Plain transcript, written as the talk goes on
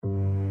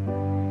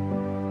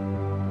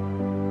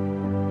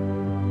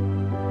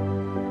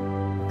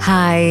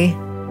Hi,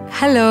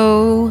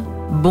 hello,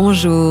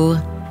 bonjour,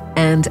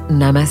 and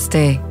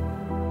namaste.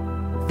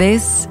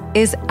 This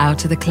is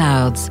Out of the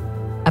Clouds,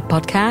 a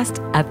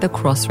podcast at the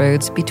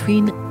crossroads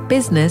between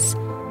business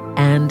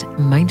and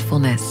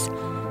mindfulness.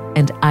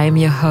 And I am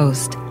your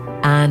host,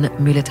 Anne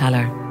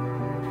Mulethaler.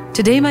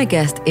 Today, my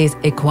guest is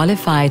a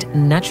qualified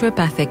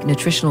naturopathic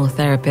nutritional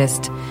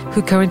therapist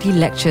who currently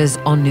lectures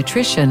on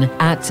nutrition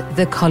at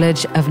the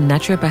College of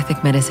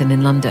Naturopathic Medicine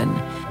in London.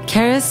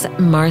 Cerys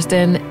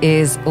Marsden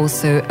is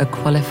also a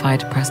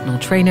qualified personal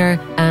trainer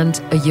and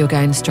a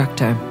yoga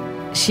instructor.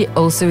 She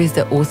also is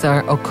the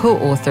author or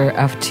co-author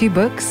of 2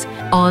 books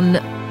on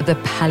the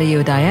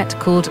paleo diet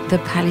called The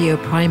Paleo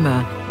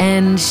Primer.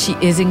 And she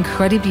is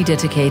incredibly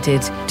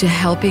dedicated to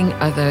helping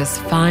others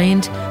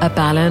find a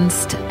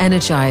balanced,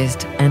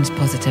 energized, and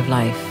positive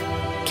life.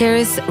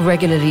 Cerys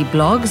regularly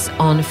blogs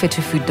on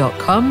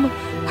fit2food.com,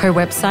 her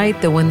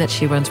website, the one that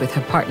she runs with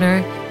her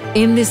partner.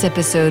 In this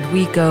episode,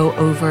 we go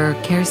over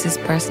Cerys's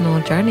personal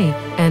journey,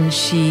 and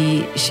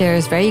she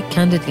shares very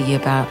candidly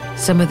about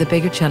some of the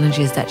bigger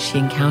challenges that she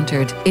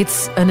encountered.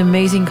 It's an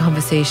amazing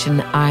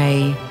conversation.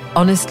 I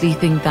honestly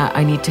think that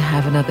I need to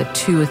have another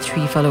 2 or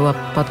 3 follow-up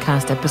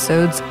podcast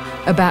episodes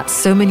about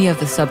so many of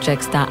the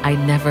subjects that I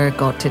never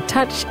got to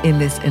touch in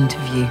this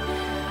interview.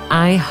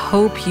 I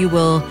hope you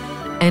will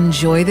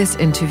enjoy this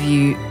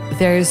interview.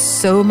 There is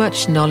so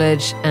much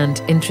knowledge and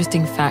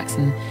interesting facts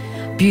and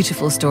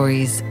beautiful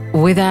stories.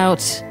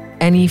 Without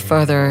any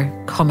further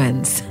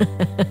comments,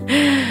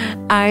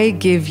 I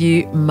give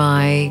you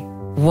my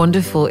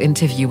wonderful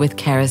interview with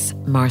Cerys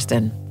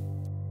Marsden.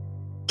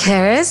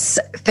 Cerys,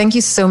 thank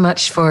you so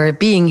much for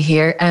being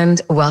here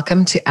and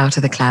welcome to Out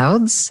of the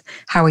Clouds.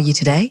 How are you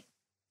today?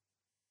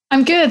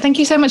 I'm good. Thank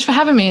you so much for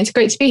having me. It's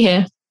great to be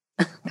here.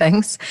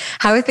 Thanks.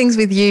 How are things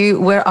with you?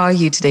 Where are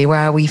you today? Where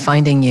are we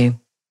finding you?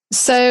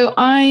 So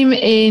I'm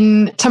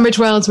in Tunbridge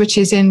Wells, which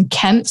is in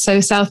Kent, so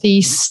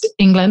southeast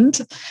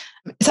England.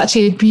 It's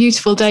actually a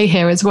beautiful day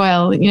here as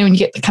well. You know, when you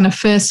get the kind of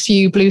first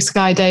few blue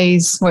sky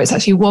days where it's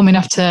actually warm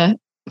enough to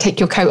take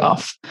your coat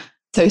off.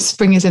 So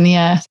spring is in the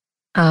air.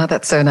 Ah,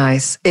 that's so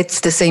nice.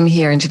 It's the same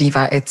here in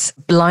Geneva. It's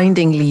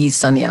blindingly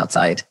sunny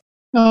outside.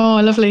 Oh,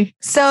 lovely.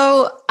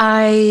 So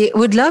I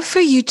would love for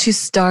you to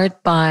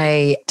start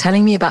by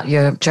telling me about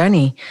your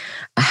journey.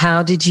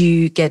 How did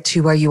you get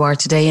to where you are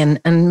today?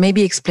 And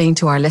maybe explain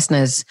to our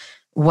listeners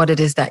what it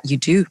is that you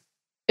do.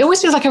 It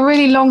always feels like a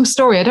really long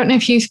story. I don't know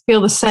if you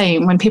feel the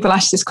same when people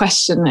ask this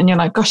question and you're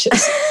like, gosh,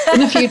 it's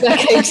been a few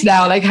decades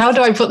now. Like, how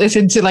do I put this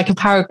into like a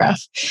paragraph?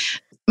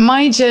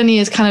 My journey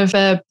is kind of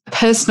a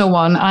personal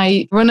one.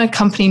 I run a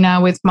company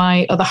now with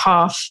my other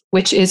half,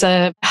 which is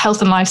a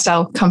health and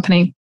lifestyle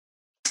company.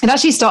 It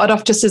actually started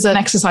off just as an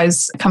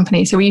exercise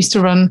company. So we used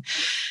to run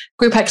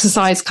group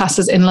exercise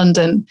classes in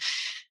London.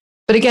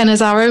 But again,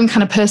 as our own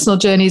kind of personal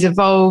journeys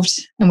evolved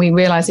and we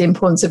realized the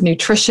importance of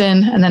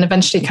nutrition and then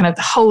eventually kind of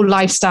the whole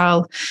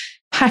lifestyle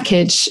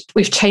package,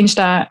 we've changed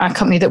our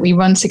company that we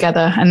run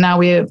together. And now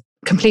we're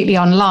completely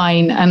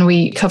online and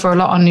we cover a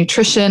lot on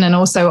nutrition. And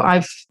also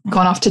I've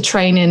gone off to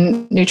train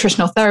in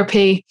nutritional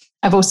therapy.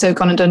 I've also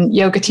gone and done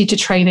yoga teacher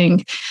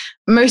training.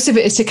 Most of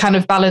it is to kind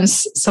of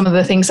balance some of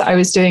the things that I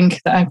was doing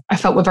that I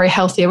felt were very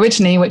healthy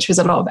originally, which was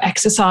a lot of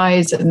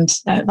exercise. And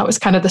that was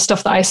kind of the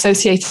stuff that I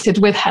associated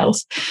with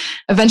health.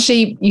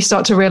 Eventually, you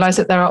start to realize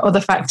that there are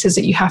other factors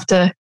that you have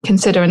to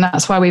consider. And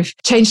that's why we've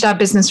changed our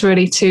business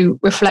really to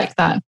reflect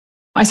that.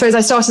 I suppose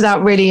I started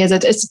out really as a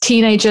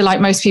teenager,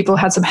 like most people,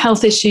 had some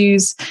health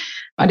issues.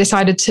 I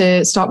decided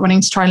to start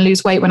running to try and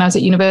lose weight when I was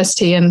at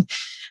university and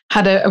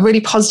had a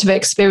really positive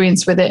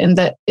experience with it, in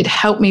that it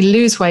helped me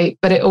lose weight,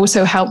 but it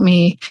also helped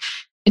me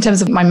in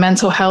terms of my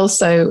mental health.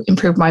 So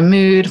improved my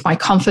mood, my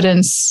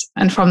confidence.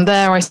 And from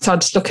there, I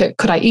started to look at,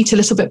 could I eat a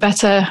little bit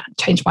better,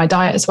 change my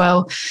diet as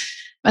well.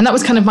 And that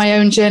was kind of my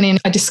own journey.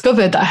 And I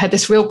discovered that I had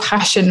this real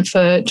passion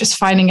for just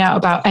finding out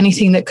about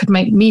anything that could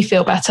make me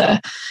feel better.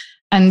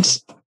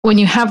 And when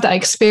you have that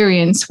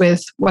experience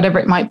with whatever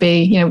it might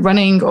be, you know,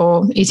 running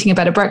or eating a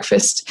better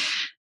breakfast,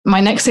 my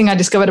next thing I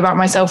discovered about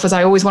myself was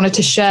I always wanted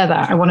to share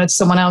that. I wanted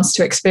someone else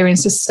to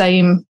experience the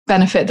same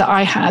benefit that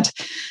I had.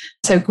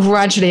 So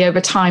gradually over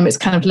time, it's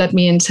kind of led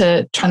me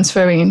into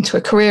transferring into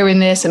a career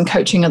in this and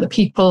coaching other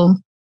people,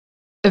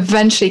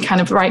 eventually kind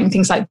of writing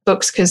things like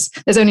books, because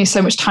there's only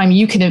so much time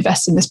you can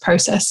invest in this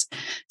process.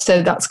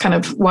 So that's kind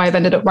of why I've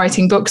ended up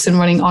writing books and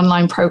running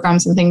online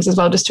programs and things as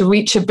well, just to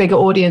reach a bigger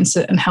audience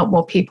and help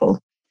more people.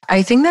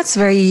 I think that's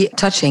very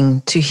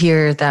touching to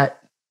hear that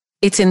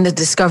it's in the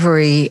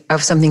discovery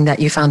of something that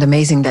you found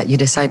amazing that you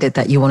decided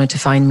that you wanted to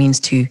find means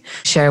to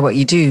share what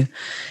you do.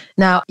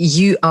 Now,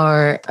 you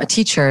are a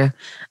teacher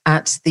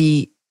at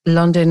the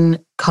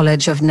London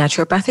College of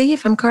Naturopathy,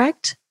 if I'm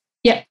correct?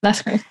 Yeah,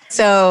 that's correct.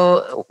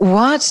 So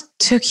what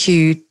took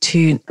you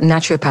to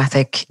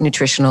naturopathic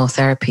nutritional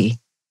therapy?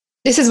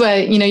 This is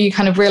where, you know, you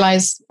kind of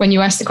realize when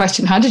you ask the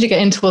question, how did you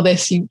get into all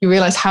this? You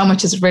realize how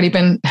much has really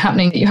been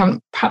happening that you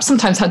haven't perhaps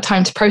sometimes had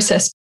time to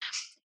process.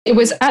 It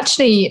was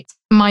actually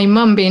my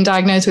mum being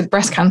diagnosed with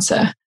breast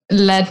cancer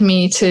led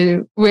me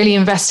to really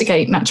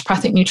investigate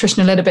naturopathic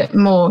nutrition a little bit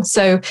more.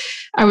 So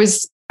I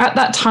was at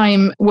that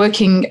time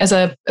working as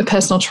a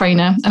personal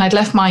trainer, and I'd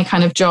left my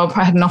kind of job.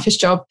 I had an office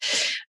job.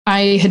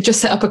 I had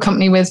just set up a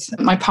company with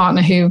my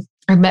partner who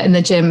I met in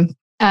the gym.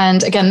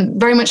 And again,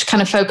 very much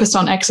kind of focused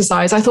on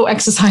exercise. I thought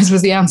exercise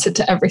was the answer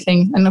to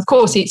everything. And of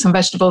course, eat some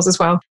vegetables as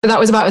well. But that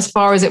was about as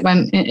far as it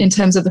went in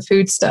terms of the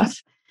food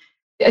stuff.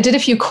 I did a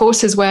few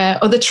courses where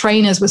other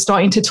trainers were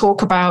starting to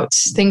talk about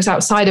things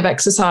outside of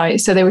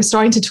exercise. So they were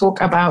starting to talk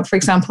about, for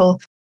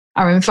example,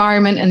 our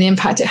environment and the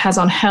impact it has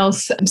on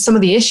health, and some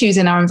of the issues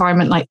in our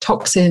environment, like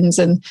toxins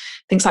and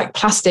things like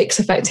plastics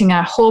affecting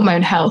our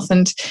hormone health.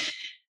 And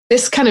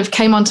this kind of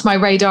came onto my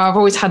radar. I've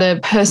always had a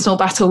personal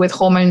battle with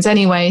hormones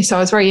anyway, so I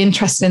was very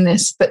interested in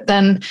this. But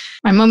then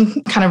my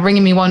mum kind of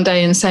ringing me one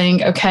day and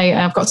saying, okay,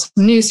 I've got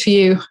some news for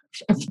you.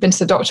 I've been to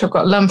the doctor, I've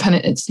got a lump and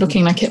it's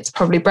looking like it's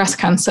probably breast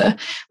cancer.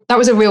 That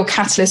was a real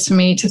catalyst for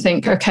me to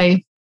think,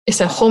 okay,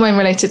 it's a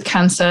hormone-related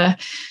cancer.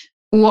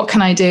 What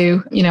can I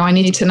do? I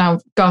need to now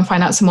go and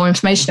find out some more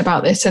information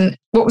about this. And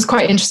what was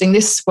quite interesting,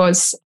 this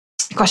was,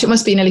 it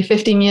must be nearly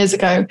 15 years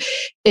ago,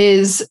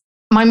 is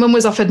my mum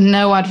was offered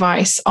no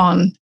advice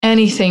on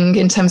anything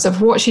in terms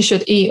of what she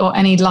should eat or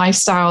any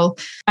lifestyle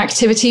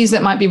activities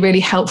that might be really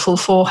helpful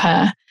for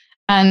her.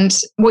 And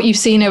what you've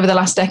seen over the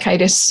last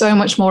decade is so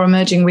much more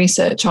emerging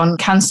research on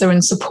cancer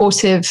and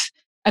supportive,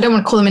 I don't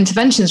want to call them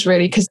interventions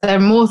really, because there are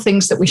more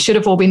things that we should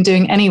have all been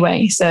doing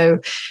anyway. So,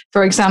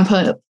 for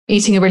example,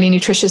 eating a really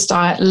nutritious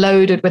diet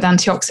loaded with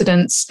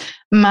antioxidants,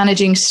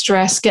 managing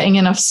stress, getting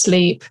enough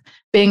sleep,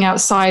 being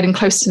outside and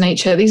close to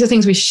nature. These are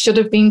things we should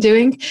have been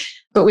doing,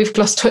 but we've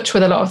lost touch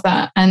with a lot of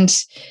that. And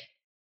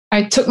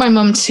I took my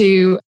mum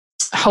to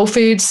Whole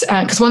Foods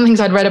because one of the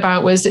things I'd read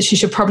about was that she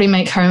should probably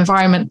make her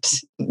environment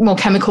more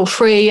chemical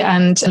free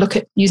and look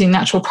at using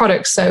natural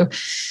products. So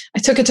I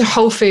took her to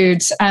Whole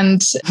Foods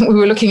and we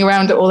were looking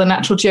around at all the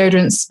natural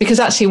deodorants, because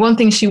actually one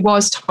thing she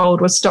was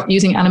told was stop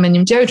using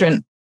aluminium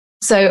deodorant.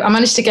 So I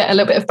managed to get a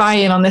little bit of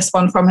buy-in on this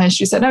one from her.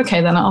 She said,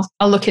 okay, then I'll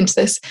look into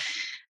this.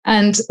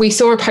 And we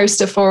saw a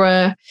poster for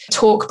a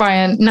talk by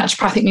a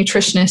naturopathic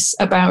nutritionist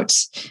about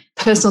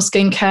personal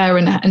skincare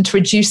and to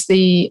reduce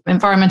the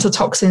environmental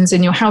toxins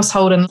in your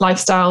household and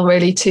lifestyle,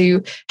 really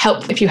to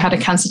help if you had a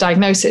cancer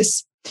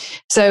diagnosis.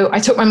 So I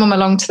took my mum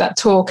along to that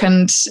talk,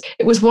 and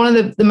it was one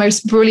of the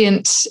most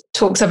brilliant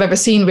talks I've ever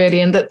seen,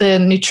 really. And that the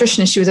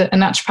nutritionist, she was a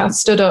naturopath,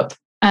 stood up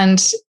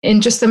and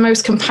in just the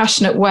most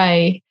compassionate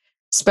way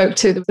spoke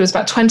to, there was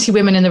about 20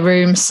 women in the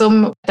room.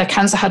 Some, their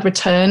cancer had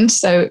returned.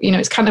 So,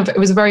 it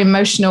was a very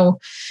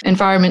emotional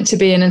environment to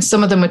be in. And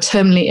some of them were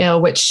terminally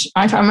ill, which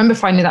I remember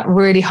finding that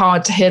really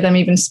hard to hear them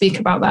even speak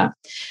about that.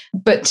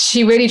 But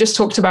she really just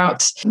talked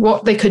about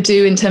what they could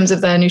do in terms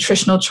of their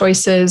nutritional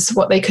choices,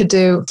 what they could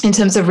do in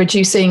terms of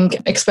reducing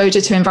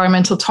exposure to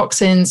environmental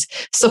toxins,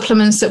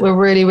 supplements that were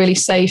really, really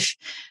safe.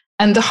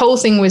 And the whole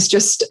thing was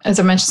just, as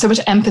I mentioned, so much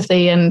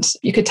empathy. And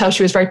you could tell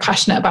she was very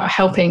passionate about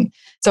helping.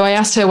 So I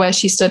asked her where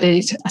she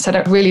studied. I said,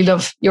 I really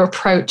love your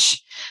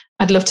approach.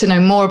 I'd love to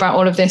know more about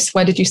all of this.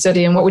 Where did you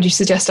study and what would you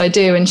suggest I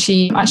do? And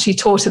she actually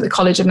taught at the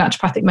College of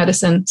Naturopathic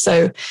Medicine.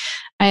 So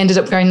I ended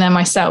up going there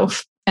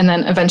myself and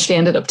then eventually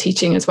ended up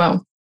teaching as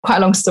well. Quite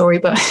a long story,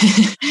 but...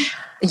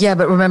 Yeah,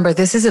 but remember,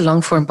 this is a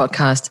long form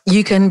podcast.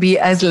 You can be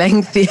as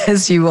lengthy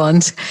as you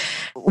want.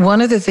 One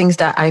of the things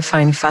that I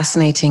find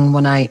fascinating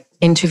when I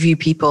interview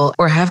people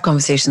or have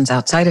conversations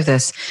outside of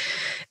this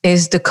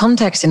is the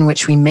context in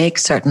which we make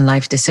certain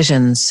life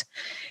decisions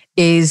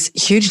is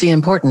hugely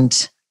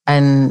important.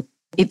 And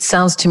it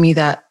sounds to me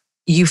that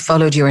you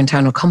followed your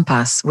internal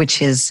compass,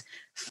 which is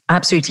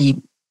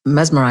absolutely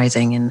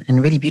mesmerizing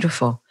and really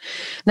beautiful.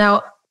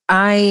 Now,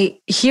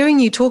 hearing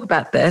you talk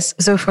about this,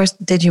 so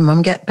first, did your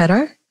mum get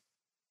better?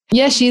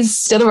 Yeah, she's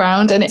still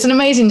around. And it's an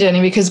amazing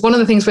journey because one of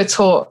the things we're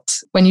taught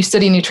when you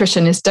study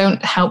nutrition is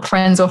don't help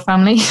friends or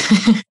family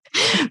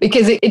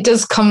because it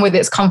does come with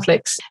its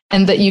conflicts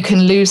and that you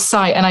can lose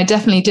sight. And I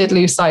definitely did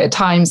lose sight at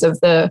times of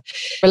the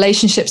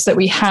relationships that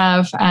we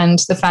have and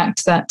the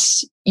fact that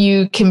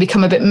you can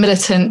become a bit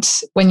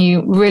militant when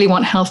you really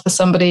want health for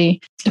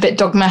somebody, a bit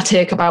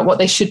dogmatic about what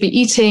they should be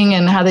eating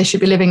and how they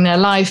should be living their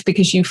life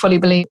because you fully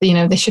believe,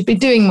 they should be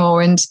doing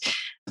more. And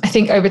I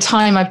think over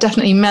time, I've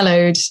definitely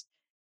mellowed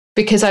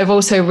because I've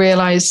also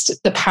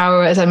realized the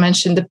power, as I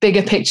mentioned, the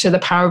bigger picture, the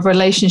power of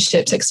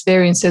relationships,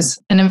 experiences,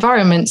 and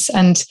environments.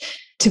 And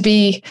to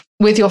be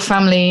with your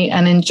family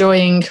and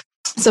enjoying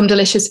some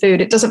delicious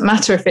food, it doesn't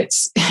matter if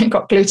it's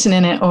got gluten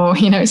in it or,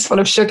 it's full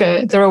of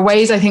sugar. There are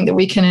ways I think that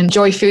we can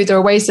enjoy food. There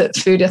are ways that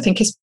food, I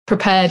think, is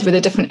prepared with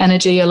a different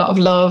energy, a lot of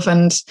love,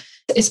 and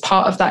it's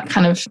part of that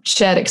kind of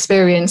shared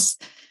experience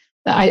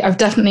that I've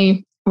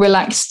definitely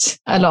relaxed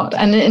a lot.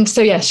 And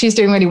so, yeah, she's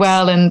doing really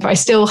well. And I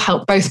still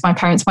help both my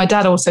parents. My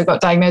dad also got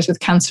diagnosed with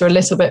cancer a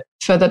little bit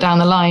further down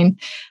the line.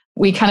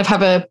 We kind of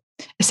have a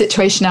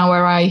situation now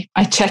where I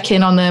check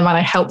in on them and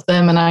I help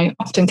them. And I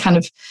often kind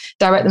of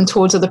direct them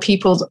towards other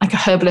people, like a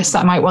herbalist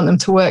that I might want them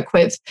to work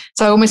with.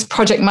 So I almost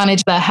project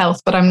manage their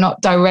health, but I'm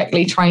not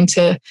directly trying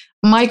to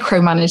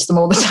micromanage them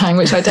all the time,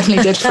 which I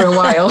definitely did for a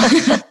while.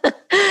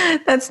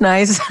 That's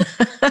nice.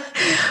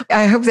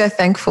 I hope they're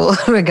thankful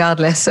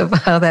regardless of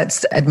how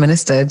that's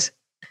administered.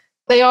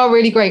 They are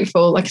really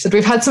grateful. Like I said,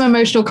 we've had some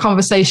emotional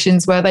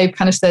conversations where they've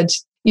kind of said,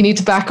 you need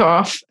to back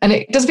off. And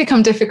it does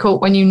become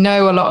difficult when you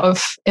know a lot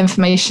of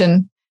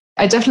information.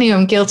 I definitely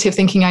am guilty of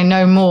thinking I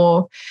know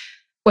more,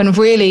 when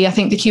really I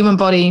think the human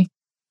body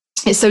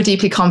is so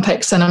deeply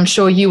complex. And I'm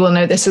sure you will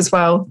know this as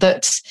well,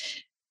 that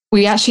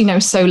we actually know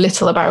so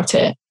little about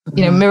it. Mm-hmm.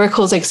 You know,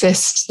 miracles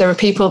exist. There are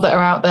people that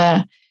are out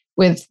there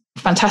with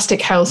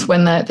fantastic health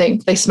when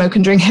they smoke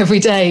and drink every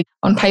day.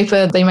 On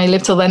paper, they may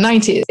live till they're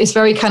 90. It's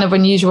very kind of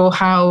unusual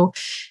how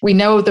we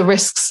know the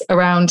risks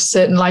around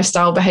certain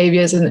lifestyle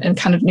behaviors and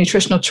kind of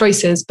nutritional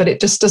choices, but it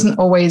just doesn't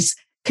always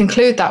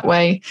conclude that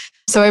way.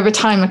 So over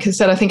time, like I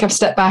said, I think I've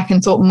stepped back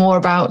and thought more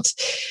about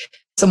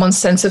someone's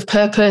sense of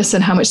purpose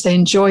and how much they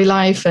enjoy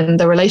life and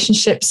their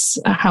relationships,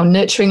 how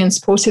nurturing and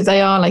supportive they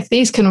are. Like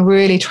these can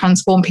really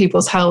transform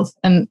people's health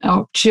and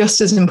are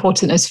just as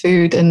important as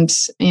food and,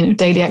 you know,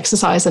 daily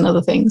exercise and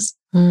other things.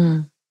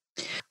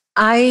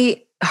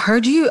 I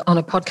heard you on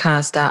a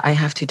podcast that I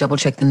have to double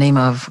check the name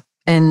of.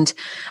 And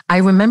I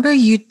remember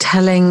you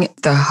telling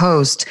the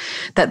host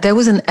that there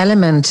was an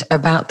element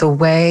about the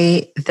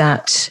way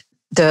that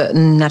the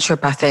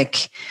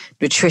naturopathic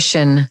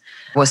nutrition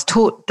was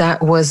taught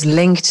that was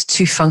linked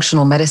to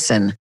functional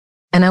medicine.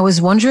 And I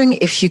was wondering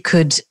if you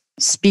could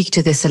speak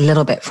to this a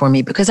little bit for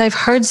me, because I've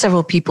heard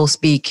several people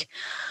speak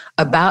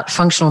about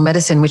functional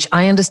medicine, which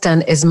I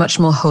understand is much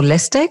more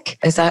holistic.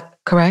 Is that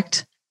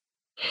correct?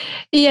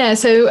 Yeah.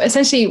 So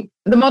essentially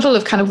the model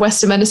of kind of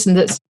Western medicine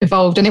that's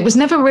evolved, and it was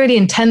never really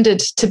intended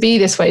to be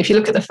this way. If you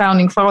look at the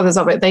founding fathers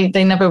of it,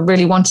 they never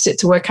really wanted it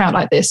to work out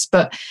like this.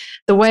 But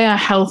the way our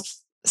health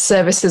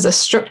services are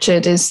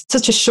structured is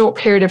such a short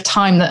period of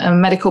time that a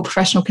medical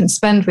professional can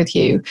spend with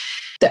you.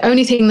 The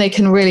only thing they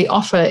can really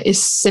offer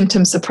is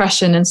symptom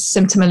suppression and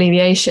symptom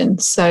alleviation.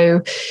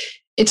 So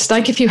it's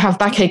like if you have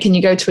backache and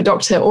you go to a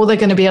doctor, all they're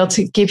going to be able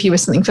to give you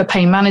is something for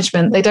pain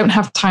management. They don't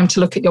have time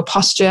to look at your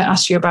posture,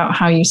 ask you about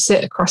how you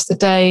sit across the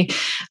day,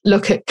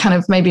 look at kind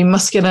of maybe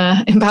muscular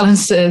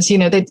imbalances. You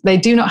know, they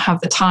do not have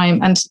the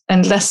time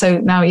and less so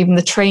now even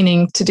the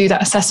training to do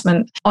that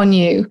assessment on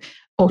you,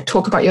 or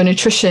talk about your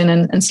nutrition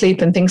and sleep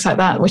and things like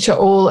that, which are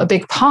all a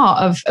big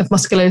part of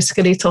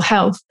musculoskeletal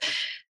health.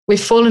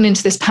 We've fallen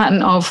into this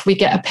pattern of we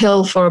get a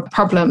pill for a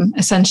problem,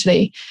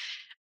 essentially.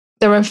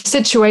 There are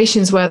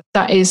situations where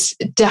that is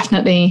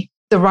definitely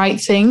the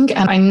right thing.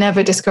 And I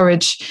never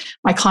discourage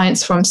my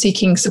clients from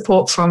seeking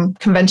support from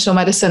conventional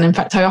medicine. In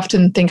fact, I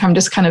often think I'm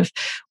just kind of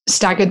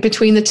staggered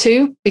between the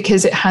two,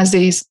 because it has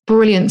these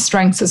brilliant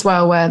strengths as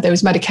well, where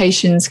those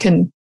medications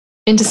can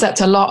intercept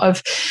a lot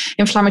of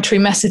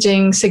inflammatory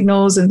messaging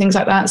signals and things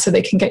like that, so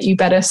they can get you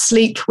better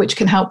sleep, which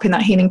can help in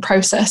that healing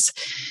process.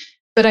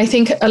 But I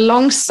think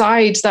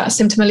alongside that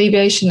symptom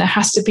alleviation, there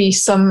has to be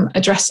some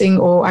addressing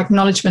or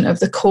acknowledgement of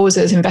the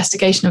causes,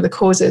 investigation of the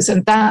causes.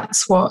 And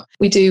that's what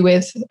we do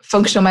with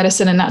functional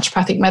medicine and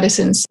naturopathic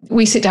medicines.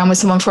 We sit down with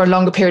someone for a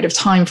longer period of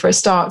time for a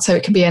start. So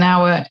it can be an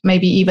hour,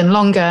 maybe even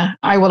longer.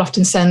 I will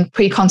often send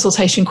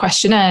pre-consultation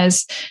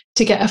questionnaires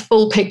to get a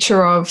full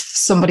picture of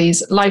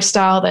somebody's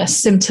lifestyle, their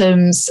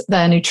symptoms,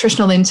 their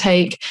nutritional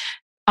intake.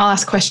 I'll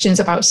ask questions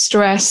about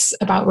stress,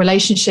 about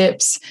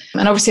relationships.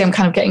 And obviously I'm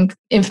kind of getting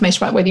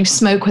information about whether you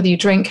smoke, whether you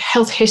drink,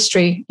 health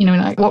history, you know,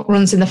 like what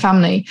runs in the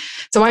family.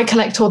 So I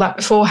collect all that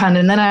beforehand.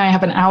 And then I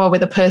have an hour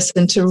with a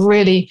person to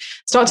really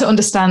start to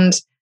understand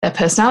their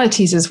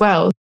personalities as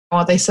well.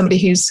 Are they somebody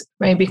who's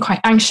maybe quite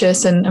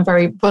anxious and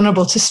very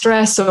vulnerable to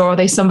stress? Or are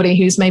they somebody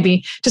who's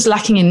maybe just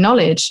lacking in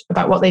knowledge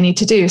about what they need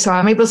to do? So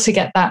I'm able to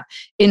get that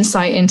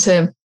insight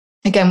into,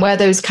 again, where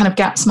those kind of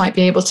gaps might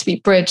be able to be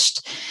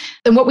bridged.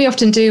 Then what we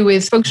often do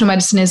with functional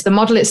medicine is the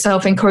model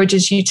itself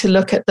encourages you to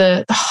look at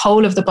the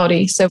whole of the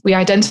body. So we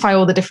identify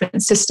all the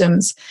different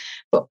systems,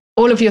 but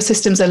all of your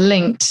systems are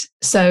linked.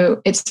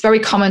 So it's very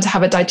common to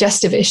have a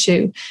digestive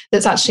issue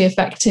that's actually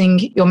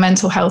affecting your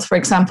mental health. For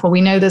example,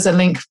 we know there's a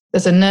link,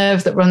 there's a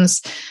nerve that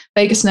runs,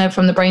 vagus nerve,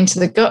 from the brain to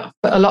the gut,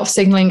 but a lot of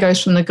signaling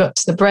goes from the gut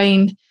to the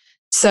brain.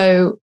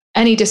 So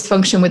any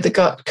dysfunction with the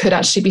gut could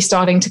actually be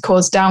starting to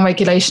cause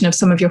downregulation of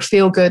some of your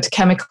feel-good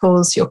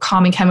chemicals, your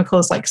calming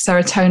chemicals like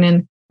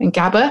serotonin and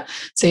GABA.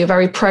 So you're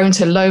very prone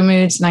to low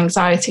moods and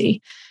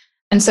anxiety.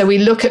 And so we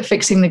look at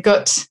fixing the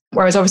gut,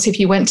 whereas obviously if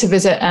you went to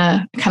visit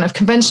a kind of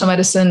conventional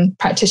medicine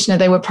practitioner,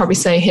 they would probably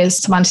say, here's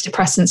some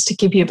antidepressants to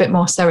give you a bit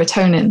more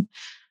serotonin.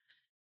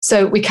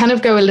 So we kind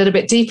of go a little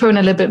bit deeper and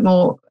a little bit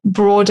more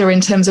broader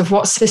in terms of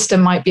what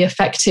system might be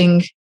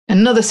affecting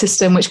another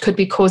system, which could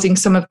be causing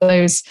some of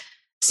those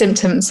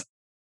symptoms.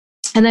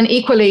 And then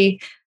equally,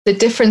 the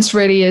difference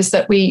really is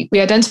that we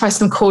identify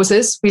some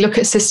causes, we look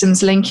at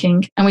systems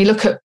linking, and we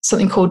look at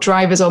something called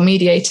drivers or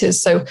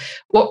mediators. So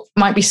what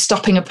might be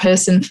stopping a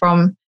person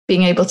from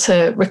being able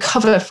to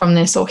recover from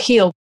this or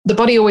heal? The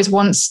body always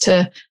wants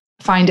to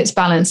find its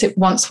balance. It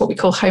wants what we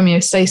call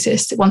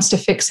homeostasis. It wants to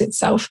fix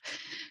itself.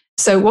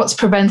 So what's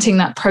preventing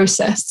that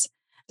process?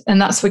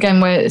 And that's,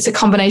 again, where it's a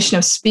combination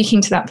of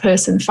speaking to that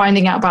person,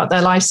 finding out about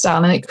their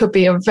lifestyle. And it could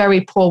be a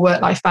very poor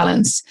work-life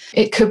balance.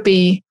 It could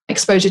be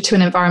exposure to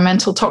an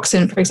environmental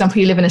toxin. For example,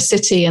 you live in a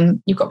city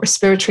and you've got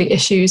respiratory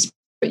issues,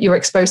 but you're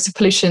exposed to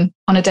pollution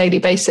on a daily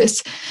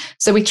basis.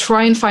 So we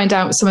try and find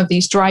out some of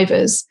these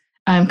drivers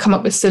and come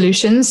up with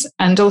solutions.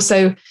 And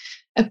also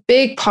a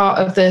big part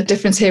of the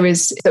difference here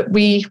is that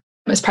we,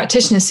 as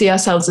practitioners, see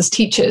ourselves as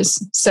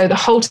teachers. So the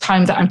whole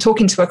time that I'm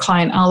talking to a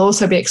client, I'll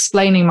also be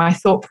explaining my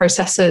thought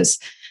processes,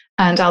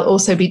 and I'll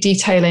also be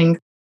detailing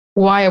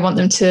why I want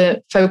them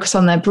to focus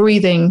on their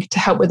breathing to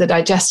help with the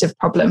digestive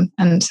problem.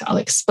 And I'll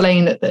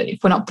explain that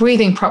if we're not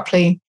breathing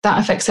properly, that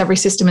affects every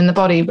system in the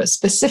body, but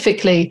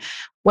specifically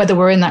whether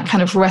we're in that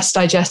kind of rest,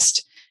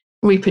 digest,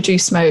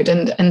 reproduce mode.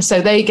 And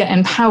so they get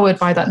empowered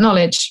by that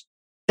knowledge.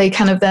 They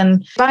kind of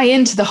then buy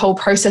into the whole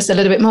process a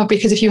little bit more,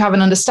 because if you have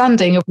an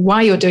understanding of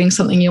why you're doing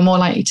something, you're more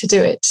likely to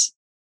do it.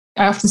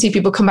 I often see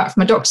people come back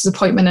from a doctor's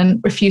appointment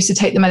and refuse to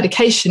take the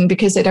medication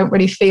because they don't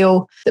really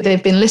feel that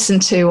they've been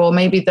listened to, or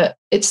maybe that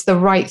it's the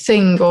right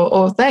thing,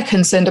 or they're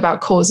concerned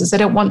about causes. They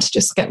don't want to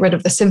just get rid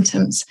of the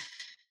symptoms.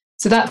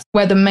 So that's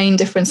where the main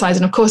difference lies.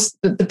 And of course,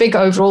 the big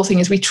overall thing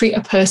is we treat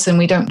a person.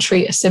 We don't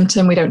treat a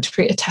symptom. We don't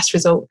treat a test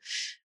result.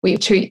 We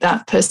treat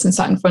that person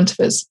sat in front of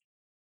us.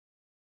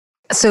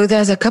 So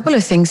there's a couple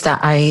of things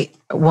that I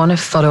want to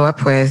follow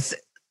up with.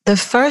 The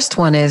first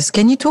one is,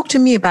 can you talk to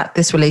me about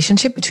this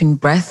relationship between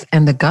breath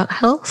and the gut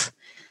health?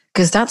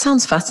 Because that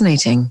sounds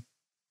fascinating.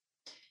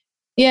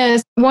 Yeah,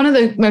 one of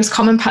the most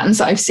common patterns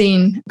that I've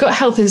seen, gut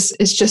health is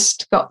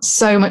just got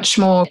so much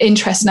more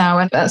interest now.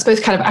 And that's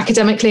both kind of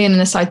academically and in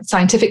the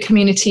scientific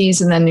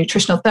communities, and then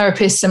nutritional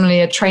therapists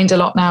similarly are trained a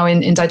lot now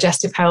in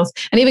digestive health.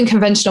 And even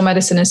conventional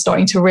medicine is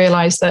starting to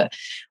realize that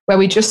where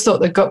we just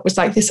thought the gut was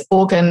like this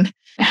organ,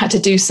 it had to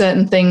do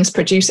certain things,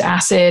 produce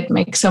acid,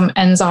 make some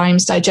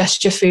enzymes,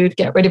 digest your food,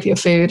 get rid of your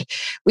food.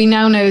 We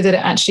now know that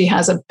it actually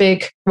has a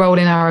big role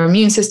in our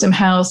immune system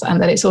health,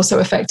 and that it's also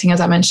affecting,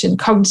 as I mentioned,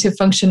 cognitive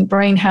function,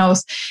 brain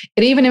health.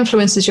 It even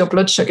influences your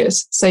blood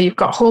sugars. So you've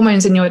got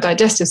hormones in your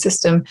digestive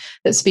system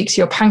that speak to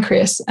your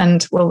pancreas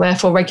and will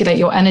therefore regulate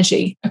your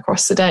energy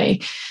across the day.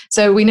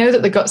 So we know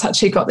that the gut's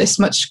actually got this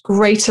much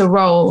greater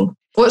role.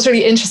 What's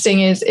really interesting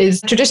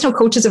is traditional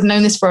cultures have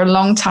known this for a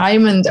long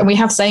time. And we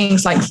have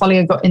sayings like follow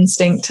your gut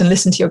instinct and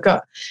listen to your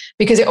gut,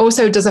 because it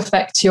also does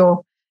affect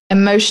your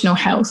emotional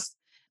health.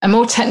 A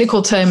more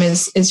technical term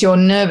is your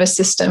nervous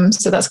system.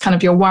 So that's kind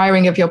of your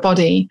wiring of your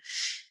body.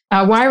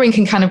 Our wiring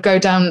can kind of go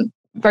down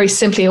very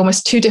simply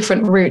almost two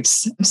different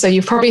routes. So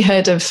you've probably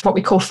heard of what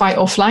we call fight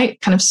or flight,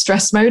 kind of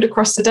stress mode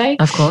across the day.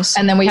 Of course.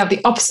 And then we have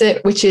the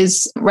opposite, which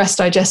is rest,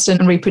 digest,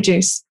 and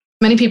reproduce.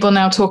 Many people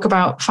now talk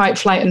about fight,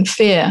 flight, and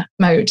fear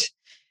mode,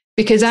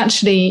 because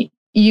actually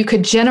you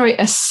could generate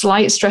a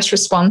slight stress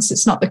response.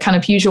 It's not the kind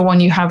of usual one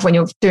you have when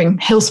you're doing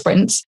hill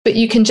sprints, but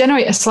you can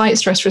generate a slight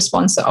stress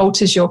response that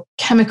alters your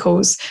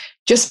chemicals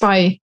just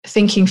by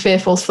thinking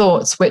fearful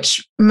thoughts,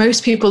 which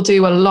most people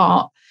do a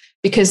lot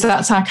because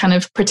that's our kind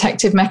of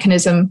protective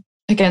mechanism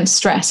against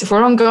stress. If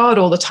we're on guard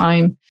all the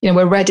time,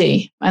 we're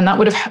ready. And that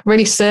would have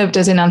really served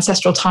us in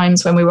ancestral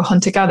times when we were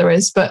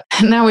hunter-gatherers. But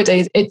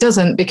nowadays it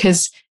doesn't,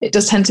 because it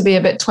does tend to be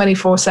a bit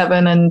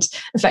 24/7 and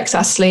affects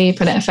our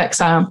sleep, and it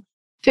affects our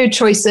food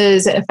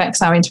choices. It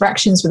affects our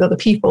interactions with other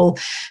people.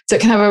 So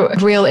it can have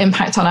a real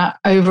impact on our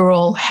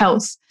overall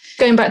health.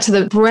 Going back to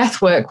the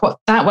breath work, what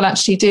that will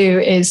actually do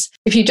is,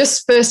 if you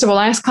just, first of all,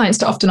 I ask clients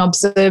to often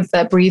observe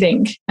their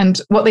breathing. And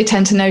what they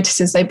tend to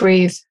notice is they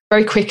breathe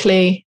very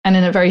quickly and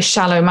in a very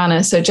shallow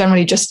manner. So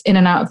generally just in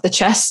and out of the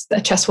chest, their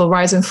chest will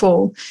rise and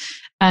fall.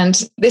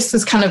 And this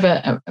is kind of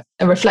a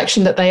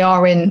reflection that they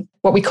are in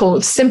what we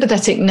call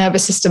sympathetic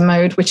nervous system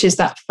mode, which is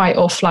that fight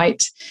or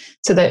flight.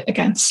 So they're,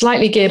 again,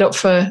 slightly geared up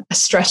for a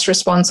stress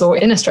response or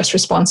in a stress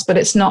response, but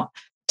it's not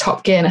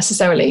top gear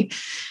necessarily.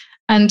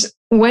 And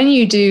when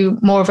you do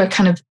more of a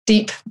kind of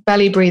deep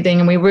belly breathing,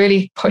 and we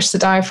really push the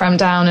diaphragm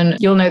down, and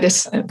you'll know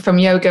this from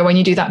yoga, when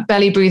you do that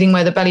belly breathing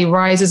where the belly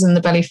rises and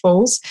the belly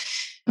falls,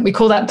 we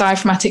call that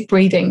diaphragmatic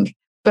breathing.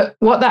 But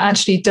what that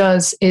actually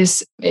does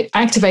is it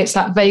activates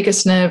that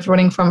vagus nerve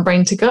running from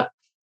brain to gut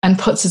and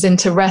puts us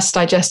into rest,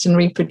 digest, and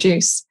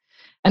reproduce.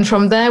 And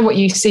from there, what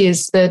you see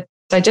is the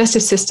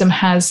digestive system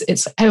has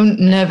its own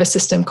nervous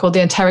system called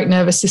the enteric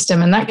nervous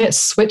system, and that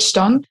gets switched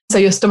on. So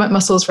your stomach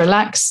muscles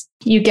relax.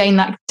 You gain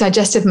that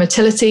digestive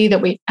motility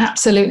that we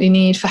absolutely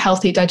need for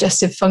healthy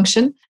digestive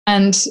function.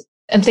 And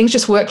things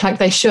just work like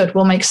they should.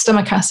 We'll make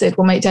stomach acid,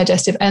 we'll make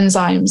digestive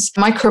enzymes.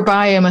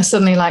 Microbiome are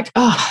suddenly like,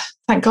 oh,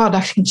 thank God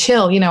I can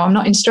chill. I'm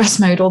not in stress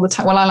mode all the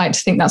time. Well, I like to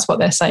think that's what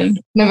they're saying.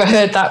 Never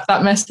heard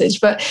that message.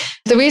 But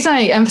the reason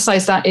I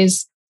emphasize that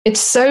is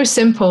it's so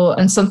simple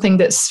and something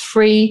that's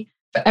free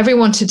for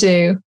everyone to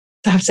do.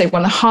 I have to say,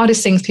 one of the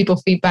hardest things people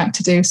feedback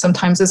to do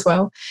sometimes as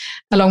well,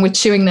 along with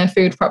chewing their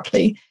food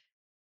properly.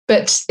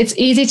 But it's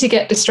easy to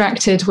get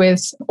distracted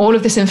with all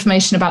of this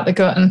information about the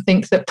gut and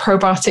think that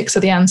probiotics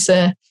are the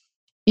answer.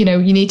 You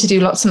need to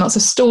do lots and lots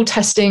of stool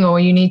testing, or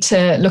you need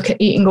to look at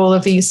eating all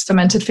of these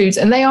fermented foods.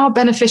 And they are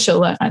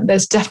beneficial.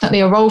 There's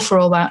definitely a role for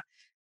all that.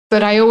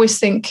 But I always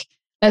think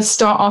let's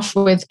start off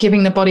with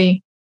giving the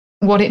body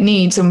what it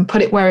needs and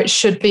put it where it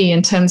should be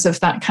in terms of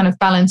that kind of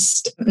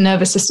balanced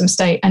nervous system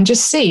state, and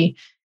just see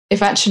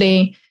if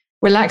actually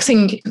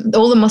relaxing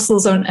all the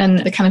muscles and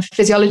the kind of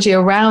physiology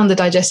around the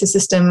digestive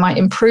system might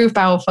improve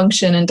bowel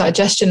function and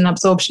digestion and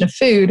absorption of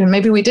food. And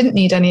maybe we didn't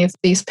need any of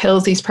these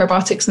pills, these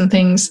probiotics and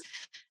things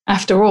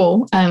after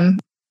all.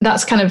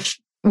 That's kind of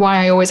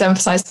why I always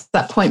emphasize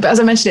that point. But as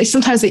I mentioned, it's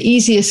sometimes the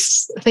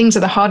easiest things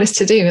are the hardest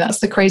to do. That's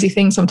the crazy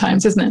thing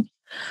sometimes, isn't it?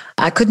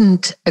 I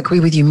couldn't agree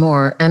with you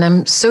more. And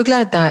I'm so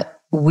glad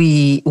that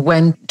we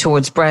went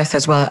towards breath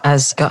as well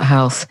as gut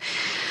health.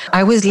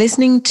 I was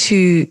listening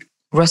to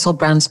Russell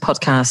Brand's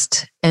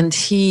podcast, and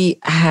he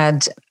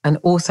had an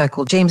author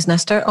called James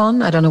Nestor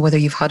on. I don't know whether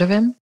you've heard of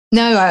him.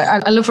 No,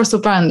 I love Russell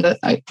Brand.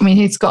 I mean,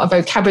 he's got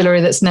a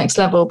vocabulary that's next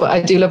level, but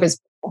I do love his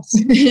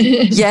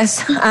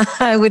Yes,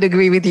 I would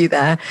agree with you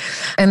there.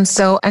 And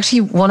so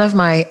actually one of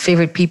my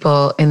favorite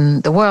people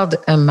in the world,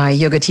 my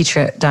yoga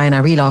teacher,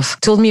 Diana Reloff,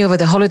 told me over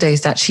the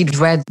holidays that she'd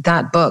read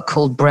that book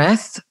called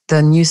Breath,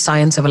 The New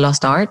Science of a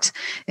Lost Art.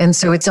 And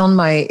so it's on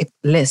my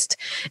list.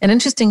 And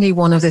interestingly,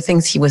 one of the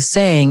things he was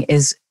saying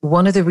is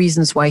one of the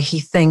reasons why he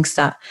thinks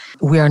that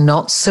we are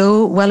not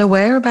so well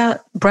aware about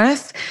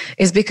breath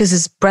is because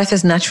his breath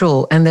is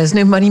natural and there's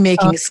no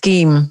money-making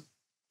scheme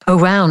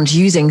around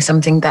using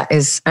something that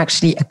is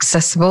actually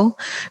accessible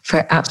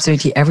for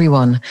absolutely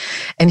everyone.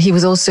 And he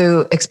was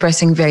also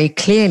expressing very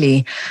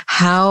clearly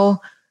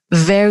how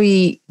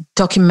very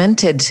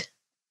documented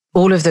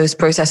all of those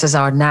processes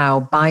are now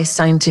by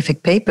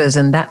scientific papers.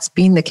 And that's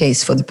been the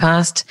case for the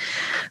past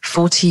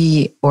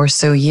 40 or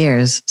so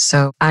years.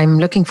 So I'm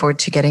looking forward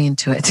to getting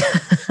into it.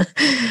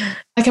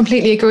 I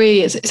completely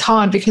agree. It's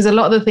hard because a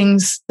lot of the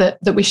things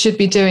that we should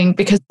be doing,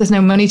 because there's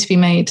no money to be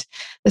made,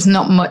 there's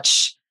not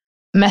much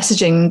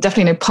messaging,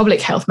 definitely no public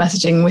health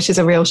messaging, which is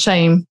a real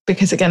shame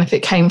because, again, if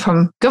it came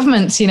from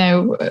governments,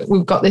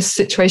 we've got this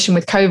situation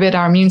with COVID,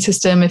 our immune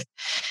system. If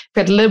we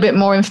had a little bit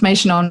more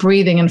information on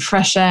breathing and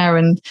fresh air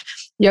and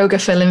yoga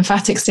for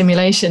lymphatic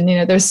stimulation,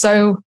 there's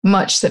so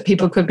much that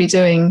people could be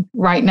doing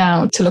right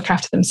now to look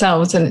after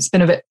themselves. And it's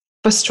been a bit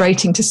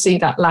frustrating to see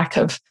that lack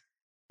of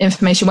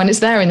information when it's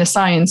there in the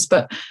science.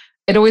 But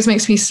it always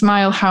makes me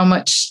smile how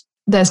much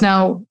there's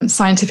now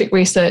scientific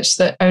research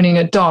that owning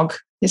a dog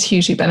is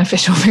hugely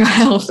beneficial for your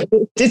health.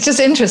 It's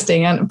just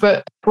interesting.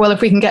 But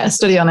if we can get a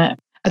study on it,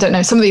 I don't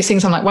know. Some of these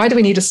things I'm like, why do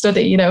we need a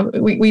study?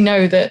 We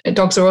know that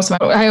dogs are awesome.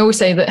 I always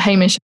say that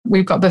Hamish,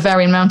 we've got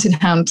Bavarian Mountain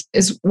Hound,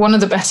 is one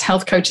of the best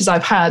health coaches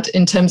I've had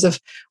in terms of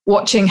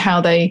watching how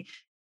they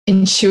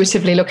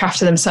intuitively look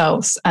after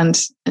themselves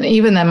and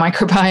even their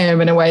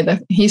microbiome in a way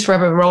that he's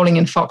forever rolling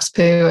in fox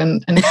poo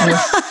and kind of,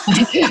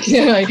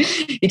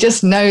 he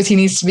just knows he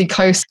needs to be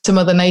close to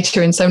Mother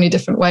Nature in so many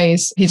different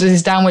ways. He does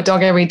his downward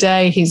dog every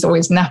day. He's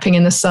always napping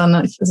in the sun.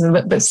 If there's a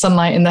bit of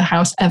sunlight in the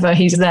house ever,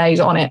 he's there, he's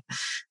on it.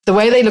 The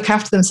way they look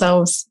after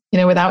themselves,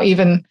 without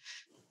even,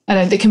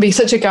 they can be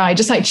such a guide,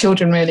 just like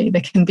children, really.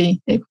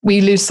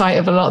 We lose sight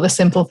of a lot of the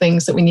simple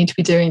things that we need to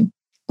be doing.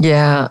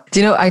 Yeah.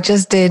 I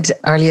just did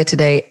earlier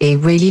today a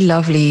really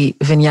lovely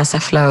vinyasa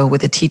flow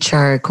with a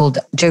teacher called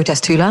Jo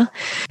Testula.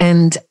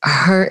 And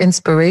her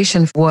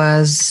inspiration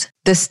was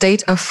the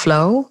state of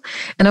flow.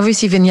 And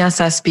obviously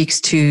vinyasa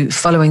speaks to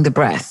following the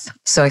breath.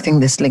 So I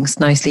think this links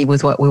nicely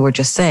with what we were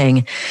just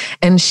saying.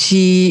 And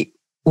she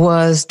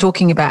was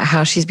talking about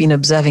how she's been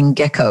observing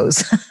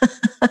geckos.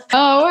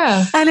 Oh,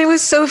 wow. And it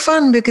was so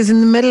fun because in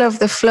the middle of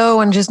the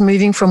flow and just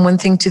moving from one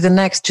thing to the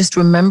next, just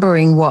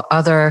remembering what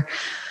other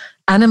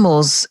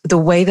animals, the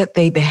way that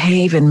they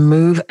behave and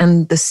move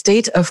and the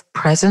state of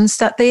presence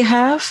that they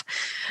have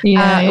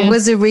It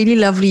was a really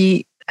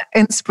lovely,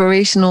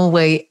 inspirational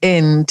way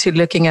into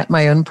looking at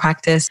my own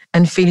practice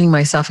and feeling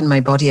myself in my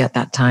body at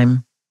that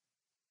time.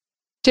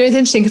 Do you know, it's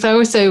interesting because I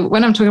always say,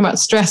 when I'm talking about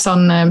stress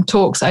on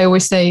talks, I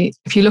always say,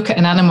 if you look at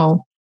an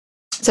animal,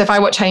 so if I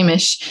watch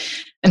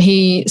Hamish and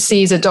he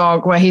sees a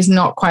dog where he's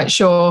not quite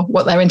sure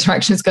what their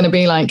interaction is going to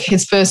be like,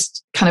 his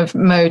first kind of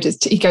mode is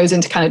he goes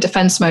into kind of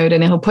defense mode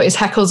and he'll put his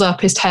hackles up,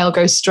 his tail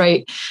goes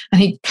straight, and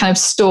he kind of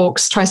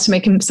stalks, tries to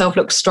make himself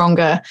look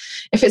stronger.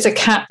 If it's a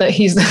cat that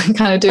he's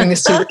kind of doing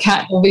this to, the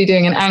cat will be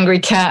doing an angry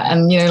cat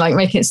and, like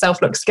making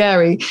itself look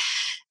scary.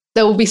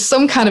 There will be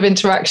some kind of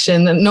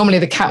interaction and normally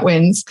the cat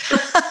wins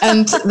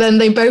and then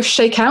they both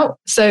shake out.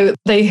 So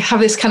they have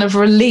this kind of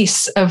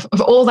release of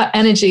all that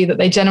energy that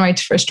they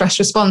generated for a stress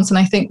response. And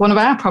I think one of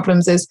our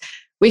problems is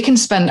we can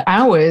spend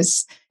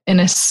hours in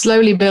a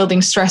slowly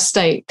building stress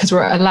state because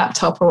we're at a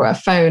laptop or a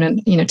phone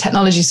and,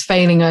 technology's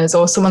failing us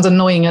or someone's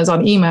annoying us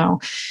on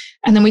email.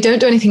 And then we don't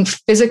do anything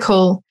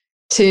physical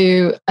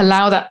to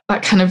allow that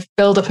kind of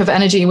buildup of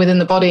energy within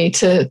the body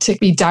to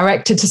be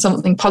directed to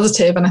something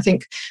positive. And I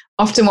think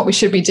often what we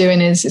should be doing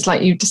is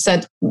like you just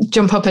said,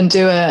 jump up and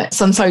do a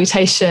sun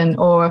salutation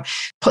or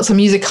put some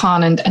music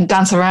on and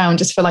dance around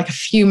just for like a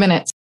few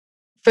minutes.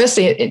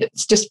 Firstly,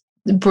 it's just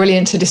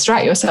brilliant to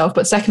distract yourself.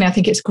 But secondly, I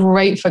think it's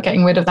great for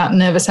getting rid of that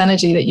nervous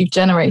energy that you've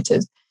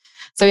generated.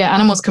 So yeah,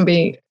 animals can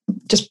be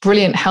just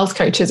brilliant health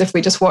coaches if we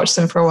just watch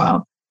them for a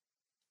while.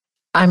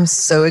 I'm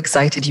so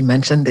excited you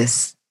mentioned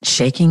this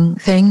shaking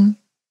thing,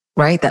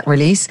 right? That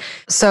release.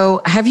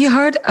 So have you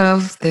heard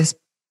of this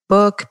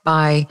book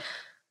by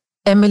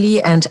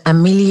Emily and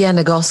Amelia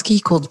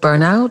Nagoski called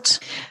Burnout?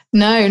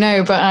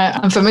 No, but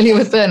I'm familiar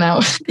with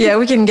burnout. Yeah,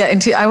 we can get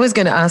into, I was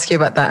going to ask you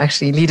about that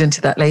actually, lead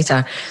into that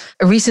later.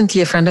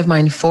 Recently, a friend of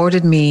mine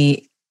forwarded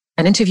me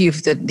an interview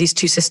of these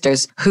two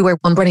sisters who were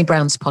on Brené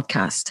Brown's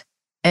podcast.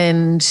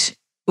 And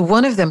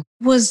one of them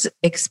was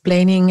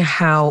explaining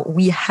how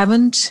we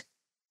haven't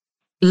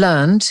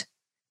learned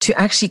to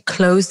actually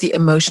close the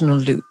emotional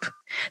loop.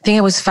 I think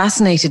I was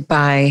fascinated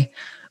by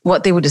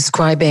what they were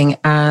describing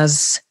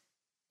as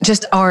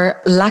just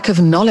our lack of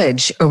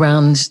knowledge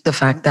around the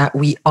fact that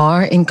we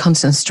are in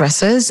constant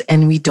stresses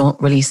and we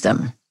don't release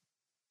them.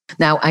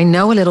 Now, I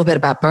know a little bit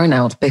about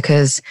burnout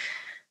because,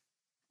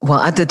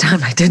 well, at the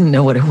time I didn't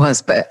know what it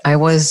was, but I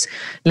was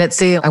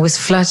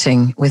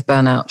flirting with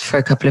burnout for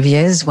a couple of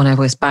years when I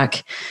was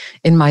back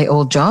in my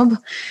old job.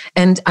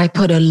 And I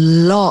put a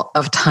lot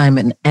of time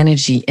and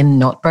energy in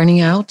not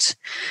burning out.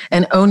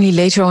 And only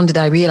later on did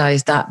I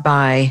realize that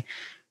by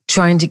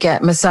trying to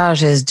get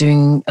massages,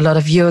 doing a lot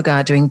of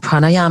yoga, doing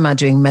pranayama,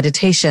 doing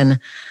meditation,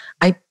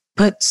 I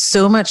put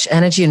so much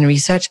energy and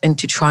research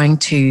into trying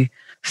to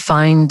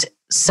find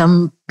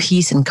some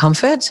peace and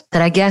comfort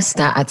that I guess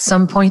that at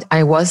some point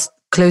I was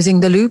closing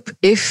the loop,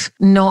 if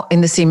not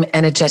in the same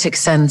energetic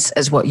sense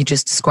as what you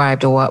just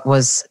described or what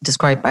was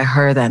described by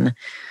her then.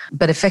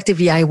 But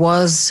effectively, I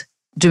was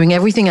doing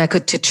everything I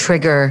could to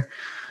trigger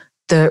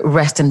the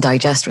rest and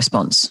digest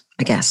response,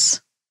 I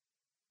guess.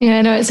 Yeah,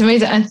 no, it's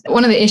amazing. And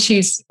one of the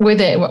issues with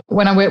it,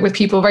 when I work with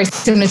people very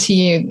similar to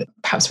you,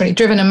 perhaps really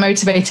driven and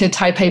motivated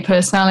type A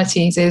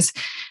personalities, is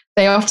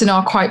they often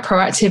are quite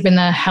proactive in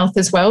their health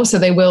as well. So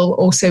they will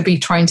also be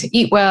trying to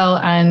eat well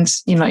and,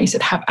 like you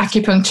said, have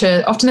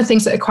acupuncture, often the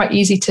things that are quite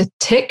easy to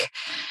tick.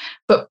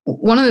 But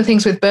one of the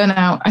things with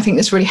burnout, I think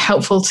that's really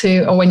helpful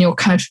to, or when you're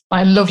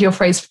I love your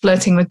phrase,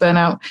 flirting with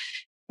burnout,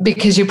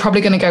 because you're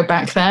probably going to go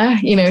back there.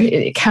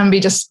 It can be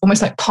just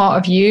almost like part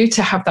of you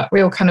to have that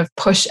real kind of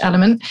push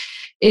element,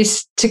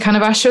 is to kind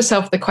of ask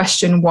yourself the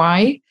question,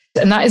 why?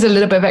 And that is a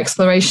little bit of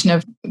exploration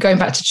of going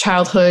back to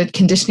childhood,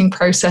 conditioning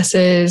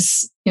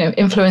processes,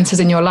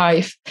 influences in your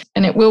life,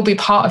 and it will be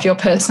part of your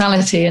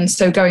personality. And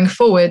so going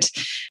forward,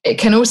 it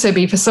can also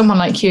be for someone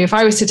like you, if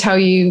I was to tell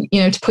you,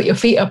 to put your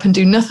feet up and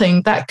do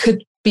nothing, that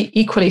could be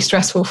equally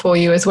stressful for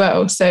you as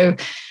well. So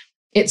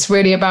it's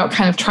really about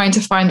kind of trying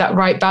to find that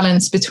right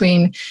balance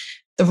between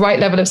the right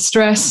level of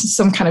stress,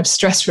 some kind of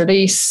stress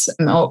release,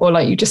 or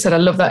like you just said, I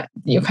love that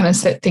you're kind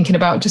of thinking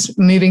about just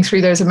moving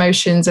through those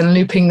emotions and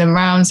looping them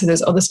around. So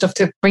there's other stuff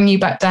to bring you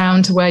back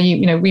down to where you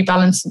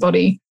rebalance the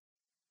body.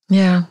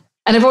 Yeah.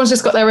 And everyone's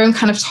just got their own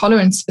kind of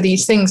tolerance for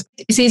these things.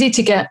 It's easy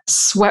to get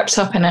swept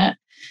up in it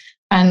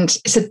and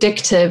it's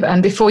addictive.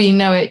 And before you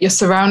know it, you're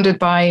surrounded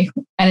by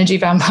energy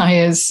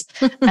vampires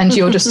and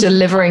you're just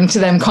delivering to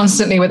them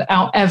constantly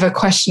without ever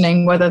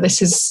questioning whether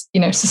this is,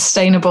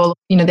 sustainable,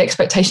 the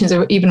expectations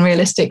are even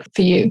realistic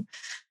for you.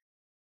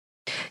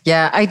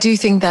 Yeah, I do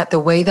think that the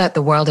way that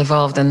the world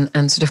evolved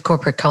and sort of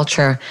corporate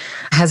culture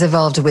has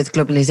evolved with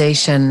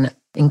globalization,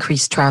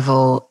 increased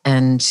travel,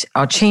 and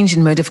our change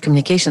in mode of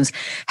communications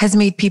has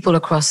made people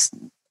across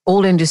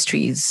all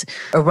industries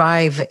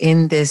arrive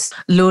in this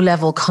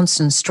low-level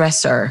constant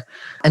stressor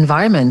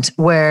environment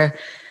where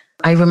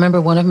I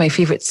remember one of my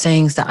favorite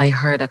sayings that I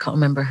heard, I can't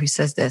remember who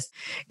says this.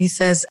 He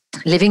says,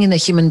 living in the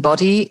human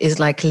body is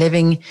like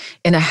living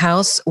in a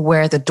house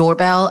where the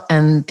doorbell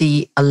and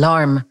the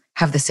alarm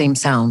have the same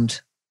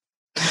sound.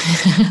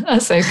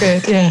 That's so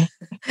good. Yeah.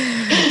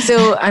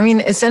 So,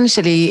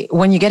 essentially,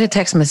 when you get a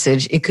text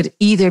message, it could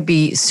either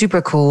be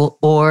super cool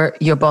or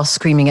your boss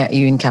screaming at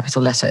you in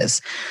capital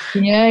letters.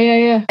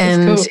 Yeah.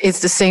 And cool.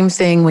 It's the same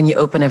thing when you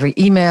open every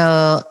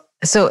email.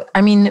 So,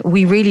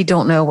 we really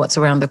don't know what's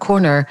around the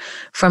corner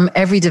from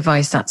every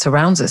device that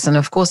surrounds us. And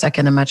of course, I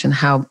can imagine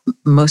how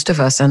most of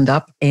us end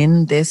up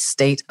in this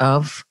state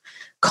of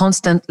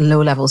constant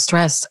low-level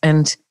stress,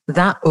 and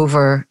that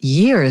over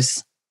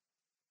years.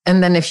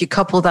 And then if you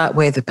couple that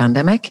with the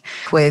pandemic,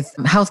 with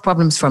health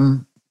problems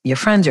from your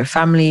friends, your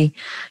family,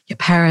 your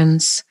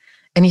parents,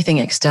 anything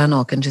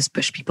external can just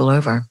push people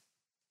over.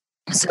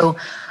 So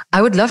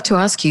I would love to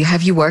ask you,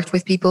 have you worked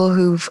with people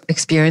who've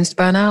experienced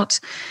burnout?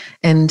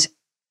 And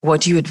what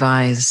do you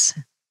advise?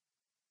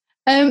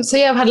 So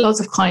I've had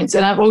lots of clients,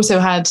 and I've also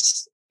had a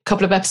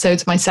couple of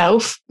episodes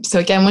myself. So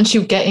again, once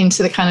you get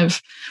into the kind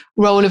of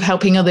role of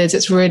helping others,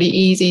 it's really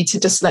easy to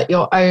just let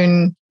your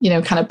own,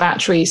 kind of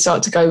battery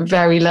start to go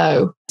very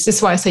low. This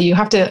is why I say you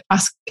have to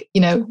ask,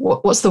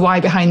 what's the why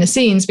behind the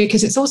scenes,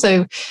 because it's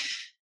also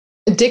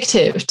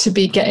addictive to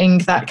be getting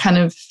that kind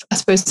of, I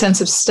suppose,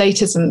 sense of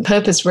status and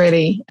purpose,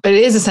 really. But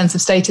it is a sense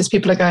of status.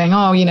 People are going,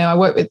 I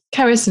worked with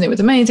Keris and it was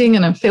amazing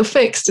and I feel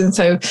fixed. And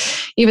so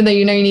even though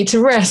you need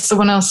to rest,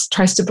 someone else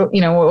tries to book,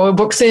 or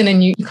books in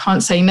and you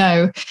can't say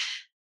no,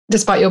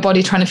 despite your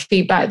body trying to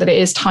feed back that it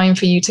is time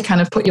for you to kind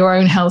of put your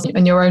own health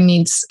and your own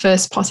needs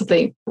first,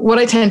 possibly. What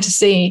I tend to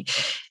see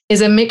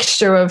is a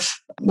mixture of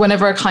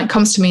whenever a client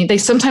comes to me, they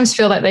sometimes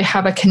feel like they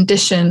have a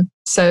condition.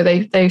 So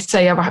they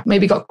say, I've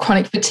maybe got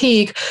chronic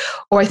fatigue,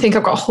 or I think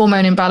I've got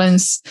hormone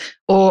imbalance,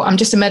 or I'm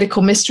just a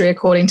medical mystery,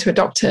 according to a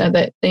doctor,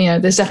 that,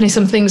 there's definitely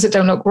some things that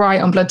don't look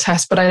right on blood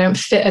tests, but I don't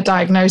fit a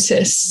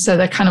diagnosis. So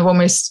they're kind of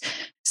almost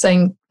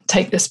saying,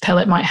 take this pill,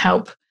 it might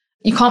help.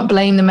 You can't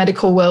blame the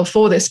medical world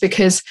for this,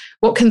 because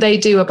what can they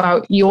do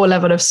about your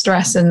level of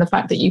stress and the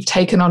fact that you've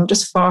taken on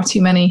just far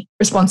too many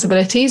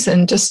responsibilities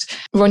and just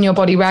run your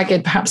body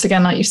ragged, perhaps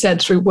again, like you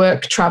said, through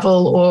work,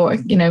 travel, or,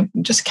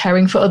 just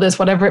caring for others,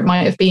 whatever it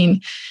might have been.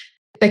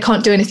 They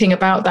can't do anything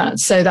about that.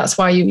 So that's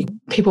why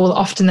people will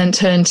often then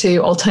turn to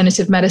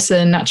alternative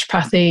medicine,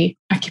 naturopathy,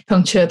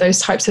 acupuncture, those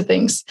types of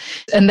things.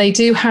 And they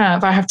do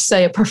have, I have to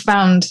say, a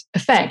profound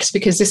effect,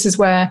 because this is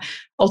where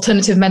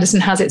alternative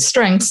medicine has its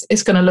strengths.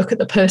 It's going to look at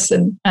the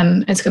person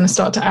and it's going to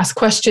start to ask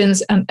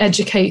questions and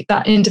educate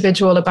that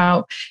individual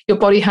about your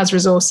body has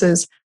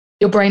resources,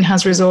 your brain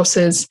has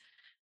resources.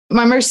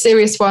 My most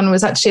serious one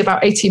was actually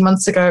about 18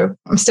 months ago.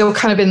 I'm still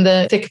kind of in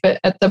the thick of it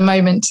at the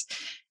moment.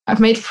 I've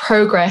made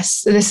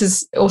progress. And this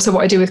is also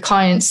what I do with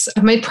clients.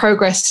 I've made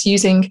progress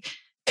using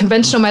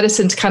conventional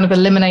medicine to kind of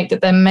eliminate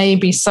that there may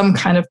be some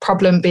kind of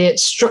problem, be it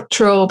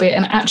structural, be it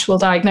an actual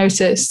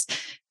diagnosis.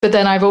 But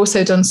then I've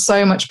also done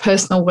so much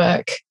personal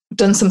work,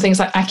 done some things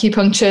like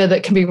acupuncture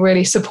that can be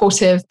really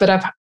supportive. But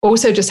I've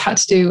also just had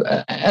to do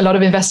a lot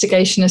of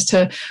investigation as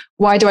to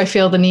why do I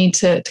feel the need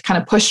to kind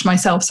of push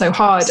myself so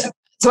hard.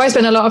 So I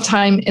spend a lot of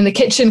time in the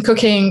kitchen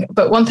cooking,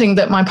 but one thing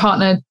that my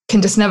partner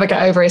can just never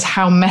get over is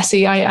how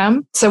messy I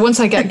am. So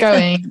once I get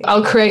going,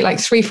 I'll create like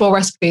 3-4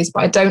 recipes,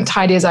 but I don't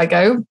tidy as I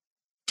go.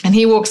 And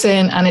he walks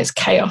in and it's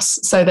chaos.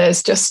 So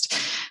there's just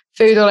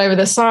food all over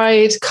the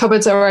side,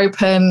 cupboards are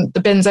open,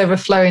 the bin's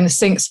overflowing, the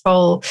sink's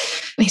full.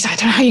 And he's like, I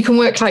don't know how you can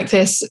work like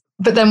this.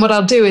 But then what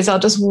I'll do is I'll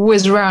just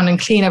whiz around and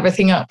clean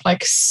everything up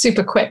like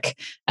super quick.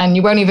 And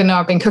you won't even know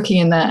I've been cooking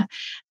in there.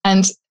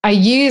 And I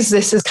use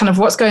this as kind of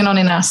what's going on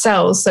in our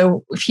cells.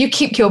 So if you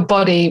keep your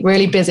body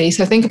really busy,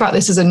 so think about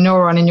this as a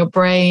neuron in your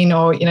brain,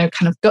 or,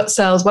 kind of gut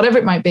cells, whatever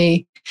it might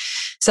be,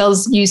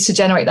 cells used to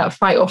generate that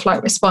fight or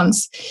flight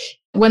response.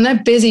 When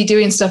they're busy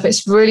doing stuff,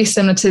 it's really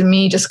similar to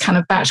me just kind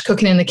of batch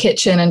cooking in the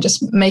kitchen and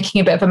just making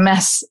a bit of a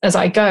mess as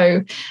I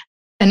go.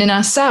 And in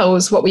our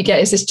cells, what we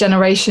get is this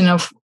generation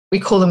of, we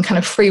call them kind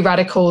of free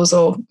radicals,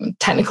 or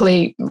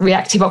technically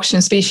reactive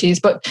oxygen species,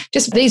 but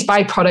just these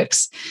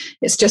byproducts.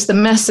 It's just the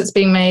mess that's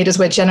being made as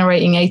we're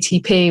generating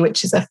ATP,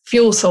 which is a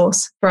fuel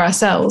source for our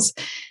cells.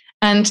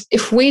 And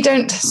if we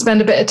don't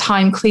spend a bit of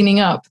time cleaning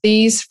up,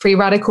 these free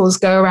radicals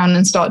go around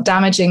and start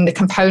damaging the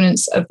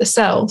components of the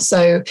cell.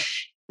 So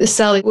the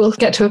cell will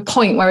get to a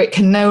point where it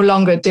can no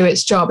longer do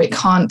its job. It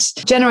can't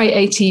generate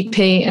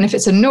ATP. And if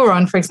it's a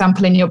neuron, for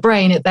example, in your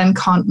brain, it then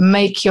can't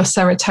make your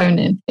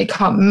serotonin. It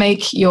can't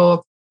make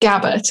your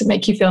GABA to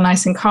make you feel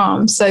nice and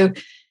calm. So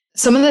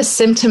some of the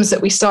symptoms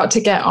that we start to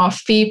get are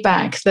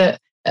feedback that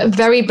at a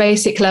very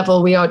basic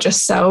level, we are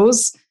just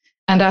cells,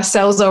 and our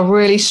cells are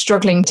really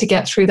struggling to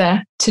get through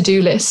their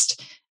to-do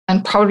list.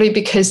 And probably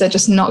because they're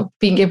just not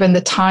being given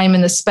the time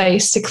and the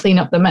space to clean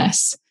up the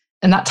mess.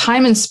 And that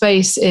time and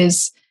space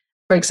is,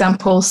 for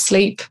example,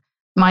 sleep,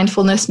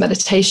 mindfulness,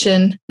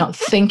 meditation, not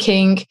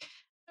thinking,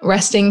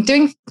 resting,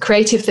 doing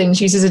creative things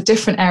uses a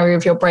different area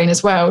of your brain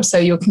as well. So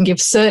you can give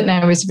certain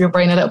areas of your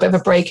brain a little bit of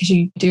a break as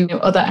you do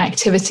other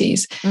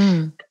activities.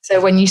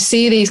 So when you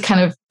see these kind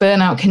of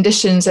burnout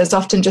conditions, there's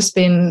often just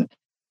been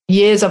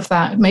years of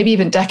that, maybe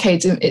even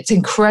decades. It's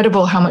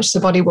incredible how much the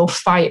body will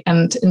fight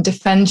and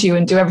defend you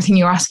and do everything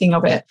you're asking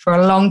of it for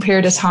a long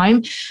period of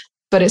time,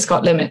 but it's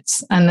got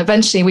limits. And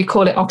eventually we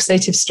call it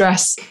oxidative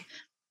stress.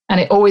 And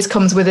it always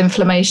comes with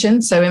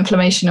inflammation. So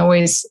inflammation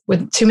always,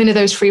 with too many of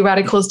those free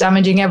radicals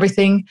damaging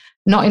everything,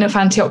 not enough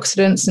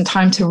antioxidants and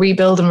time to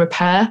rebuild and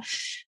repair,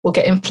 we'll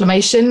get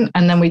inflammation.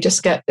 And then we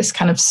just get this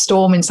kind of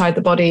storm inside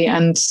the body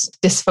and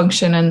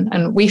dysfunction.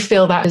 And we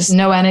feel that as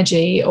no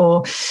energy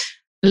or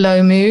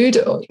low mood,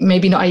 or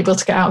maybe not able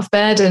to get out of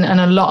bed. And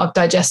a lot of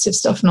digestive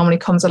stuff normally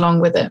comes along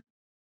with it.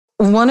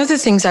 One of the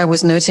things I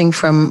was noting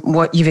from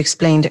what you've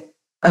explained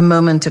a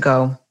moment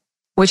ago,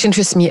 which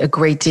interests me a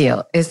great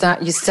deal, is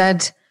that you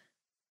said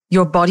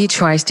your body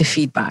tries to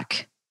feed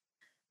back.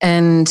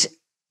 And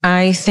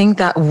I think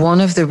that one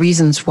of the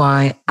reasons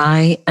why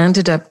I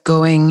ended up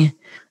going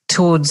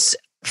towards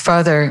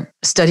further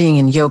studying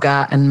in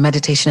yoga and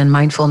meditation and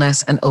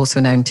mindfulness, and also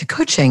now into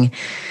coaching,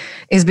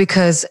 is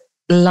because,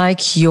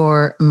 like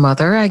your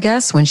mother, I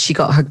guess, when she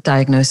got her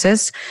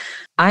diagnosis,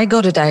 I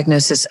got a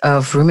diagnosis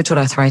of rheumatoid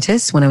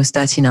arthritis when I was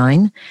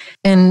 39.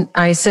 And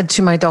I said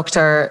to my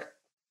doctor,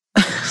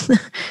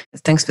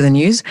 thanks for the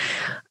news,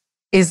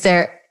 is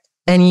there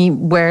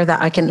anywhere that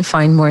I can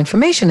find more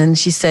information? And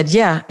she said,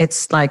 yeah,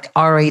 it's like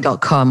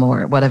ra.com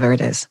or whatever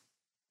it is.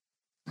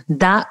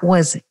 That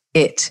was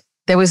it.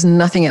 There was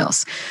nothing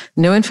else.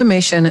 No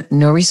information,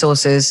 no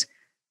resources,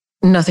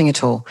 nothing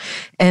at all.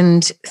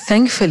 And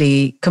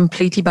thankfully,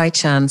 completely by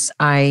chance,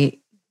 I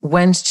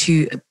went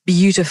to a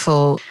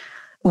beautiful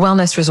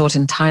wellness resort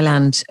in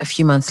Thailand a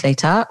few months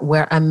later,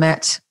 where I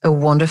met a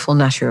wonderful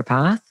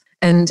naturopath.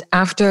 And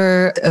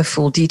after a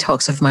full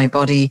detox of my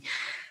body,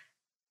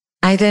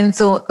 I then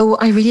thought, oh,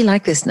 I really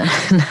like this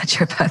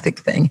naturopathic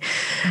thing.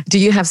 Do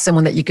you have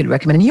someone that you could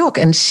recommend in New York?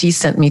 And she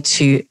sent me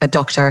to a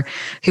doctor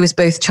who was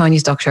both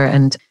Chinese doctor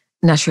and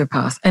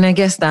naturopath. And I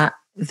guess that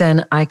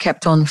then I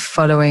kept on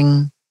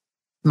following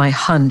my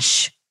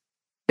hunch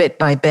bit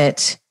by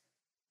bit,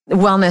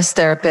 wellness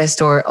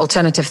therapist or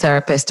alternative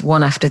therapist,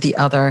 one after the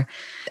other.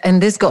 And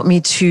this got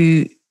me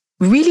to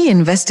really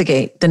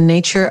investigate the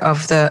nature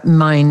of the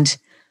mind,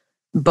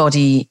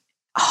 body,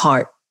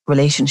 heart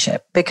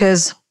relationship,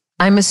 because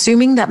I'm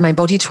assuming that my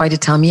body tried to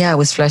tell me I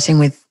was flirting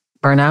with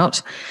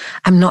burnout.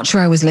 I'm not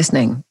sure I was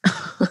listening.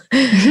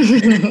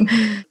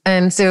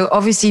 And so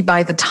obviously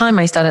by the time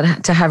I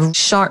started to have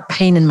sharp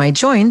pain in my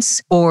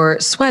joints or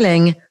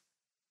swelling,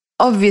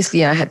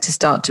 obviously I had to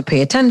start to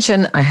pay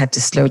attention. I had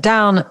to slow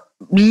down.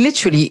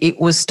 Literally, it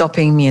was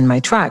stopping me in my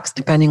tracks,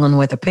 depending on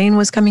where the pain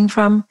was coming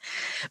from,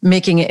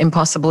 making it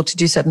impossible to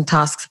do certain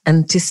tasks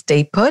and to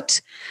stay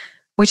put,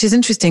 which is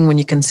interesting when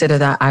you consider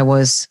that I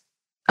was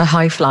a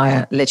high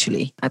flyer,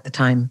 literally, at the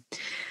time.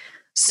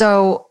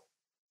 So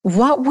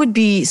what would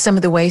be some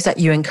of the ways that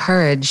you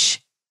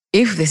encourage,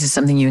 if this is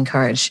something you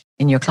encourage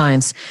in your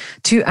clients,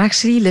 to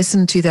actually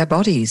listen to their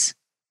bodies?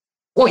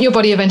 What your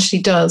body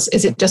eventually does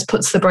is it just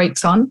puts the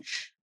brakes on.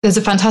 There's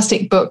a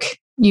fantastic book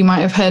you might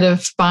have heard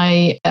of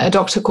by a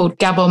doctor called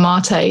Gabor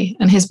Mate,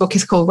 and his book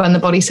is called When the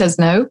Body Says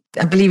No.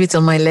 I believe it's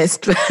on my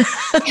list.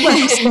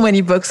 So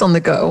many books on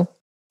the go.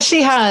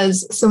 She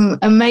has some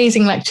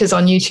amazing lectures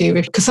on YouTube,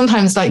 because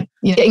sometimes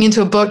getting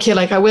into a book, you're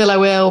like, I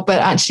will. But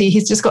actually,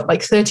 he's just got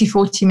 30,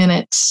 40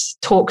 minutes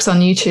talks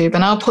on YouTube.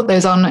 And I'll put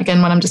those on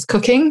again when I'm just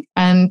cooking.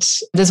 And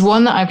there's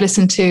one that I've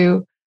listened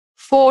to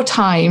 4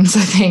 times,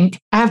 I think.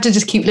 I have to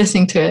just keep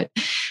listening to it.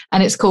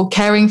 And it's called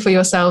Caring for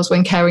Yourselves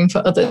When Caring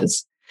for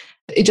Others.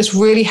 It just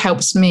really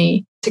helps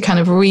me to kind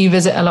of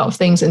revisit a lot of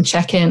things and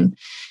check in.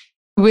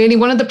 Really,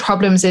 one of the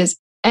problems is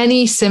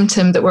any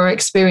symptom that we're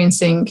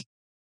experiencing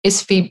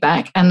is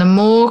feedback. And the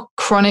more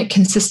chronic,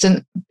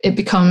 consistent it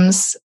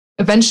becomes,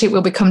 eventually it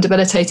will become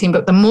debilitating.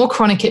 But the more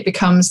chronic it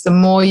becomes, the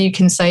more you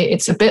can say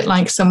it's a bit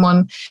like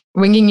someone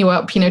ringing you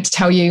up, to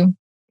tell you,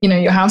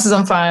 your house is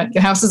on fire,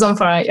 your house is on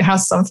fire, your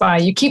house is on fire.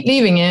 You keep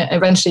leaving it,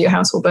 eventually your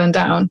house will burn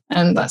down.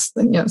 And that's,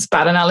 it's a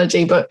bad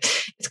analogy, but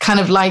it's kind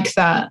of like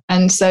that.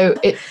 And so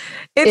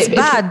it's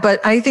bad,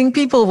 but I think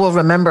people will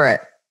remember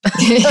it.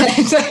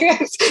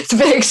 It's a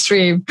bit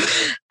extreme.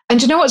 And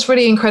do you know what's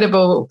really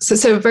incredible?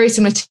 So very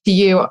similar to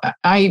you,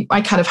 I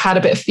kind of had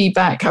a bit of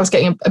feedback. I was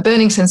getting a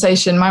burning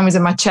sensation. Mine was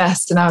in my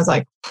chest. And I was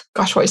like,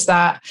 gosh, what is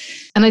that?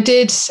 And I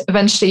did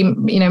eventually,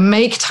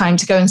 make time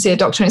to go and see a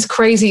doctor. And it's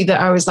crazy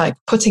that I was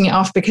putting it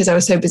off because I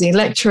was so busy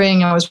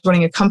lecturing. I was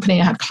running a company.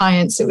 I had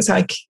clients. It was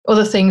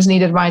other things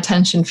needed my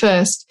attention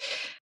first.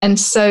 And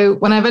so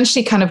when I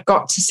eventually kind of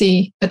got to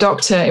see a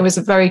doctor, it was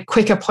a very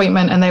quick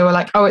appointment. And they were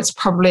like, oh, it's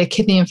probably a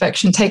kidney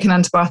infection. Take an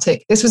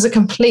antibiotic. This was a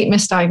complete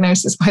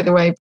misdiagnosis, by the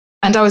way.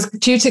 And I was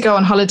due to go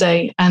on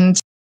holiday, and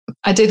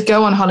I did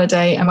go on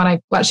holiday. And when I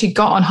actually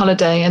got on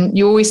holiday, and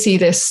you always see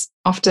this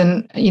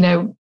often,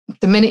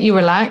 the minute you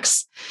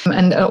relax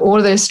and all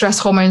of those stress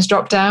hormones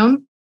drop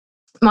down,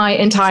 my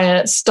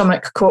entire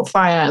stomach caught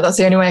fire. That's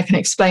the only way I can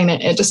explain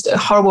it. It just a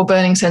horrible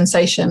burning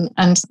sensation.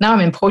 And now I'm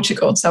in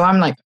Portugal. So I'm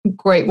like,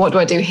 great, what do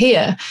I do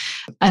here?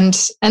 And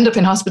end up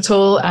in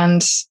hospital,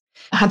 and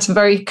I had some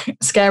very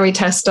scary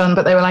tests done,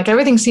 but they were like,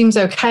 everything seems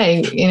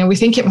okay. We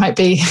think it might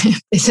be,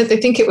 they said they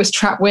think it was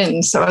trap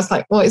wind. So I was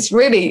like, well, it's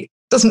really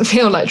doesn't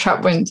feel like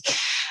trap wind.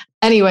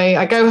 Anyway,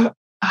 I go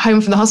home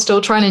from the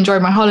hospital, try and enjoy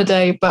my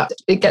holiday, but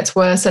it gets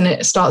worse and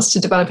it starts to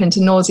develop into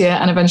nausea.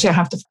 And eventually I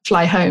have to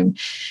fly home.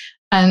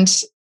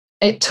 And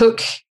it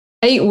took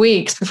 8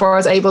 weeks before I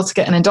was able to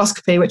get an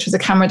endoscopy, which was a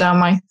camera down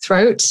my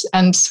throat.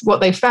 And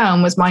what they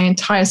found was my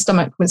entire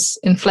stomach was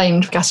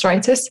inflamed with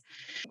gastritis.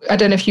 I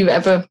don't know if you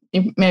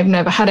may have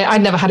never had it.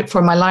 I'd never had it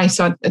before in my life.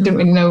 So I didn't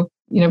really know,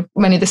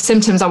 many of the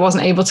symptoms. I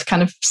wasn't able to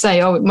kind of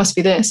say, oh, it must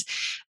be this.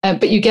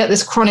 But you get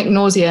this chronic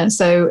nausea.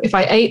 So if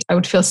I ate, I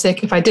would feel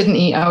sick. If I didn't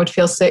eat, I would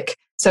feel sick.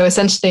 So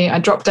essentially I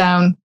dropped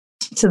down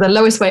to the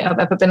lowest weight I've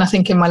ever been, I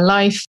think, in my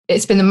life.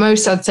 It's been the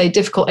most, I'd say,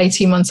 difficult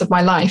 18 months of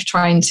my life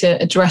trying to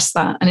address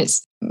that. And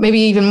it's maybe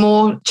even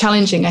more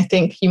challenging. I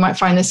think you might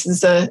find this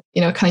as a,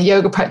 kind of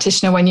yoga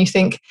practitioner when you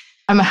think,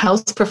 I'm a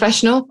health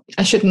professional.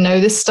 I should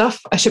know this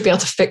stuff. I should be able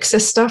to fix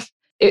this stuff.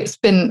 It's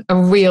been a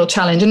real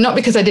challenge, and not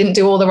because I didn't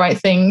do all the right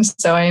things.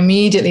 So I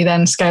immediately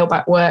then scaled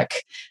back work,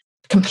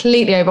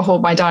 completely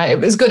overhauled my diet.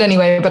 It was good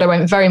anyway, but I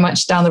went very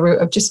much down the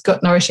route of just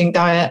gut nourishing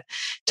diet,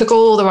 took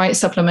all the right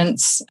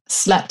supplements,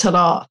 slept a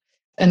lot,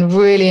 and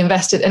really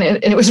invested. And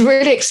it was a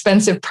really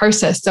expensive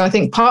process. So I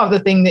think part of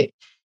the thing that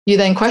you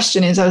then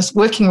question is I was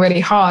working really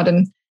hard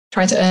and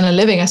trying to earn a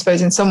living, I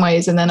suppose, in some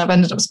ways. And then I've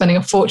ended up spending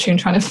a fortune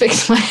trying to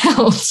fix my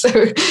health. So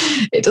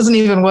it doesn't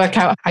even work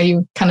out how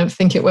you kind of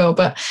think it will.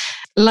 But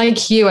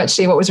like you,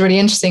 actually, what was really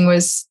interesting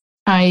was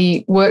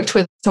I worked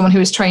with someone who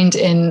was trained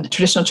in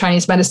traditional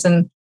Chinese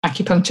medicine,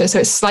 acupuncture. So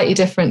it's slightly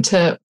different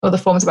to other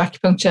forms of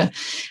acupuncture.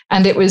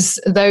 And it was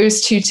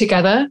those two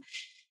together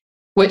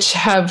which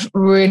have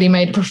really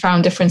made a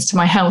profound difference to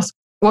my health.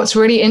 What's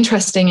really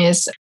interesting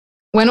is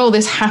when all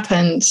this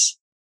happened,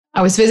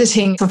 I was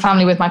visiting some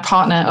family with my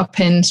partner up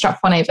in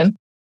Stratford-upon-Avon.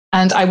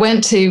 And I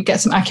went to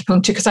get some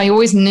acupuncture because I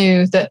always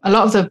knew that a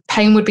lot of the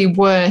pain would be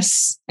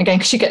worse, again,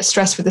 because you get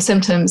stressed with the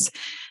symptoms,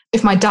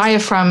 if my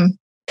diaphragm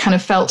kind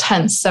of felt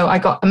tense. So I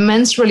got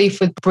immense relief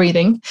with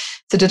breathing.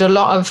 So did a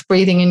lot of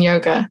breathing and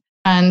yoga.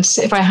 And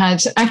if I had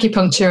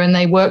acupuncture and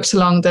they worked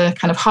along the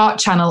kind of heart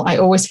channel, I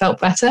always felt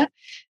better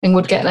and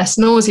would get less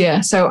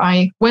nausea. So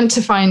I went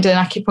to find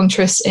an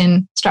acupuncturist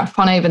in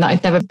Stratford-upon-Avon that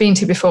I'd never been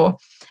to before.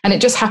 And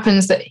it just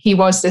happens that he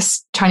was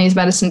this Chinese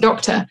medicine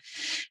doctor.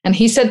 And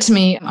he said to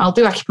me, I'll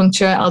do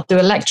acupuncture, I'll do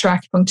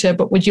electroacupuncture,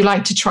 but would you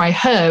like to try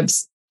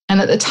herbs?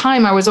 And at the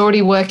time I was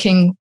already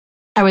working,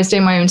 I was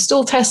doing my own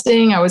stool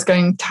testing, I was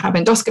going to have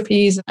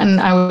endoscopies, and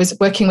I was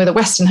working with a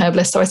Western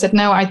herbalist. So I said,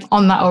 no, I'm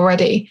on that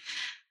already.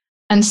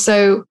 And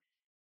so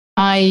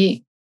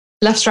I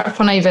left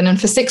Stratford-upon-Avon and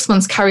for 6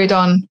 months carried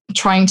on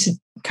trying to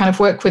kind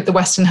of work with the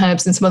Western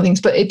herbs and some other things,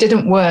 but it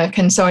didn't work.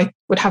 And so I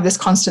would have this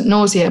constant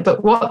nausea.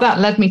 But what that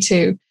led me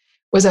to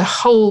was a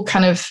whole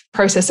kind of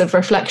process of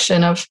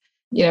reflection of,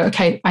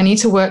 okay, I need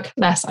to work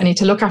less. I need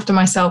to look after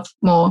myself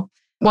more.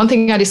 One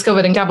thing I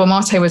discovered, and Gabor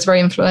Mate was very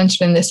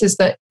influential in this, is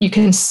that you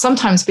can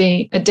sometimes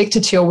be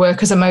addicted to your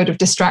work as a mode of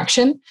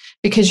distraction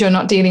because you're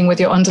not dealing with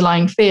your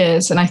underlying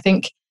fears. And I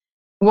think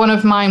one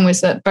of mine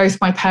was that both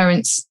my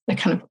parents,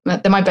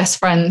 they're my best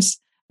friends,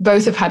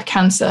 both have had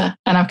cancer.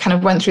 And I kind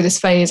of went through this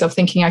phase of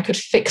thinking I could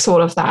fix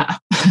all of that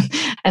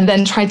and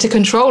then tried to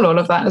control all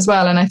of that as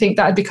well. And I think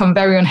that had become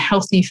very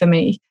unhealthy for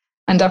me.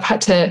 And I've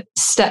had to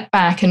step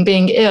back, and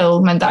being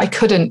ill meant that I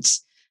couldn't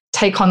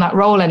take on that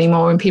role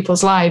anymore in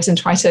people's lives and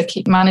try to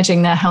keep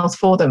managing their health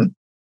for them.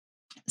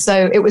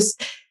 So it was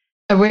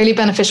a really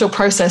beneficial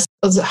process.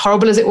 As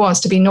horrible as it was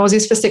to be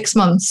nauseous for 6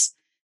 months,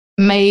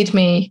 made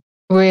me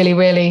really,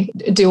 really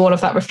do all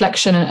of that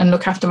reflection and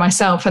look after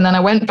myself. And then I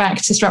went back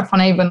to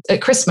Stratford-upon-Avon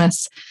at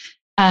Christmas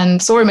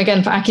and saw him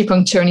again for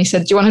acupuncture. And he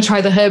said, do you want to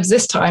try the herbs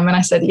this time? And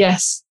I said,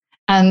 yes.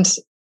 And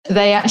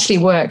they actually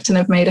worked and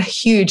have made a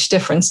huge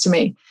difference to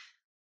me.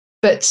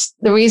 But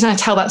the reason I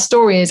tell that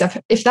story is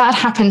if that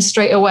happened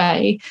straight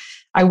away,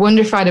 I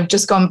wonder if I'd have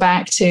just gone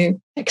back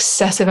to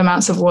excessive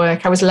amounts of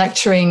work. I was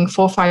lecturing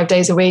 4 or 5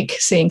 days a week,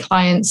 seeing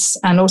clients.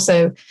 And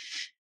also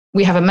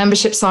we have a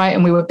membership site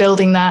and we were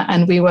building that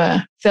and we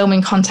were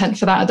filming content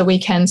for that at the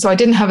weekend. So I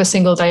didn't have a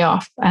single day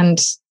off, and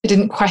I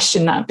didn't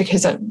question that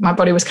because my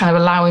body was kind of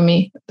allowing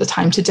me the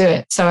time to do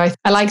it. So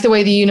I like the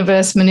way the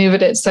universe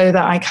maneuvered it so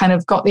that I kind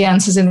of got the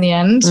answers in the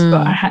end,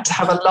 but I had to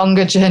have a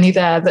longer journey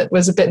there that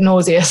was a bit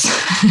nauseous.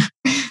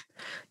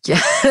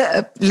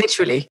 Yeah,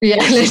 literally.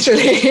 Yeah,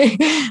 literally.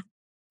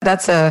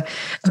 That's a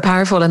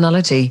powerful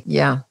analogy.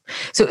 Yeah.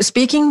 So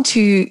speaking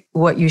to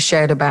what you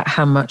shared about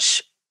how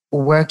much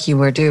work you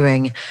were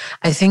doing,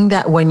 I think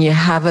that when you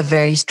have a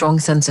very strong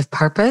sense of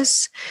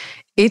purpose,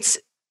 it's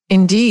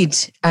indeed,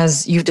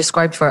 as you've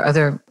described for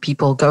other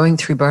people going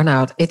through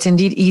burnout, it's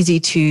indeed easy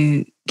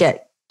to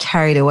get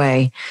carried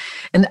away.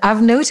 And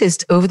I've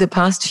noticed over the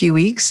past few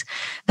weeks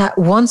that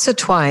once or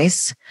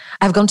twice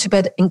I've gone to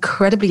bed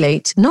incredibly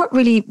late, not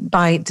really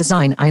by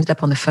design. I ended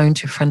up on the phone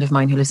to a friend of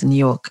mine who lives in New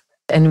York,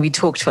 and we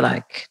talked for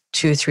like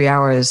 2 or 3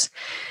 hours.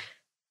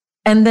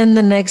 And then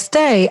the next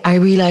day, I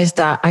realized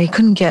that I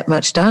couldn't get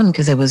much done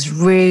because I was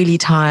really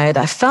tired.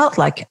 I felt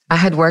like I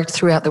had worked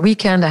throughout the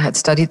weekend. I had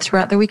studied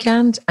throughout the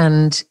weekend.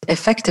 And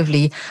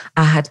effectively,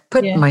 I had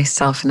put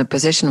myself in a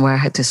position where I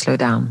had to slow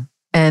down.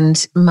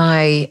 And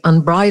my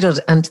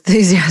unbridled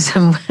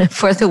enthusiasm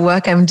for the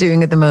work I'm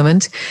doing at the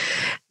moment,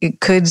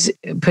 it could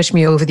push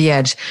me over the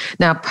edge.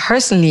 Now,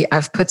 personally,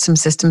 I've put some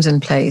systems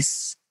in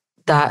place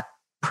that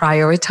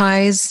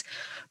prioritize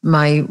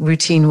my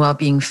routine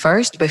well-being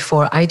first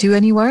before I do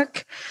any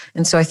work.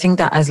 And so I think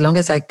that as long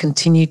as I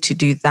continue to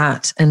do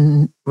that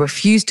and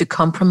refuse to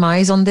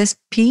compromise on this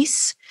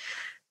piece,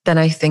 then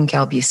I think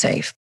I'll be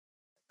safe.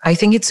 I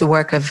think it's a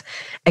work of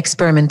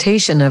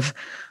experimentation of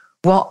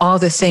what are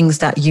the things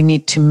that you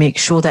need to make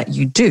sure that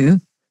you do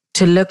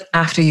to look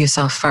after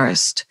yourself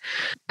first.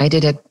 I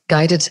did a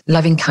guided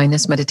loving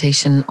kindness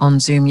meditation on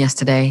Zoom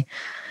yesterday.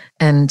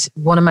 And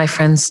one of my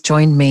friends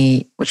joined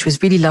me, which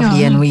was really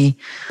lovely. And we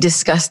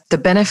discussed the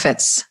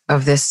benefits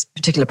of this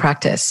particular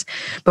practice.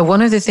 But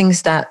one of the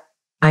things that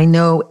I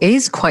know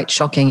is quite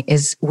shocking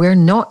is we're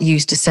not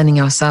used to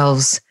sending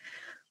ourselves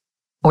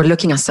or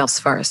looking ourselves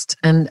first.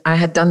 And I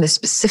had done this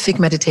specific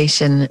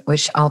meditation,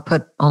 which I'll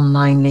put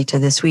online later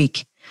this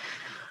week,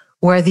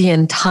 where the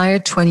entire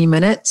 20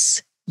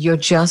 minutes, you're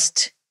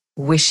just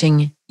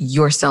wishing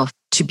yourself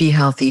to be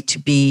healthy, to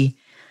be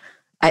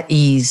at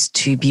ease,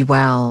 to be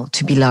well,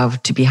 to be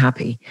loved, to be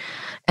happy.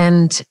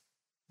 And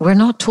we're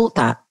not taught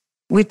that.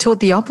 We're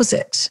taught the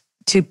opposite,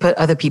 to put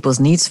other people's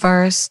needs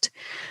first.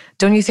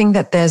 Don't you think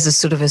that there's a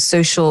sort of a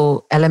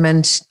social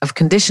element of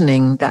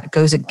conditioning that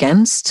goes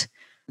against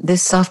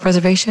this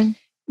self-preservation?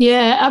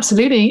 Yeah,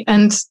 absolutely.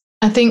 And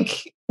I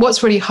think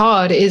what's really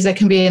hard is there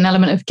can be an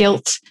element of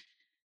guilt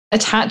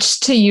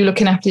attached to you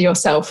looking after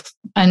yourself.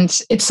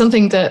 And it's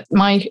something that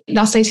my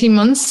last 18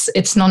 months,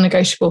 it's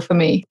non-negotiable for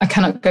me. I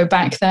cannot go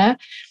back there.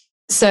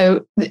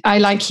 So I,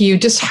 like you,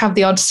 just have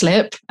the odd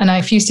slip. And I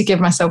refuse to give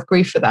myself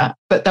grief for that.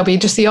 But there'll be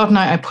just the odd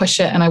night I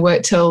push it and I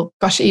work till,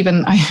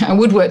 I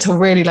would work till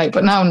really late,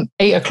 but now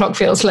 8 o'clock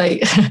feels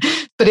late.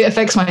 But it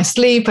affects my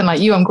sleep. And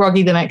like you, I'm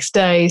groggy the next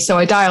day. So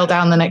I dial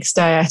down the next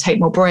day. I take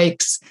more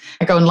breaks.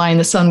 I go and lie in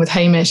the sun with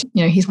Hamish.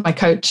 You know, he's my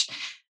coach.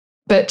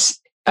 But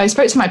I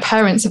spoke to my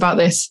parents about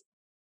this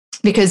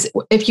because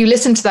if you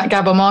listen to that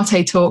Gabor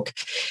Mate talk,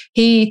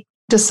 he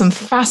does some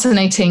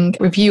fascinating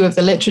review of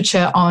the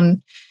literature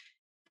on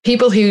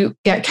people who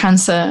get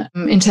cancer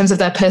in terms of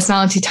their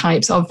personality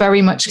types are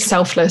very much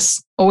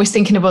selfless, always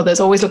thinking of others,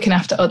 always looking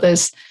after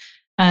others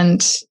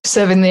and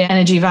serving the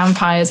energy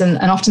vampires and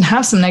often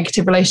have some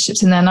negative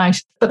relationships in their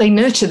life, but they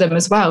nurture them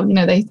as well. You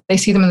know, they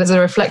see them as a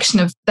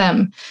reflection of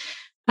them.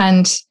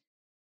 And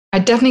I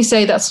definitely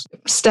say that's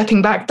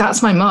stepping back.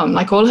 That's my mum,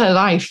 like all her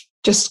life,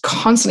 just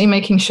constantly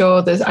making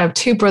sure that I have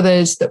 2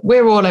 brothers, that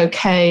we're all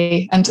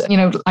okay. And, you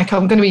know, like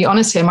I'm going to be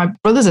honest here, my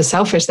brothers are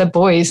selfish. They're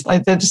boys,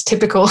 like they're just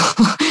typical.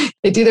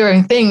 They do their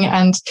own thing.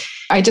 And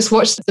I just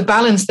watched the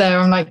balance there.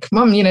 I'm like,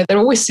 Mum, you know, they're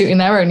always suiting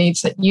their own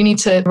needs. That you need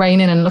to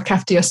rein in and look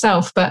after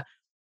yourself. But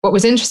what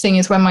was interesting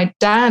is when my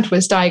dad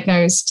was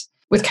diagnosed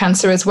with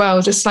cancer as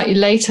well, just slightly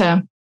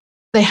later,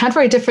 they had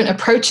very different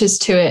approaches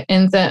to it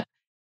in that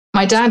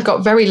my dad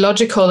got very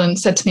logical and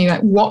said to me,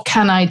 like, what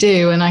can I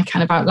do? And I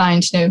kind of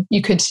outlined, you know,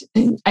 you could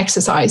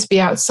exercise, be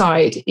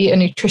outside, eat a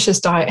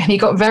nutritious diet. And he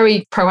got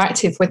very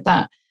proactive with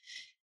that.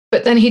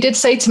 But then he did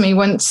say to me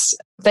once,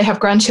 they have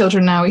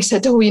grandchildren now, he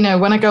said, oh, you know,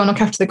 when I go and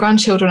look after the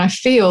grandchildren, I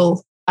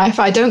feel if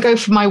I don't go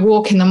for my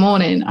walk in the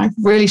morning, I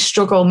really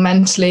struggle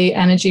mentally,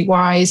 energy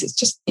wise. It's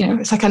just, you know,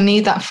 it's like I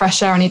need that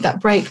fresh air, I need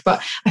that break,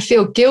 but I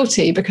feel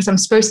guilty because I'm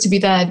supposed to be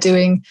there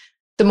doing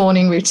the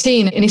morning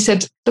routine. And he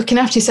said, looking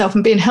after yourself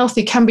and being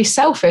healthy can be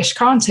selfish,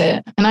 can't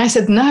it? And I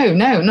said, no,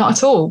 not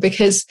at all,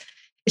 because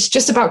it's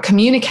just about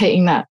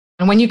communicating that.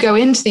 And when you go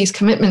into these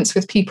commitments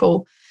with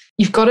people,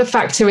 you've got to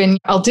factor in,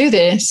 I'll do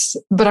this,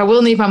 but I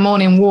will need my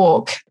morning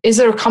walk. Is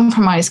there a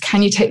compromise?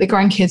 Can you take the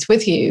grandkids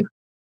with you?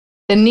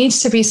 There needs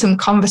to be some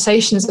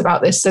conversations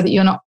about this so that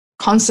you're not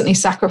constantly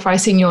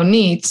sacrificing your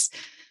needs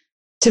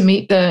to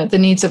meet the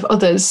needs of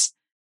others.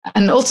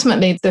 And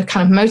ultimately, the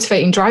kind of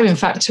motivating driving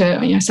factor,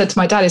 I said to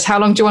my dad, is how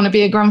long do you want to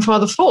be a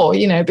grandfather for?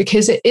 You know,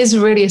 because it is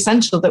really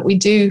essential that we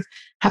do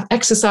have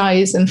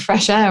exercise and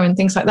fresh air and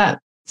things like that.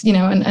 You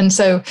know, and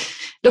so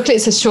luckily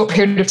it's a short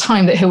period of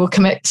time that he will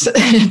commit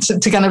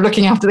to kind of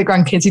looking after the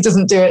grandkids. He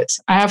doesn't do it.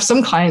 I have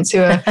some clients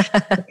who are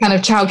kind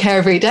of childcare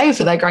every day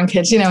for their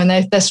grandkids, you know, and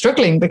they're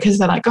struggling because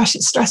they're like, gosh,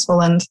 it's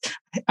stressful. And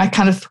I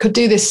kind of could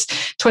do this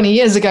 20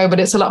 years ago, but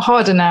it's a lot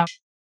harder now.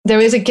 There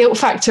is a guilt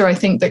factor, I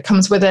think, that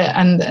comes with it.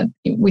 And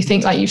we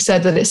think, like you've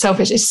said, that it's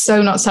selfish. It's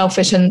so not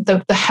selfish. And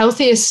the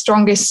healthiest,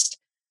 strongest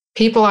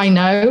people I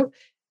know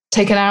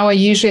take an hour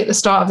usually at the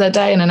start of their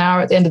day and an hour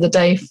at the end of the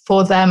day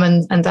for them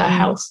and their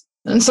health.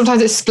 And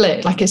sometimes it's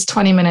split, like it's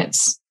 20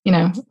 minutes, you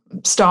know,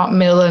 start,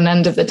 middle and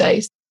end of the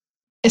day.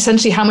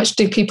 Essentially, how much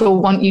do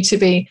people want you to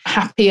be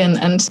happy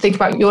and think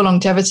about your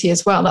longevity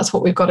as well? That's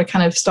what we've got to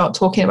kind of start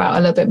talking about a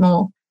little bit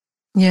more.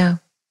 Yeah.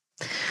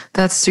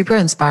 That's super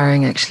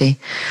inspiring, actually.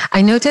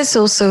 I noticed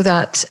also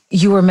that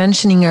you were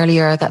mentioning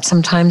earlier that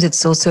sometimes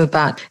it's also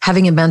about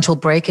having a mental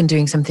break and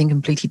doing something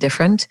completely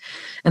different.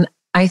 And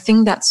I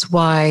think that's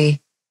why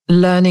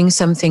learning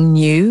something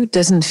new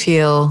doesn't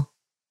feel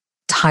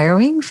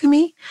tiring for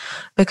me,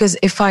 because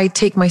if I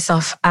take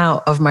myself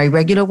out of my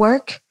regular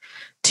work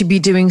to be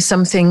doing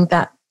something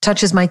that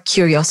touches my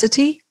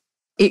curiosity,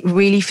 it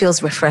really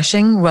feels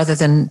refreshing rather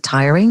than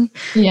tiring.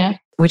 Yeah.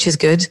 Which is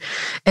good.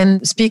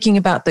 And speaking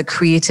about the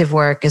creative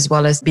work as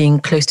well as being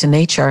close to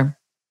nature,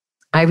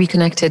 I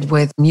reconnected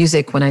with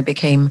music when I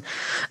became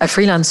a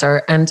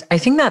freelancer. And I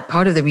think that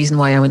part of the reason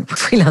why I went for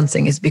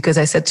freelancing is because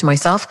I said to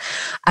myself,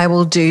 I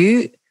will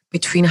do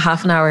between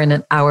half an hour and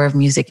an hour of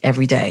music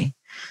every day.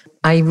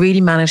 I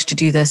really managed to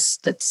do this,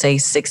 let's say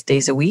 6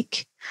 days a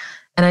week.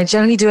 And I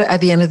generally do it at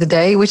the end of the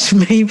day, which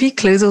maybe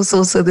closes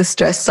also the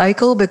stress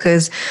cycle,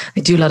 because I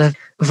do a lot of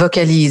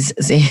vocalise,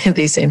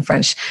 they say in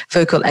French,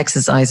 vocal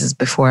exercises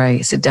before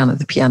I sit down at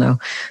the piano.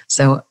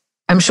 So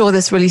I'm sure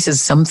this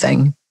releases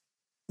something.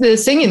 The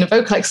singing, the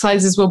vocal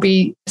exercises will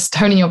be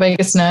toning your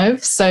vagus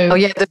nerve. So, oh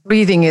yeah, the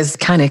breathing is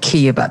kind of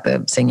key about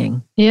the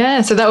singing.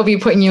 Yeah, so that will be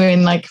putting you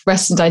in like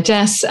rest and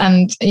digest.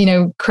 And, you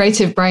know,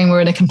 creative brain,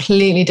 we're in a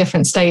completely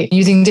different state,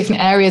 using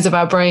different areas of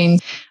our brain.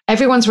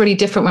 Everyone's really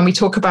different when we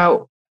talk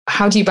about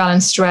how do you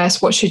balance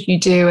stress? What should you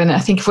do? And I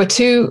think if we're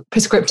too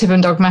prescriptive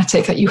and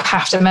dogmatic that you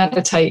have to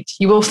meditate,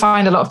 you will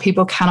find a lot of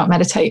people cannot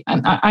meditate.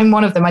 And I'm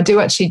one of them. I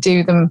do actually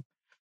do them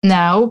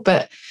now,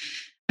 but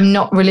I'm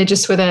not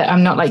religious with it.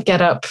 I'm not like,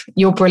 get up,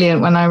 you're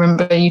brilliant. When I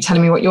remember you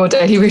telling me what your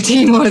daily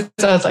routine was,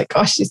 I was like,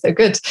 gosh, she's so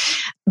good.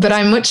 But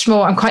I'm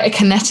quite a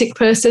kinetic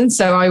person.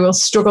 So I will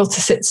struggle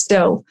to sit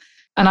still.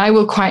 And I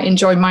will quite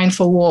enjoy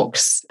mindful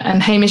walks.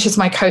 And Hamish is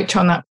my coach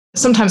on that.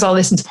 Sometimes I'll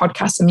listen to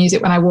podcasts and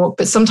music when I walk,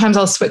 but sometimes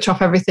I'll switch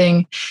off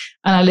everything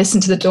and I listen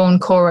to the dawn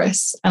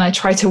chorus and I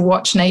try to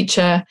watch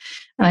nature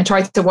and I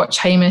try to watch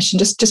Hamish and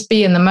just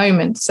be in the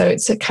moment. So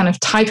it's a kind of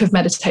type of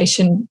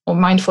meditation or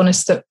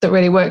mindfulness that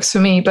really works for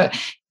me. But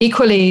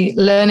equally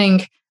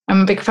learning,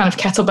 I'm a big fan of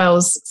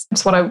kettlebells.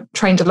 It's what I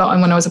trained a lot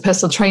on when I was a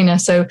personal trainer.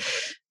 So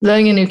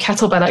learning a new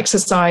kettlebell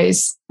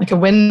exercise, like a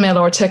windmill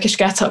or a Turkish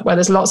get-up where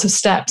there's lots of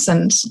steps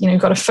and,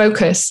 you've got to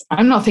focus.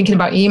 I'm not thinking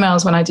about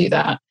emails when I do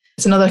that.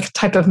 It's another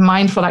type of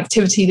mindful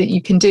activity that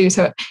you can do.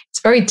 So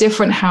it's very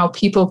different how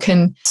people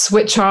can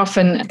switch off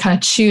and kind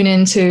of tune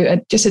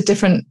into just a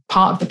different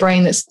part of the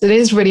brain that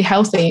is really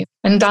healthy.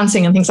 And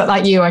dancing and things like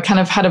that. I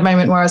kind of had a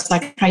moment where I was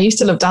like, I used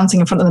to love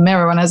dancing in front of the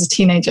mirror when I was a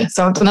teenager.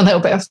 So I've done a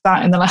little bit of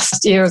that in the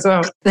last year as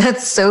well.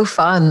 That's so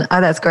fun. Oh,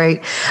 that's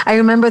great. I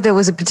remember there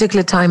was a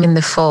particular time in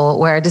the fall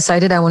where I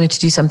decided I wanted to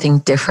do something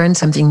different,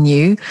 something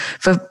new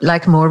for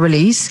like more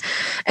release.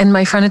 And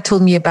my friend had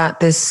told me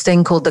about this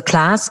thing called The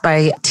Class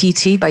by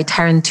TT, by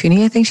Taryn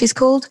Tooney, I think she's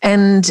called.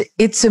 And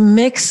it's a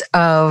mix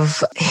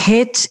of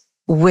HIIT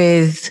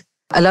with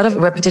a lot of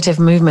repetitive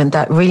movement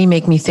that really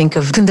make me think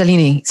of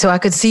Kundalini. So I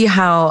could see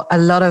how a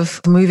lot of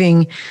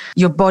moving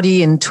your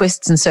body in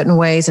twists in certain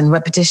ways and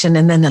repetition,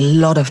 and then a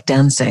lot of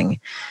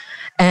dancing.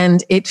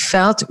 And it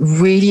felt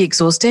really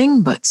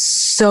exhausting, but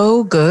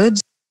so good.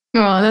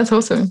 Oh, that's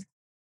awesome.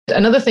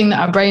 Another thing that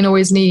our brain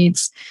always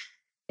needs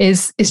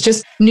is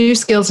just new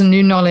skills and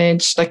new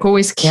knowledge. Like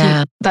always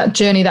keep that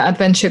journey, that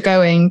adventure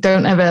going.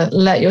 Don't ever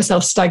let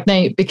yourself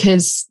stagnate,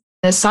 because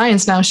there's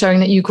science now showing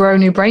that you grow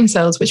new brain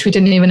cells, which we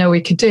didn't even know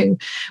we could do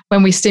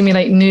when we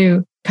stimulate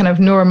new kind of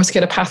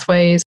neuromuscular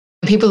pathways.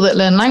 People that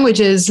learn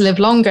languages live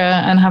longer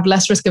and have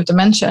less risk of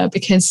dementia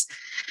because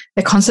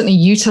they're constantly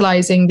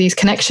utilizing these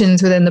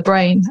connections within the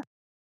brain.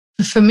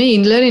 For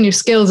me, learning new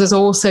skills has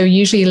also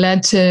usually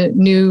led to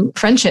new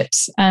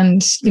friendships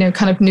and,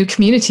 kind of new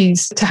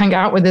communities to hang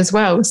out with as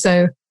well.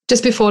 So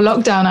just before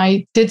lockdown,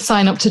 I did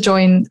sign up to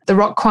join the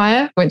rock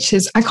choir, which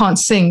is, I can't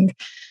sing.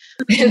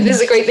 This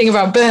is a great thing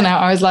about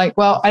burnout. I was like,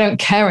 well, I don't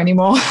care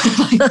anymore.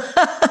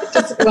 I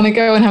just want to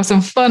go and have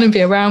some fun and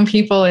be around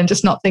people and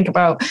just not think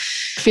about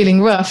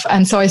feeling rough.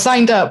 And so I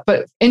signed up,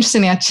 but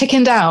interestingly, I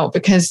chickened out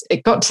because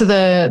it got to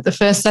the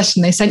first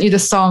session. They sent you the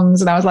songs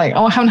and I was like,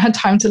 oh, I haven't had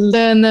time to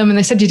learn them. And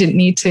they said you didn't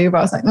need to, but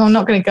I was like, no, I'm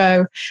not going to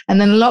go. And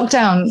then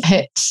lockdown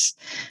hit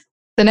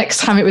the next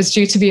time it was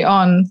due to be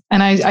on.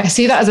 And I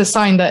see that as a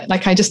sign that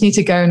like, I just need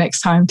to go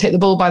next time, take the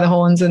bull by the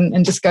horns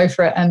and just go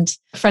for it. And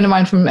a friend of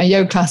mine from a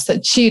yoga class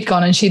that she'd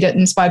gone and she'd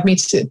inspired me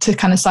to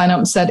kind of sign up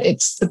and said,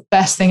 it's the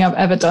best thing I've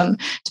ever done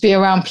to be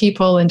around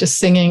people and just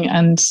singing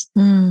and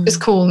it's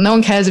cool. No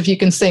one cares if you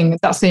can sing.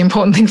 That's the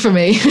important thing for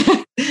me.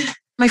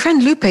 My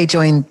friend Lupe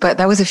joined, but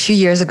that was a few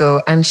years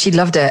ago and she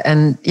loved it.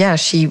 And yeah,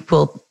 she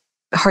will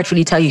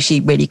heartfully tell you she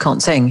really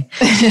can't sing.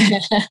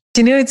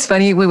 It's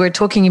funny. We were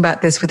talking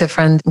about this with a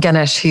friend,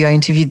 Ganesh, who I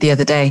interviewed the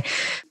other day.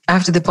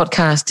 After the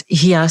podcast,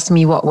 he asked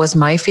me what was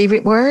my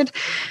favorite word.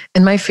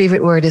 And my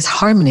favorite word is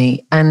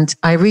harmony. And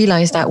I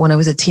realized that when I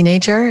was a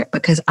teenager,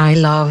 because I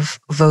love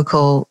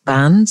vocal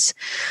bands.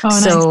 Oh,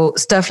 so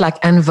nice. Stuff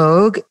like En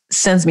Vogue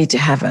sends me to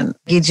heaven.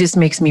 It just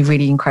makes me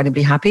really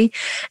incredibly happy.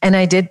 And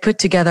I did put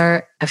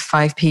together a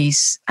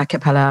 5-piece a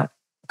cappella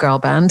girl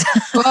band.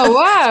 Oh,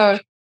 wow.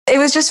 It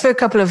was just for a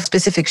couple of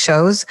specific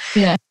shows.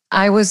 Yeah.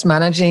 I was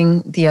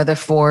managing the other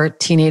 4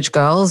 teenage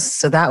girls.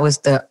 So that was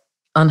the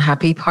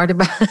unhappy part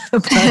about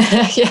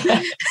it.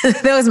 Yeah.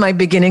 That was my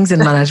beginnings in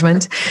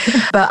management.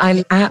 But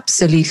I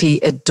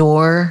absolutely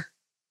adore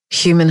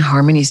human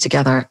harmonies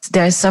together.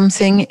 There's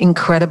something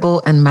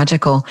incredible and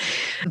magical.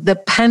 The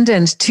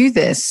pendant to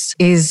this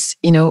is,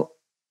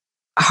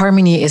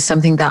 harmony is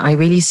something that I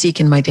really seek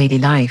in my daily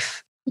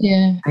life.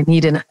 Yeah. I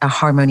need a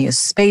harmonious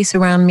space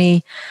around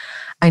me.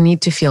 I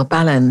need to feel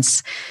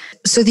balance.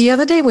 So the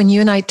other day when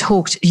you and I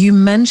talked, you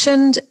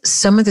mentioned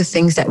some of the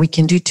things that we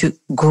can do to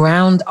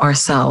ground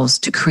ourselves,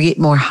 to create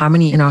more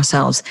harmony in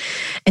ourselves.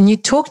 And you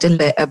talked a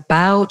bit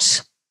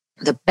about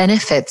the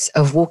benefits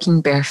of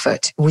walking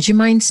barefoot. Would you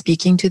mind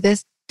speaking to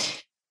this?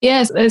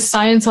 Yes, there's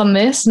science on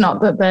this,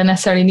 not that there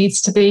necessarily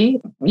needs to be,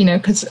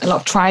 because a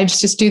lot of tribes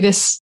just do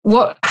this.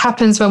 What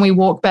happens when we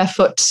walk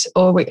barefoot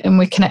and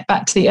we connect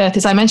back to the earth,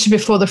 as I mentioned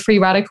before, the free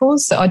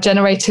radicals that are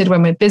generated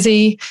when we're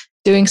busy,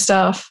 doing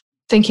stuff,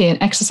 thinking,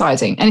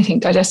 exercising, anything,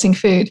 digesting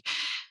food.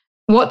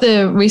 What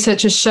the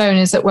research has shown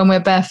is that when we're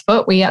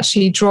barefoot, we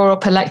actually draw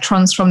up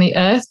electrons from the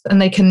earth and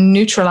they can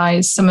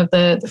neutralize some of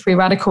the free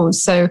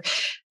radicals. So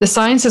the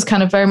science is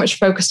kind of very much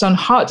focused on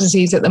heart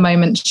disease at the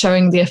moment,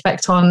 showing the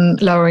effect on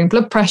lowering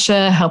blood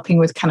pressure, helping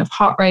with kind of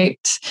heart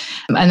rate,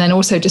 and then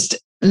also just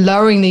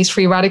lowering these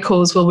free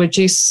radicals will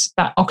reduce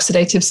that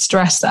oxidative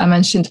stress that I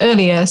mentioned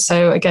earlier.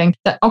 So again,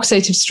 that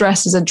oxidative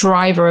stress is a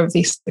driver of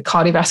the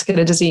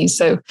cardiovascular disease.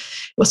 So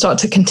we'll start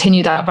to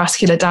continue that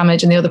vascular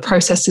damage and the other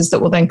processes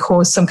that will then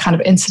cause some kind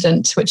of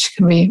incident, which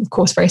can be, of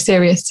course, very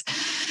serious.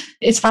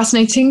 It's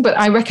fascinating, but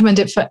I recommend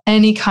it for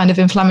any kind of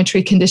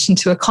inflammatory condition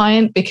to a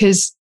client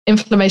because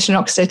inflammation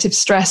and oxidative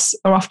stress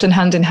are often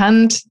hand in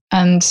hand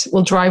and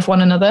will drive one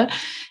another.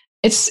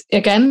 It's,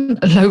 again,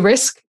 low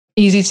risk,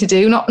 easy to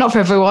do. Not for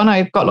everyone.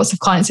 I've got lots of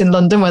clients in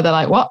London where they're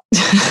like, what?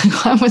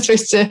 How am I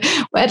supposed to,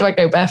 where do I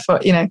go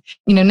barefoot?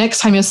 Next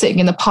time you're sitting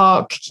in the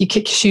park, you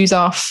kick your shoes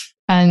off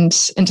and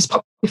just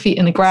pop your feet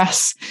in the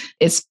grass.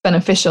 It's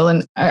beneficial.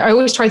 And I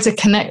always try to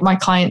connect my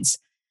clients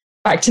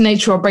back to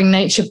nature or bring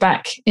nature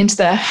back into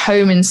their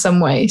home in some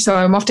way. So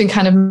I'm often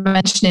kind of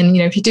mentioning,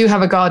 if you do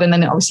have a garden,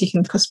 then obviously you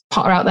can just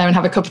potter out there and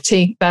have a cup of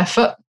tea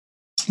barefoot,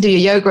 do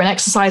your yoga and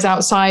exercise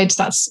outside.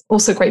 That's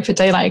also great for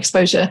daylight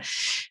exposure.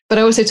 But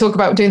I also talk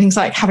about doing things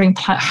like having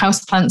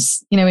house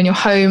plants, in your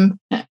home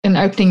and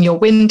opening your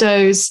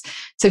windows.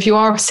 So if you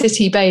are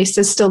city based,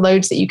 there's still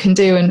loads that you can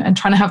do and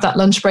trying to have that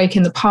lunch break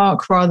in the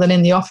park rather than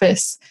in the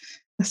office.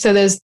 So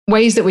there's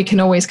ways that we can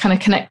always kind of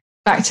connect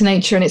back to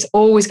nature, and it's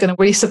always going to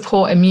really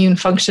support immune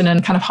function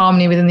and kind of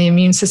harmony within the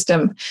immune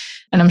system.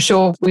 And I'm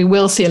sure we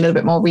will see a little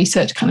bit more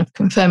research kind of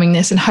confirming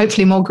this, and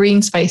hopefully more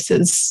green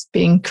spaces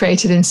being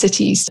created in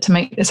cities to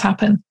make this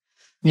happen.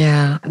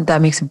 Yeah,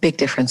 that makes a big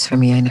difference for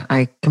me. And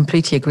I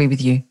completely agree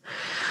with you.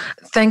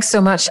 Thanks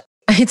so much.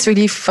 It's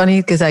really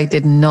funny because I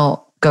did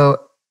not go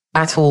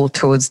at all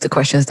towards the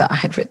questions that I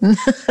had written.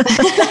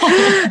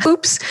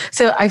 Oops.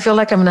 So I feel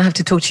like I'm going to have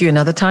to talk to you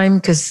another time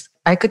because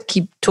I could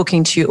keep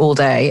talking to you all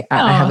day.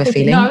 I have a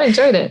feeling. No, I've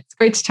enjoyed it. It's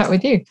great to chat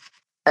with you.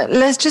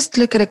 Let's just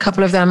look at a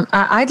couple of them.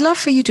 I'd love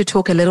for you to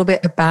talk a little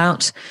bit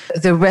about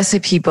the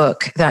recipe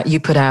book that you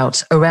put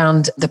out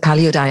around the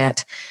paleo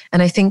diet.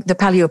 And I think the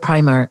Paleo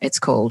Primer, it's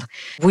called.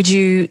 Would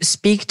you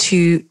speak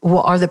to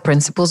what are the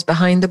principles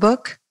behind the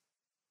book?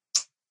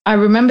 I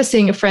remember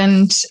seeing a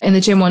friend in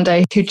the gym one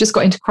day who just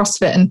got into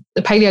CrossFit, and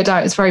the paleo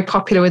diet is very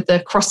popular with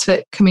the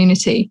CrossFit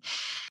community.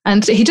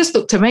 And he just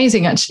looked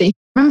amazing, actually.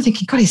 I remember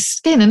thinking, God, his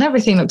skin and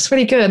everything looks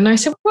really good. And I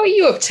said, what are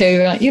you up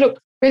to? Like, you look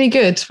really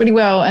good, really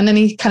well. And then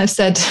he kind of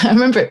said, I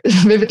remember it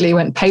vividly, he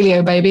went,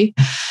 paleo, baby.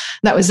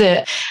 That was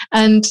it.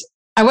 And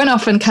I went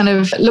off and kind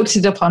of looked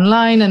it up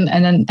online and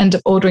then ended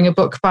up ordering a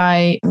book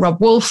by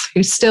Rob Wolf,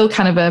 who's still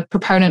kind of a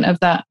proponent of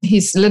that.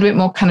 He's a little bit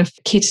more kind of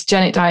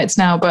ketogenic diets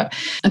now, but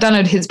I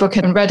downloaded his book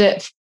and read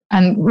it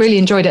and really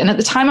enjoyed it. And at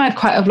the time I had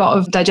quite a lot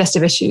of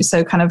digestive issues,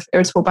 so kind of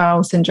irritable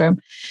bowel syndrome.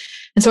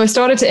 And so I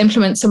started to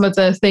implement some of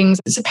the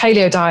things. It's a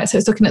paleo diet. So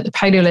it's looking at the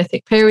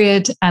Paleolithic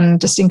period and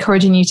just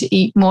encouraging you to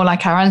eat more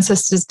like our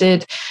ancestors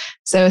did.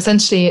 So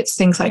essentially it's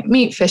things like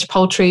meat, fish,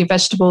 poultry,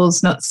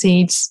 vegetables, nuts,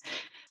 seeds.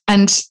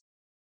 And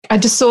I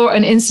just saw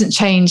an instant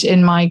change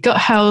in my gut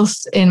health,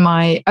 in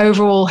my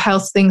overall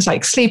health, things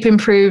like sleep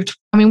improved.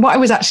 I mean, what I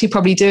was actually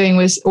probably doing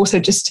was also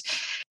just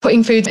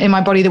putting foods in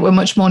my body that were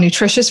much more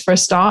nutritious for a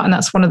start. And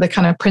that's one of the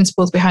kind of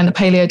principles behind the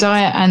paleo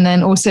diet. And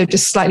then also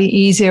just slightly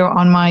easier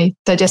on my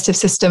digestive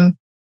system.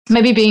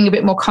 Maybe being a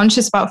bit more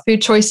conscious about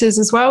food choices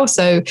as well.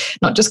 So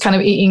not just kind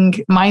of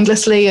eating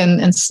mindlessly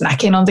and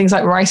snacking on things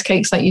like rice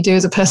cakes like you do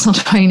as a personal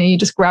trainer, you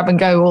just grab and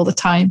go all the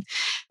time.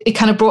 It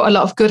kind of brought a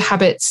lot of good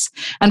habits.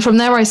 And from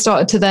there, I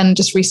started to then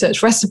just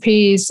research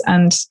recipes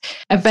and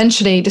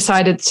eventually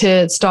decided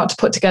to start to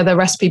put together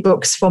recipe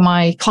books for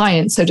my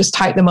clients. So just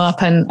type them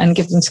up and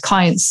give them to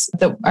clients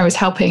that I was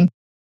helping.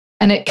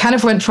 And it kind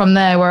of went from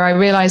there where I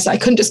realized I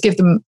couldn't just give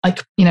them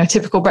like,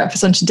 typical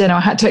breakfast, lunch and dinner. I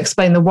had to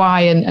explain the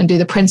why and do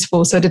the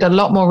principles. So I did a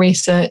lot more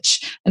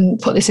research and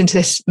put this into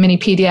this mini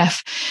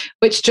PDF,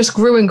 which just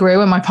grew and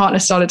grew. And my partner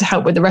started to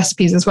help with the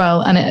recipes as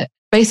well. And it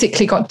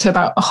basically got to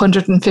about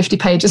 150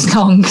 pages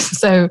long.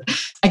 So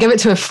I gave it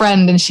to a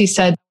friend and she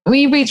said, will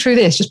you read through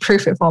this? Just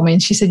proof it for me.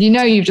 And she said,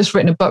 you've just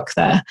written a book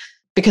there.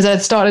 Because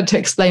I'd started to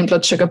explain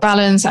blood sugar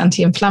balance,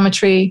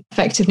 anti-inflammatory,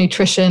 effective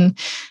nutrition,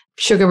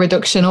 sugar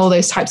reduction, all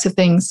those types of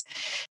things.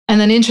 And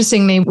then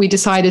interestingly, we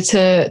decided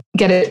to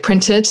get it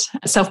printed,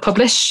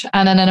 self-publish.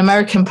 And then an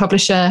American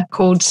publisher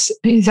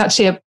he's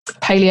actually a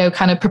paleo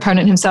kind of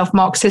proponent himself,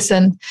 Mark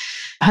Sisson,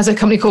 has a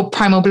company called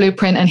Primal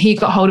Blueprint. And he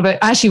got hold of it.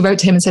 I actually wrote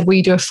to him and said, will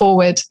you do a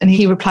forward? And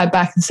he replied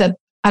back and said,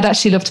 I'd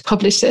actually love to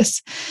publish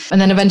this.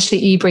 And then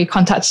eventually eBree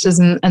contacted us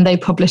and they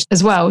published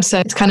as well. So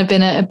it's kind of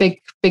been a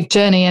big, big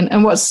journey.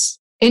 And what's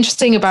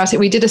interesting about it,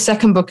 we did a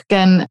second book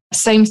again,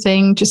 same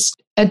thing, just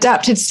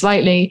adapted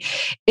slightly,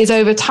 is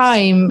over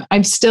time,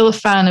 I'm still a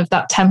fan of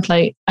that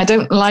template. I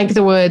don't like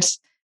the word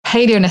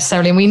paleo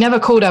necessarily. And we never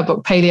called our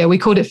book paleo. We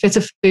called it Fit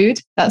of Food.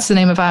 That's the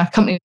name of our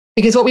company.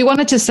 Because what we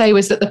wanted to say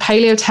was that the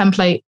paleo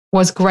template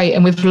was great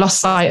and we've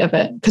lost sight of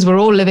it because we're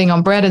all living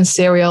on bread and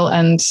cereal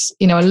and,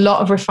 a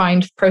lot of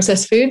refined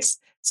processed foods.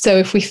 So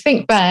if we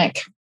think back,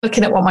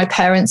 looking at what my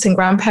parents and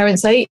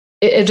grandparents ate,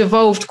 it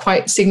evolved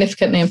quite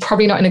significantly and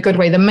probably not in a good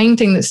way. The main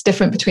thing that's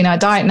different between our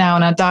diet now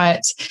and our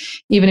diet,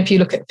 even if you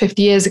look at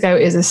 50 years ago,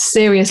 is a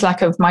serious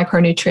lack of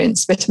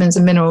micronutrients, vitamins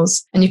and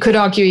minerals. And you could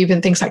argue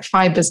even things like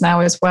fibers now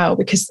as well,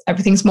 because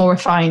everything's more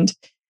refined.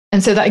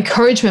 And so that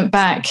encouragement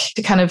back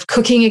to kind of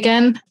cooking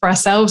again for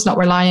ourselves, not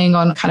relying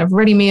on kind of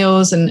ready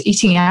meals and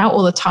eating out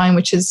all the time,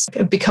 which has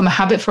become a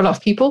habit for a lot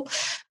of people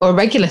or a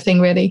regular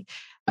thing really.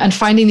 And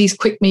finding these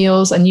quick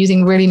meals and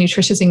using really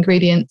nutritious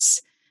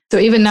ingredients. So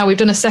even now we've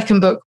done a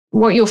second book.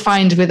 What you'll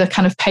find with a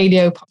kind of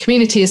paleo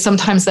community is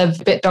sometimes they're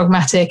a bit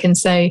dogmatic and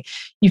say,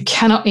 you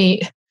cannot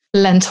eat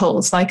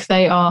lentils like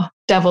they are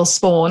devil's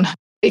spawn.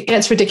 It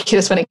gets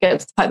ridiculous when it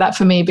gets like that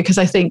for me, because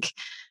I think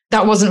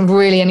that wasn't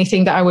really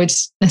anything that I would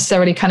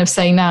necessarily kind of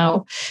say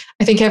now.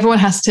 I think everyone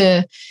has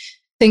to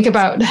think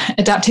about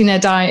adapting their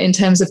diet in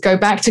terms of go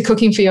back to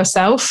cooking for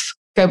yourself,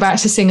 go back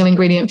to single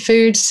ingredient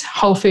foods,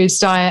 whole foods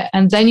diet.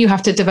 And then you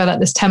have to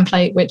develop this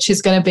template, which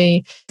is going to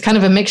be kind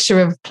of a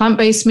mixture of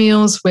plant-based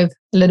meals with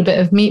a little bit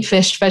of meat,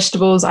 fish,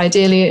 vegetables,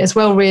 ideally as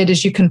well reared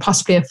as you can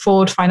possibly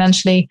afford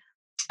financially.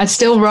 I'd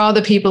still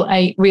rather people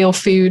ate real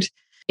food,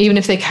 even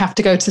if they have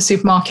to go to the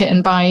supermarket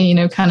and buy,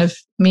 kind of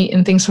meat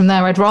and things from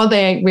there. I'd rather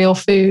they ate real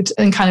food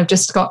and kind of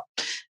just got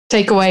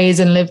takeaways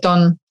and lived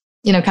on,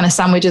 kind of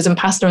sandwiches and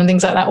pasta and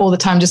things like that all the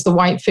time, just the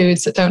white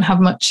foods that don't have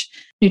much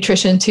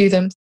nutrition to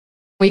them.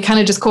 We kind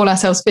of just call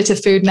ourselves Fitter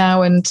Food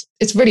now, and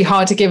it's really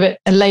hard to give it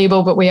a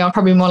label, but we are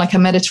probably more like a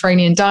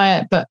Mediterranean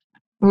diet. But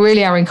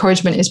really our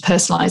encouragement is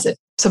personalize it.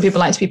 Some people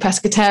like to be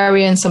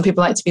pescatarian, some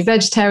people like to be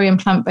vegetarian,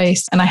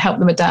 plant-based, and I help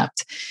them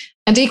adapt.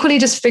 And equally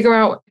just figure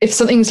out if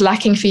something's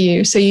lacking for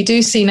you. So you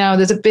do see now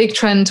there's a big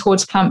trend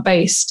towards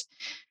plant-based.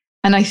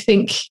 And I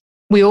think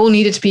we all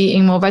needed to be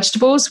eating more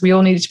vegetables. We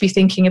all needed to be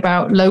thinking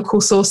about local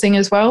sourcing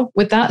as well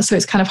with that. So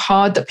it's kind of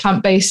hard that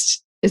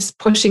plant-based is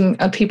pushing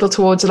people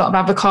towards a lot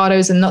of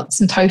avocados and nuts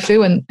and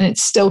tofu. And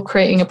it's still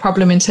creating a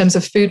problem in terms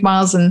of food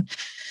miles and,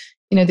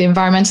 the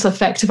environmental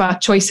effect of our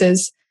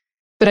choices.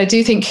 But I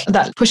do think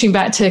that pushing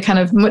back to kind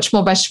of much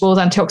more vegetables,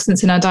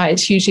 antioxidants in our diet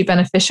is hugely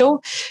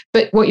beneficial.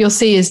 But what you'll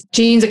see is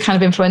genes are kind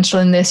of influential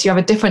in this. You have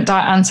a different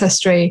diet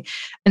ancestry.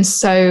 And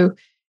so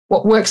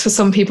what works for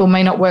some people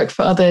may not work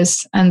for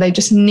others. And they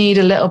just need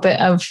a little bit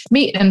of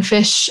meat and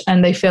fish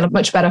and they feel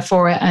much better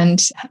for it.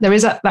 And there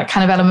is that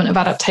kind of element of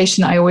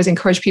adaptation that I always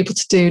encourage people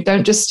to do.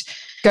 Don't just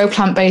go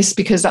plant-based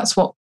because that's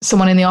what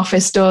someone in the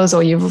office does,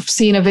 or you've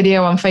seen a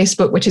video on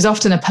Facebook, which is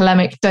often a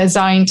polemic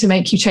designed to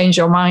make you change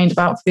your mind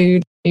about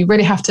food. You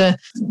really have to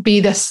be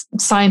the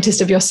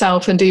scientist of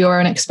yourself and do your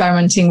own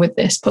experimenting with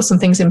this, put some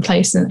things in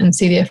place and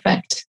see the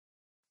effect.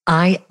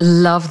 I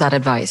love that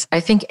advice. I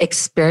think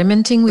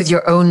experimenting with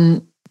your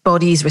own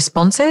body's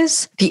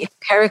responses, the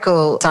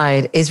empirical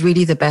side is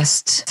really the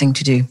best thing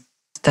to do.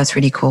 That's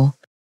really cool.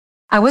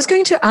 I was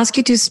going to ask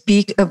you to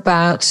speak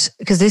about,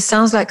 because this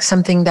sounds like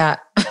something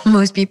that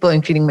most people,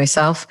 including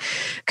myself,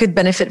 could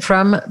benefit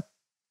from,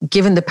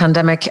 given the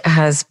pandemic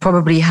has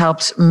probably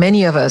helped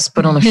many of us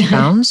put on a few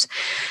pounds.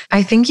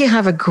 I think you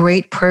have a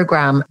great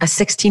program, a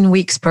 16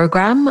 weeks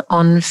program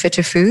on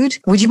Fitter Food.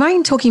 Would you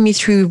mind talking me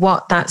through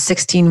what that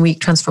 16-week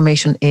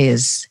transformation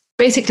is?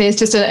 Basically, it's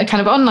just a kind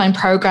of online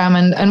program.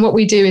 And what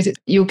we do is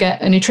you'll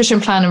get a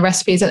nutrition plan and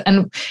recipes.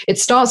 And it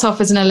starts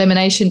off as an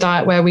elimination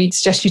diet where we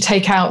suggest you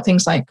take out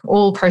things like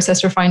all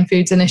processed refined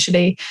foods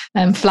initially,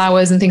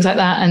 flours and things like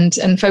that,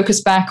 and focus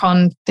back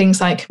on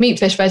things like meat,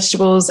 fish,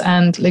 vegetables,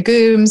 and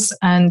legumes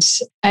and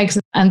eggs.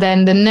 And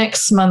then the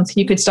next month,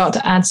 you could start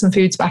to add some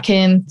foods back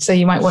in. So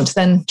you might want to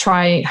then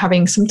try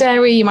having some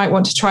dairy. You might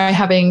want to try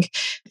having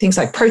things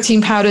like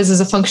protein powders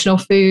as a functional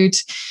food.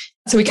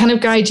 So we kind of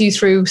guide you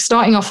through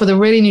starting off with a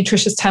really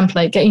nutritious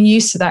template, getting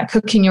used to that,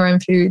 cooking your own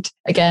food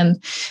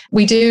again.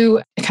 We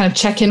do a kind of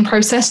check-in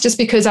process just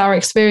because our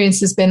experience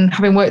has been,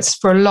 having worked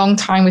for a long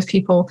time with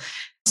people,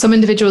 some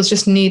individuals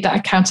just need that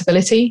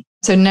accountability.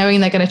 So knowing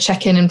they're going to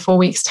check in 4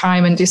 weeks'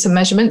 time and do some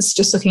measurements,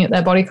 just looking at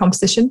their body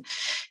composition,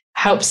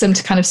 helps them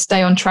to kind of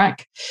stay on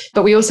track.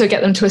 But we also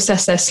get them to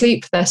assess their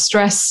sleep, their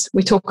stress.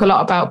 We talk a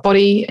lot about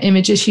body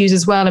image issues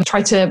as well and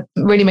try to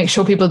really make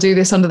sure people do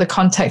this under the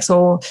context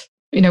or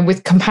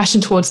with compassion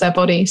towards their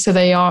body. So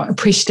they are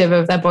appreciative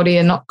of their body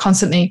and not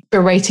constantly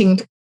berating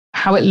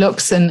how it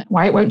looks and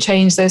why it won't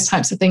change, those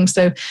types of things.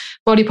 So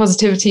body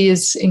positivity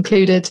is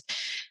included.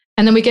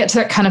 And then we get to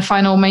that kind of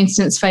final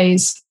maintenance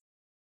phase,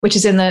 which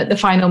is in the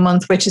final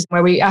month, which is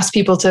where we ask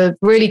people to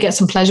really get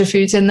some pleasure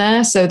foods in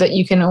there so that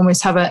you can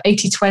almost have a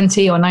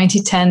 80-20 or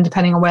 90-10,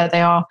 depending on where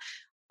they are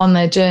on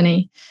their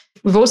journey.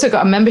 We've also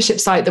got a membership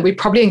site that we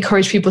probably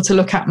encourage people to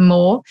look at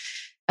more.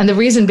 And the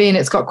reason being,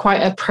 it's got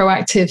quite a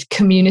proactive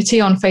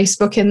community on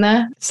Facebook in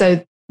there.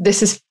 So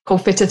this is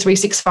called Fitter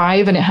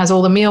 365 and it has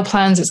all the meal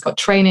plans. It's got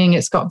training.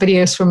 It's got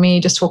videos from me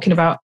just talking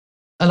about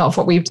a lot of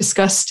what we've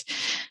discussed,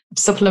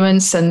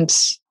 supplements and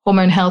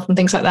hormone health and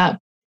things like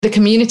that. The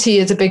community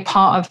is a big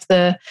part of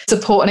the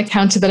support and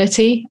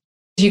accountability.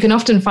 You can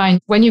often find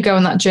when you go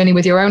on that journey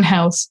with your own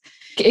health,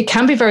 it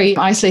can be very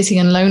isolating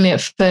and lonely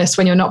at first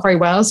when you're not very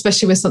well,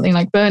 especially with something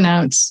like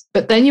burnout.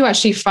 But then you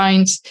actually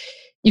find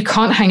you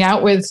can't hang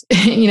out with,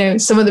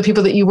 some of the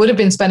people that you would have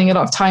been spending a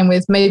lot of time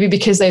with, maybe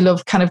because they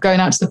love kind of going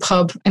out to the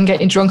pub and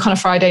getting drunk on a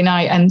Friday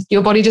night, and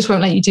your body just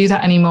won't let you do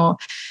that anymore.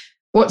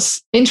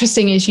 What's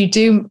interesting is you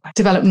do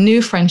develop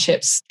new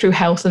friendships through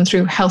health and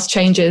through health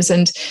changes.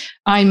 And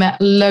I met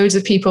loads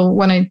of people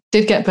when I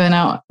did get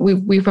burnout.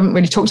 We haven't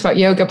really talked about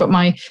yoga, but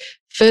my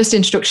first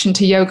introduction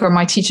to yoga and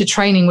my teacher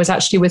training was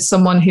actually with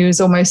someone who's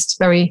almost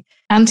very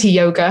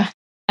anti-yoga.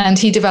 And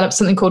he developed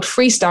something called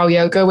freestyle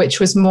yoga, which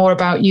was more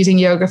about using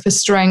yoga for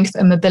strength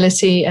and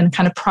mobility and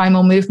kind of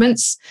primal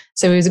movements.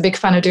 So he was a big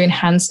fan of doing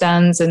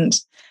handstands and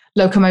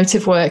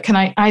locomotive work. And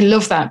I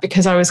love that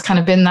because I was kind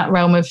of in that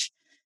realm of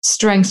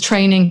strength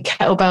training,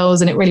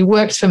 kettlebells, and it really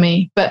worked for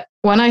me. But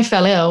when I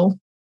fell ill,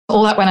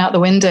 all that went out the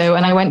window,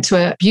 and I went to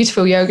a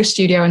beautiful yoga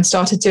studio and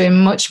started doing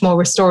much more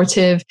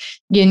restorative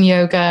yin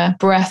yoga,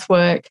 breath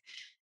work.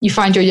 You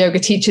find your yoga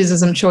teachers,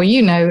 as I'm sure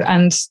you know,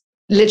 and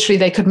literally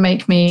they could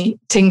make me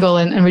tingle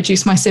and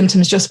reduce my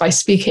symptoms just by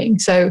speaking.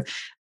 So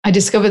I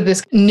discovered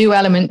this new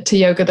element to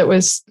yoga that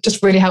was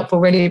just really helpful,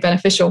 really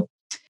beneficial.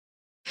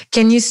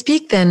 Can you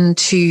speak then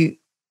to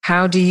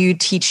how do you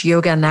teach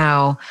yoga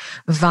now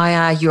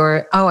via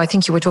your, I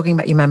think you were talking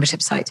about your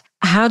membership site.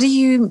 How do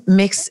you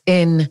mix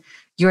in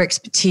your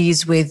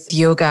expertise with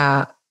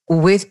yoga,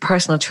 with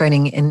personal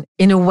training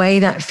in a way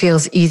that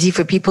feels easy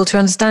for people to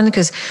understand?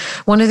 Because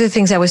one of the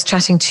things I was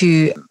chatting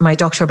to my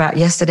doctor about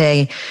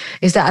yesterday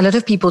is that a lot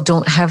of people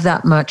don't have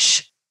that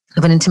much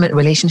of an intimate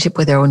relationship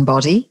with their own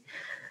body.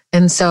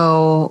 And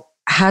so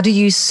how do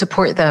you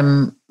support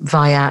them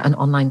via an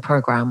online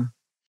program?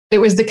 It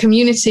was the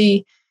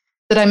community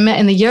that I met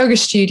in the yoga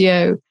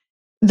studio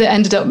that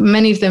ended up,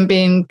 many of them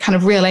being kind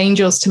of real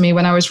angels to me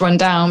when I was run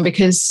down,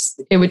 because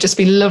it would just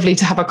be lovely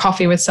to have a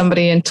coffee with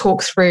somebody and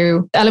talk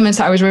through elements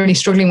that I was really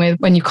struggling with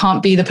when you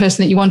can't be the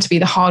person that you want to be,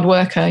 the hard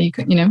worker,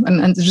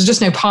 and there's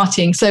just no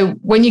partying. So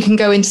when you can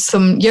go into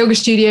some yoga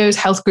studios,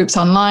 health groups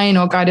online,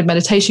 or guided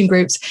meditation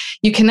groups,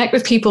 you connect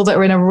with people that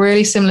are in a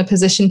really similar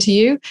position to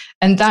you,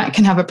 and that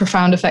can have a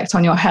profound effect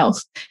on your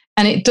health.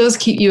 And it does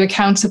keep you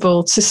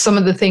accountable to some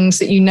of the things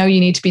that you know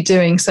you need to be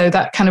doing. So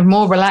that kind of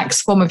more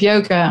relaxed form of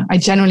yoga, I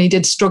generally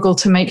did struggle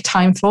to make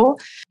time for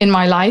in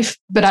my life.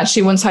 But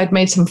actually, once I'd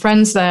made some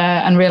friends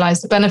there and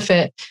realized the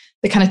benefit,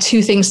 the kind of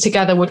two things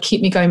together would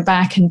keep me going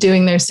back and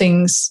doing those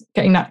things,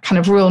 getting that kind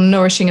of real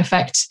nourishing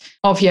effect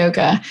of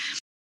yoga.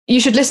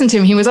 You should listen to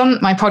him. He was on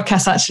my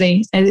podcast,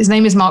 actually. His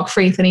name is Mark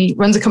Freeth, and he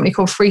runs a company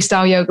called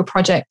Freestyle Yoga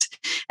Project.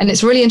 And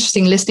it's really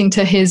interesting listening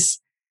to his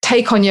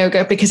take on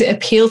yoga, because it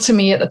appealed to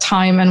me at the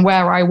time and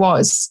where I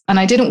was. And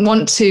I didn't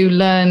want to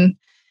learn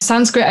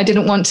Sanskrit. I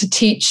didn't want to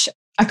teach.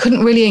 I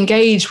couldn't really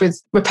engage with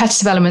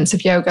repetitive elements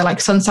of yoga like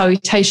sun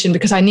salutation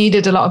because I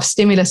needed a lot of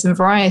stimulus and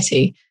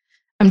variety.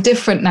 I'm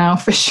different now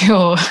for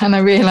sure. And I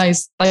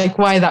realized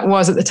why that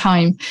was at the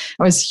time.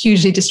 I was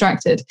hugely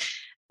distracted.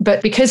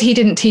 But because he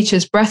didn't teach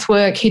us breath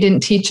work, he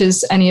didn't teach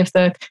us any of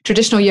the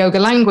traditional yoga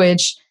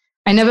language,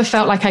 I never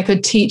felt like I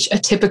could teach a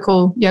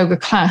typical yoga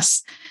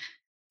class.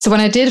 So when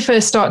I did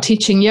first start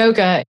teaching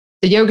yoga,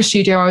 the yoga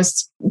studio I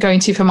was going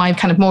to for my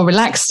kind of more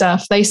relaxed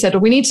stuff, they said,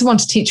 well, we need someone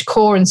to teach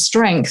core and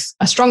strength,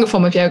 a stronger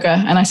form of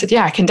yoga. And I said,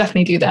 yeah, I can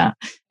definitely do that.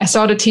 I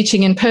started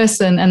teaching in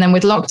person, and then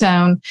with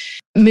lockdown,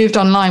 moved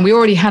online. We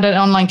already had an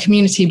online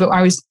community, but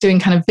I was doing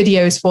kind of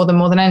videos for them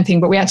more than anything.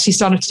 But we actually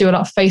started to do a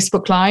lot of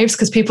Facebook Lives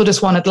because people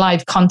just wanted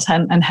live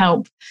content and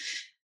help.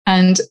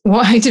 And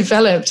what I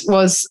developed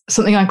was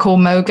something I call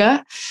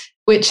Moga,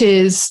 which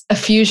is a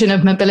fusion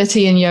of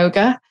mobility and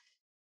yoga.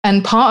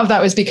 And part of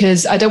that was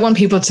because I don't want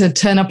people to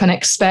turn up and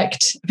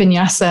expect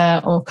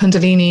vinyasa or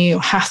kundalini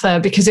or hatha,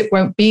 because it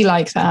won't be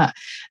like that.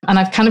 And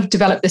I've kind of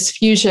developed this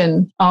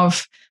fusion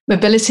of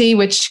mobility,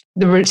 which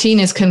the routine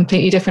is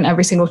completely different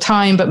every single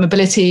time. But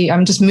mobility,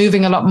 I'm just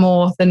moving a lot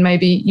more than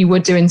maybe you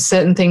would do in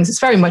certain things. It's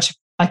very much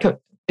like a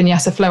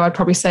vinyasa flow, I'd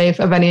probably say,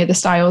 of any of the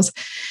styles.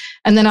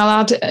 And then I'll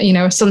add,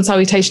 a sun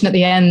salutation at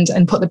the end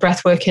and put the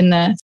breath work in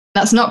there.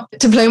 That's not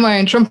to blow my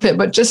own trumpet,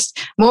 but just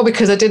more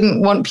because I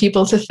didn't want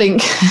people to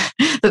think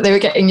that they were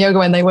getting yoga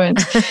when they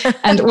weren't.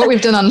 And what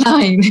we've done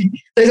online,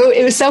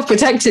 it was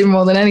self-protective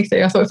more than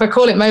anything. I thought if I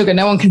call it Moga,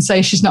 no one can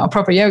say she's not a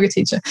proper yoga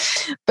teacher.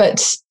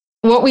 But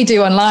what we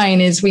do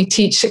online is we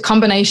teach a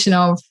combination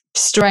of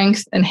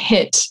strength and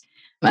HIIT.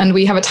 And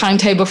we have a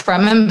timetable for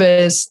our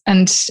members,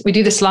 and we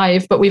do this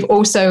live, but we've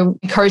also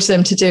encouraged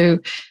them to do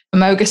a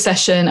Moga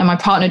session. And my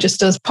partner just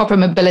does proper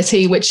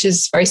mobility, which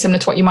is very similar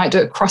to what you might do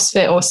at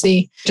CrossFit or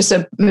see, just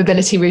a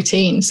mobility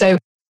routine. So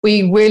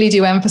we really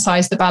do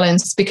emphasize the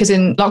balance, because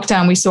in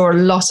lockdown, we saw a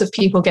lot of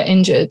people get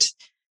injured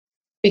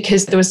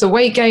because there was the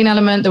weight gain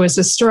element, there was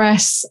the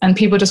stress, and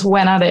people just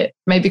went at it,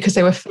 maybe because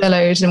they were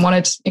furloughed and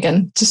wanted,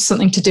 again, just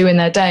something to do in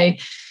their day.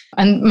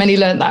 And many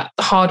learned that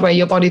the hard way.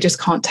 Your body just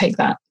can't take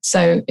that.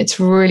 So it's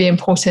really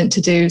important to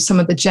do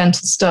some of the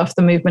gentle stuff,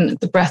 the movement,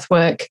 the breath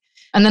work.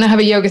 And then I have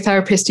a yoga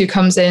therapist who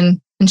comes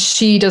in, and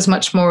she does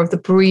much more of the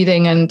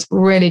breathing and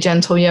really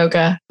gentle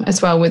yoga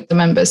as well with the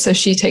members. So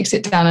she takes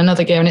it down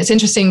another gear. And it's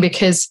interesting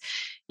because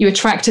you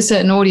attract a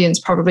certain audience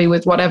probably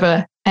with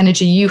whatever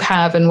energy you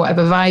have and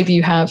whatever vibe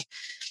you have.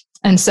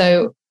 And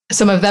so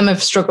some of them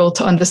have struggled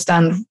to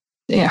understand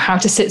how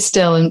to sit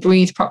still and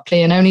breathe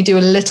properly and only do a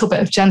little bit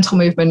of gentle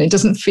movement. It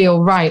doesn't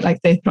feel right,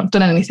 like they've not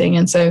done anything.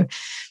 And so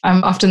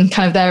I'm often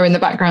kind of there in the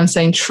background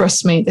saying,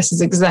 trust me, this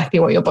is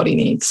exactly what your body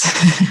needs.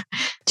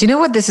 Do you know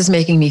what this is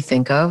making me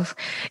think of?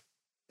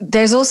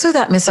 There's also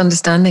that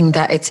misunderstanding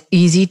that it's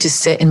easy to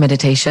sit in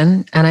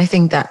meditation. And I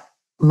think that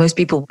most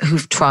people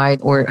who've tried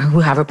or who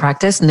have a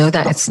practice know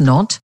that it's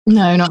not.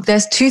 No, not.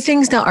 There's two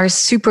things that are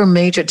super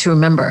major to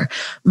remember.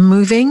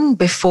 Moving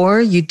before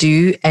you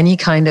do any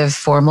kind of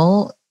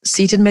formal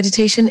seated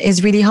meditation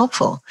is really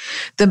helpful.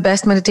 The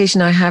best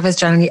meditation I have is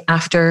generally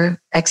after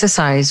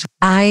exercise.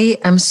 I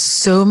am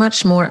so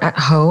much more at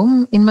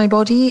home in my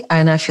body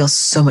and I feel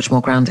so much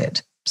more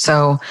grounded.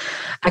 So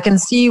I can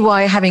see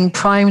why having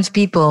primed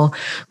people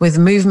with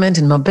movement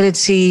and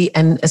mobility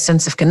and a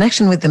sense of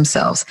connection with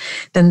themselves,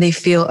 then they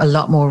feel a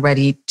lot more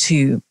ready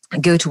to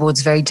go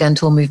towards very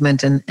gentle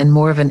movement and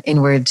more of an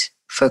inward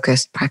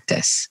focused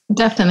practice.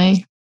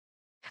 Definitely.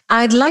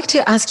 I'd like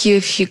to ask you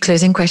a few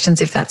closing questions,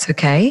 if that's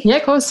okay. Yeah,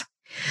 of course.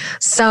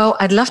 So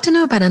I'd love to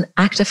know about an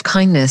act of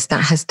kindness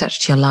that has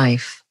touched your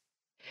life.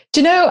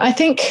 Do you know, I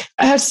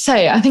have to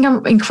say, I think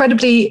I'm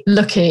incredibly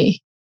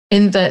lucky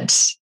in that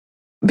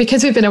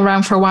because we've been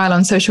around for a while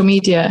on social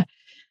media,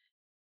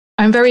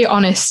 I'm very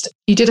honest.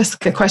 You did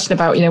ask a question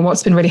about,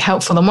 what's been really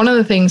helpful. And one of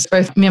the things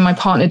both me and my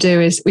partner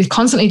do is we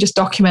constantly just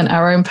document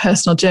our own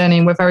personal journey.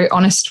 And we're very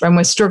honest when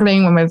we're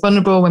struggling, when we're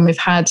vulnerable, when we've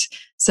had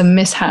some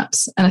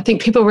mishaps. And I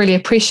think people really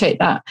appreciate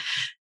that.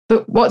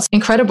 But what's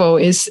incredible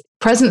is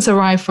presents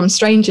arrive from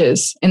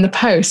strangers in the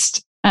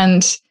post.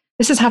 And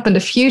this has happened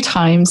a few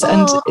times.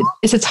 And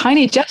it's a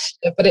tiny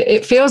gesture, but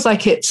it feels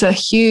like it's a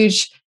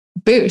huge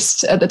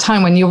boost at the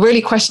time when you're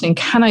really questioning,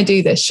 can I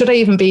do this? Should I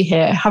even be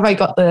here? Have I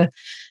got the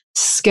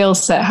skill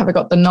set? Have I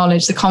got the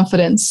knowledge, the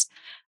confidence?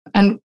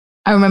 And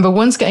I remember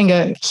once getting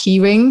a key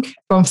ring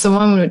from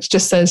someone which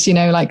just says,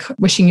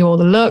 wishing you all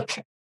the luck.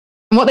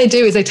 And what they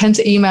do is they tend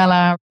to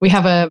email we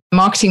have a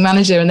marketing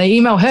manager and they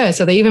email her.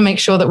 So they even make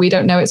sure that we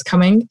don't know it's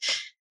coming.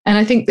 And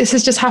I think this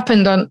has just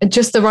happened on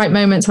just the right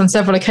moments on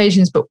several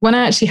occasions. But when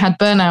I actually had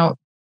burnout,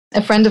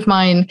 a friend of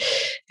mine,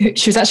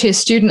 she was actually a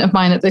student of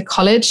mine at the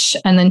college,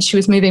 and then she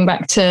was moving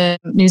back to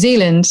New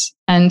Zealand.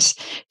 And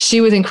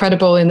she was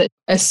incredible in that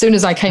as soon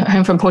as I came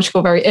home from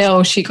Portugal very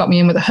ill, she got me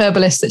in with a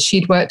herbalist that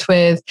she'd worked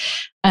with.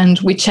 And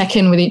we check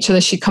in with each other.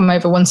 She'd come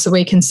over once a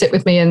week and sit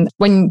with me. And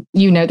when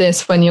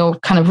when you're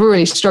kind of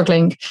really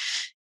struggling,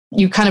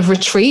 you kind of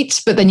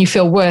retreat, but then you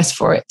feel worse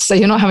for it. So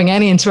you're not having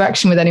any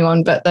interaction with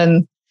anyone, but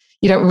then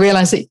you don't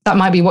realize that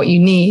might be what you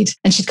need.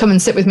 And she'd come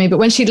and sit with me. But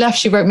when she left,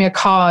 she wrote me a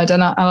card.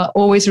 And I'll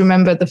always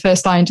remember the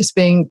first line just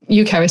being,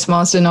 "You, Cerys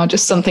Marsden," or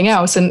just something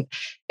else. And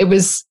it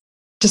was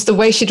just the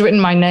way she'd written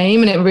my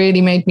name. And it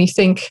really made me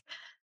think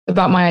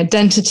about my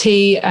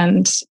identity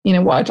and,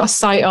 what I'd lost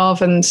sight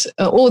of and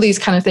all these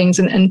kind of things.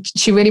 And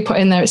she really put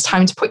in there, it's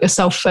time to put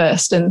yourself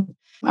first. And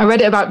I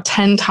read it about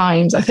 10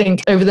 times, I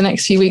think, over the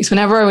next few weeks.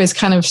 Whenever I was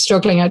kind of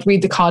struggling, I'd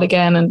read the card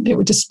again and it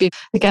would just be,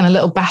 again, a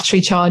little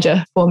battery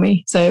charger for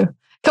me. So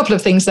couple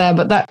of things there,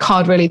 but that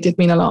card really did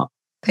mean a lot.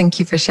 Thank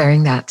you for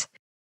sharing that.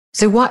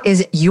 So what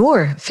is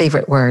your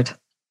favorite word?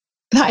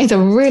 That is a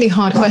really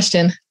hard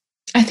question.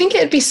 I think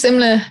it'd be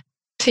similar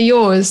to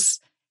yours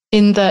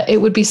in that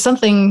it would be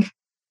something,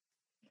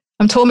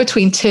 I'm torn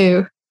between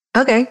two.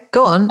 Okay,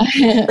 go on.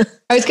 I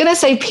was going to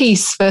say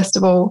peace, first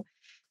of all,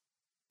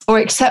 or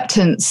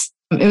acceptance.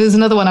 It was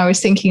another one I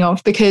was thinking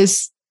of,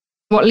 because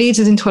what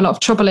leads us into a lot of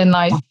trouble in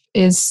life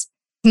is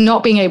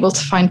not being able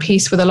to find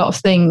peace with a lot of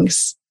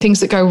things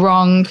that go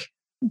wrong,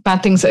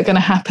 bad things that are going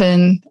to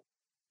happen,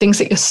 things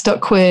that you're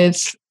stuck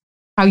with,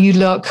 how you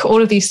look,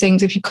 all of these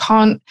things. If you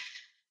can't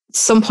at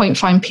some point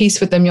find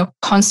peace with them, you're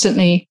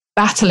constantly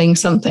battling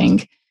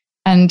something.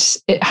 And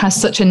it has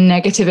such a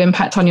negative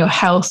impact on your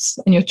health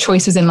and your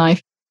choices in life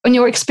and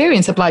your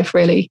experience of life,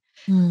 really.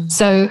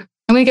 So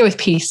I'm going to go with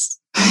peace.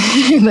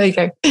 There you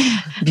go.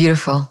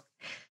 Beautiful.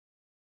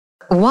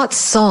 What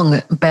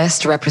song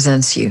best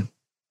represents you?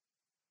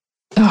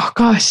 Oh,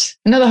 gosh,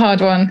 another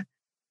hard one.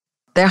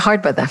 They're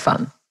hard, but they're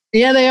fun.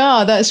 Yeah, they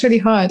are. That's really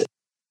hard.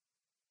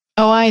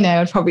 Oh, I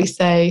know. I'd probably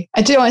say,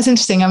 I do know what's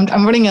interesting.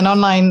 I'm running an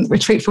online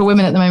retreat for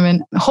women at the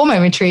moment, a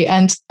hormone retreat.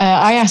 And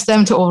I asked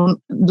them to all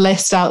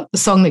list out the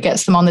song that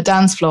gets them on the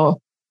dance floor.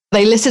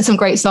 They listed some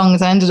great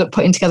songs. I ended up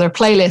putting together a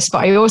playlist,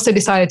 but I also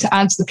decided to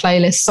add to the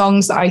playlist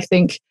songs that I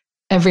think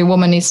every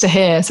woman needs to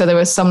hear. So there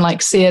was some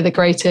like Sia the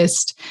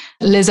Greatest.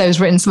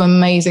 Lizzo's written some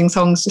amazing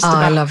songs just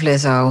about I love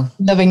Lizzo.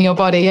 Loving Your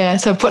Body. Yeah.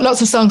 So I put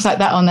lots of songs like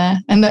that on there.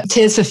 And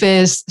Tears for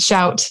Fears,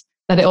 Shout,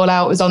 Let It All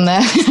Out was on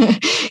there.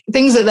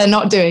 Things that they're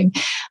not doing.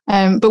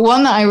 But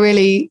one that I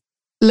really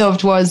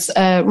loved was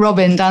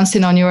Robyn,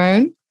 Dancing on Your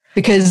Own,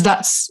 because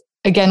that's,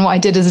 again, what I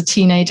did as a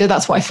teenager.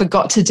 That's what I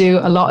forgot to do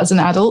a lot as an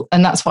adult.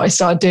 And that's what I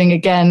started doing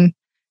again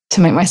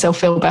to make myself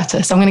feel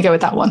better. So I'm going to go with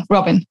that one,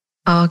 Robyn.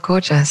 Oh,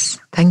 gorgeous.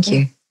 Thank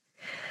you.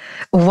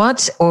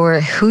 What or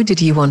who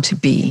did you want to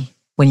be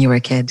when you were a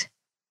kid?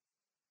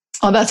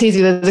 Oh, that's easy.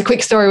 There's a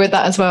quick story with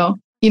that as well.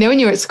 When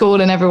you're at school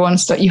and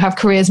you have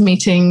careers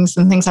meetings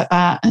and things like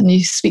that, and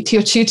you speak to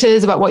your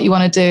tutors about what you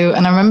want to do.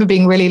 And I remember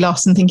being really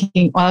lost and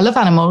thinking, well, I love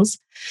animals,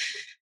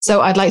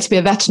 so I'd like to be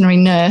a veterinary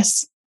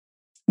nurse.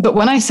 But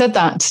when I said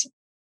that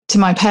to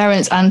my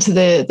parents and to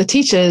the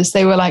teachers,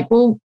 they were like,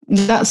 well,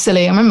 that's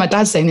silly. I remember my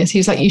dad saying this. He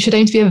was like, you should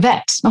aim to be a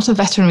vet, not a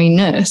veterinary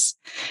nurse.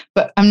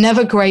 But I'm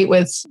never great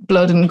with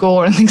blood and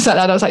gore and things like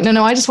that. I was like,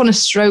 no, I just want to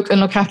stroke and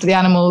look after the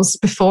animals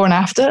before and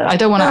after. I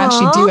don't want to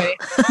actually do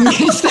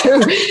it.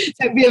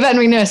 So be a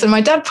veterinary nurse. And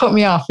my dad put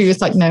me off. He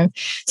was like, no.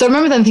 So I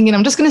remember then thinking,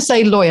 I'm just going to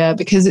say lawyer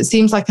because it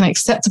seems like an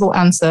acceptable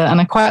answer.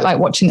 And I quite like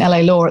watching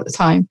LA Law at the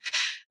time.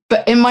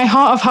 But in my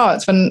heart of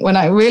hearts, when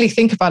I really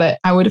think about it,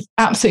 I would have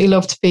absolutely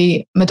loved to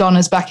be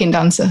Madonna's backing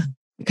dancer.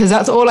 Because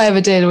that's all I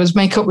ever did was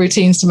make up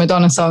routines to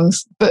Madonna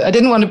songs. But I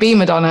didn't want to be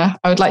Madonna.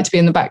 I would like to be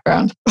in the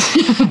background.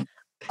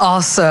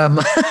 Awesome.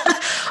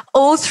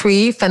 All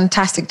three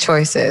fantastic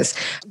choices.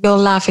 You'll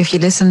laugh if you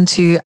listen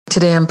to,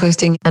 today I'm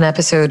posting an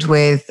episode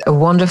with a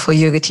wonderful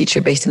yoga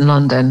teacher based in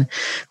London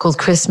called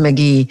Chris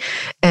McGee.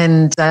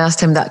 And I asked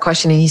him that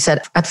question and he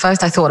said, at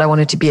first I thought I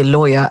wanted to be a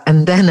lawyer.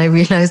 And then I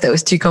realized that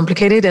was too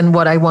complicated. And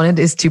what I wanted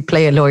is to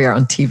play a lawyer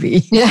on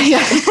TV.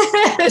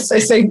 Yeah.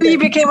 So he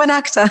became an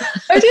actor.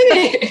 Oh, did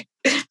he?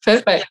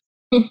 Perfect.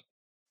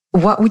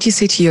 What would you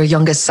say to your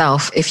younger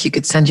self if you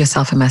could send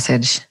yourself a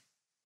message?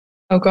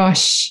 Oh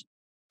gosh.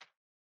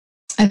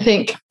 I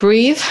think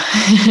breathe,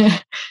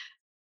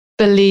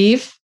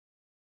 believe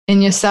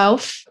in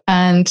yourself,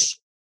 and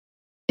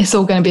it's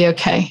all going to be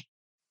okay.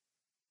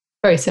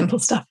 Very simple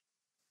stuff.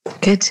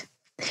 Good.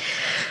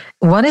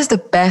 What is the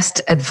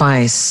best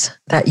advice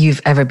that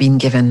you've ever been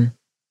given?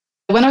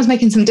 When I was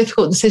making some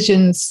difficult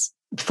decisions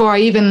before I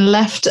even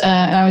left,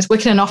 I was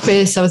working in an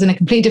office. I was in a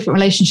completely different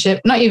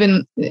relationship, not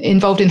even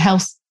involved in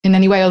health in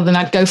any way other than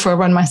I'd go for a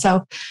run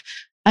myself.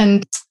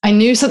 And I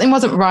knew something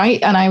wasn't right.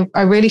 And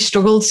I really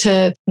struggled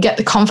to get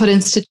the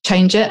confidence to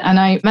change it. And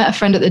I met a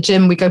friend at the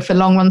gym. We go for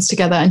long runs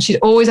together. And she'd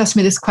always ask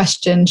me this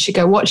question. She'd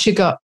go, what's your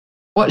gut?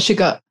 What's your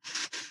gut?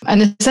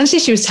 And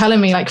essentially she was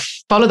telling me, like,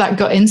 follow that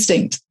gut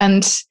instinct.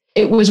 And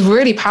it was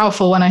really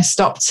powerful when I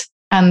stopped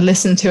and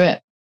listened to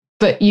it.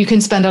 But you can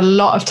spend a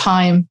lot of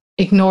time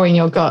ignoring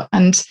your gut.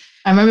 And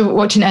I remember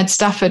watching Ed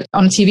Stafford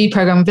on a TV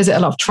program visit a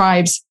lot of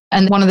tribes.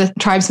 And one of the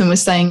tribesmen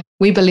was saying,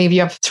 we believe you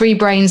have 3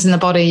 brains in the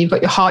body. You've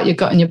got your heart, your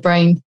gut, and your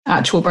brain,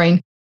 actual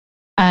brain.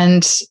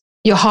 And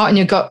your heart and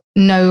your gut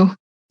know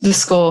the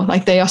score.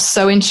 Like, they are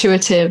so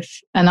intuitive,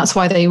 and that's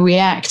why they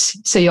react.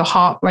 So your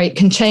heart rate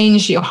can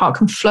change, your heart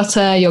can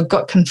flutter, your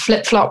gut can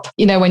flip-flop,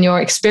 when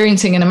you're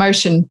experiencing an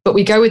emotion. But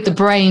we go with the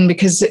brain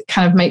because it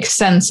kind of makes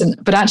sense.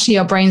 But actually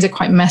our brains are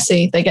quite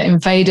messy. They get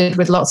invaded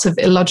with lots of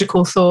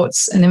illogical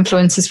thoughts and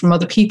influences from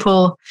other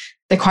people.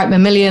 They're quite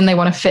mammalian. They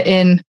want to fit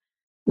in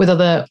with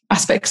other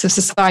aspects of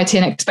society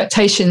and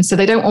expectations. So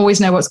they don't always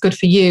know what's good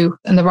for you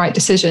and the right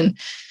decision.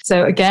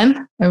 So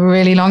again, a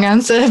really long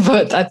answer,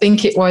 but I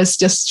think it was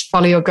just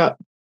follow your gut.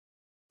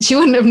 She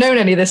wouldn't have known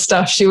any of this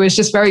stuff. She was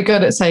just very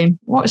good at saying,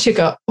 what's your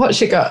gut?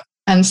 What's your gut?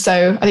 And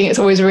so I think it's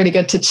always really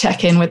good to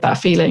check in with that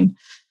feeling.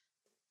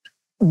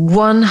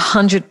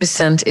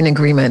 100% in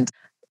agreement.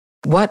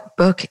 What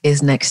book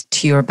is next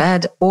to your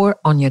bed or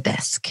on your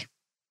desk?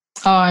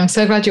 Oh, I'm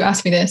so glad you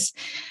asked me this.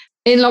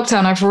 In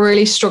lockdown, I've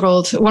really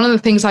struggled. One of the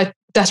things I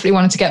desperately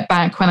wanted to get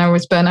back when I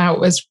was burnt out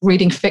was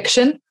reading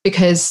fiction,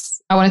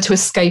 because I wanted to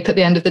escape at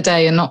the end of the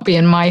day and not be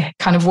in my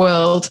kind of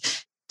world.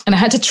 And I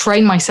had to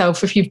train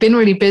myself. If you've been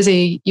really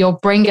busy, your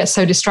brain gets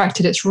so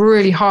distracted. It's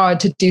really hard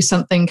to do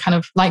something kind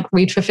of like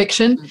read for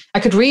fiction.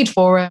 I could read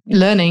for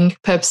learning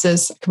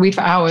purposes. I could read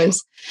for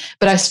hours,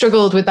 but I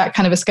struggled with that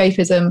kind of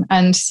escapism.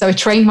 And so I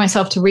trained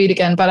myself to read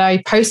again. But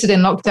I posted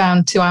in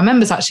lockdown to our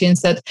members actually and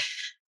said,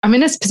 I'm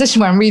in this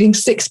position where I'm reading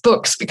 6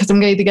 books because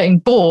I'm either getting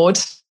bored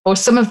or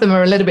some of them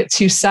are a little bit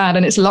too sad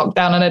and it's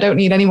lockdown and I don't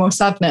need any more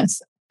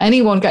sadness.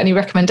 Anyone got any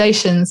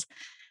recommendations?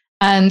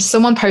 And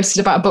someone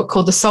posted about a book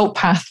called The Salt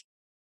Path.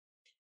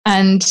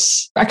 And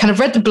I kind of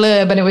read the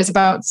blurb, and it was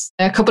about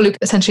a couple who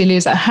essentially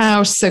lose their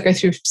house, so go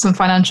through some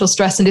financial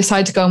stress and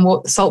decide to go and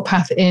walk the salt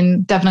path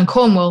in Devon and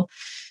Cornwall.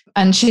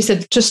 And she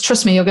said, just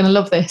trust me, you're going to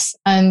love this.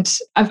 And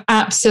I've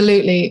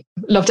absolutely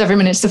loved every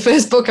minute. It's the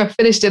first book I've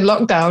finished in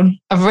lockdown.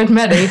 I've read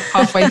many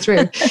halfway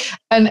through.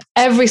 And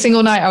every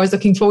single night I was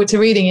looking forward to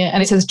reading it.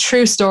 And it's a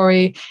true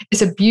story.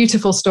 It's a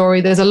beautiful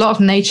story. There's a lot of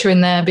nature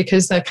in there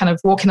because they're kind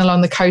of walking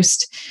along the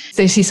coast.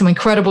 They see some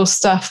incredible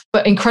stuff,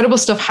 but incredible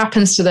stuff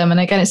happens to them. And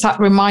again, it's that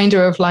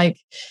reminder of, like,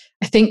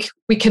 I think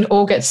we can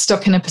all get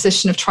stuck in a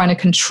position of trying to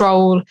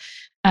control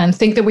and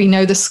think that we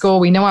know the score,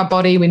 we know our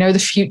body, we know the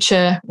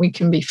future, we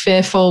can be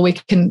fearful, we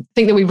can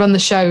think that we run the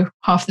show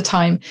half the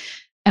time.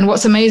 And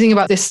what's amazing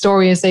about this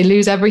story is they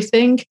lose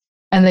everything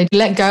and they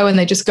let go and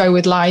they just go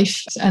with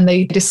life and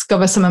they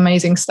discover some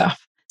amazing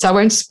stuff. So I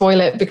won't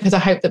spoil it because I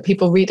hope that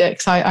people read it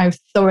because I've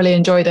thoroughly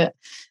enjoyed it.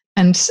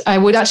 And I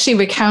would actually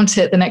recount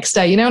it the next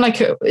day. Like,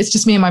 it's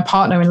just me and my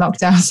partner in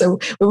lockdown. So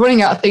we're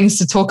running out of things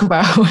to talk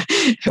about.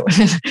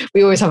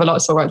 We always have a lot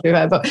to talk about, to be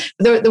fair, but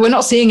we're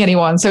not seeing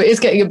anyone. So it is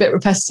getting a bit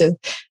repetitive.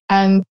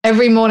 And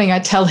every morning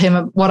I'd tell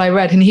him what I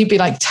read and he'd be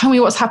like, tell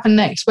me what's happened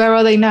next. Where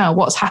are they now?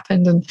 What's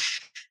happened?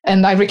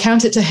 And I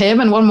recount it to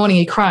him. And one morning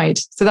he cried.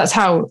 So that's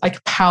how,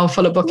 like,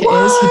 powerful a book it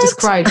is. He just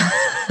cried.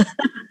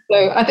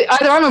 So I think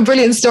either I'm a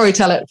brilliant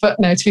storyteller, but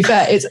no, to be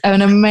fair, it's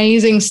an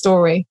amazing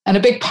story. And a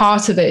big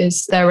part of it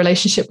is their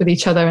relationship with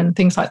each other and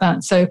things like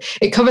that. So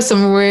it covers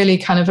some really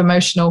kind of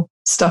emotional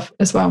stuff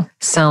as well.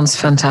 Sounds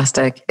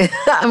fantastic.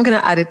 I'm going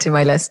to add it to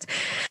my list.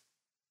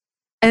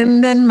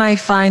 And then my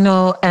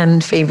final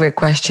and favorite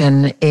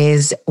question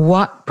is,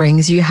 what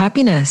brings you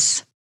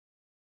happiness?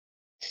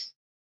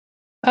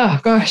 Oh,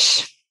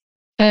 gosh.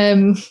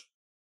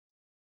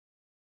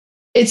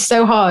 It's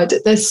so hard.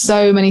 There's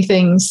so many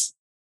things.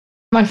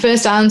 My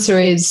first answer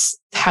is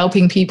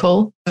helping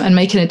people and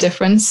making a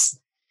difference.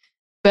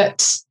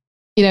 But,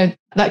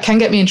 that can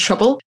get me in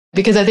trouble,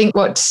 because I think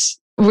what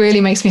really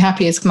makes me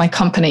happy is my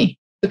company,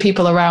 the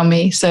people around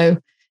me. So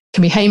it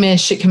can be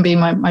Hamish, it can be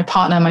my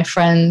partner, my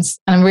friends.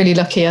 And I'm really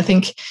lucky. I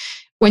think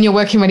when you're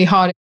working really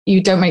hard,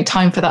 you don't make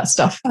time for that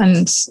stuff,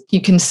 and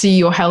you can see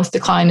your health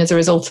decline as a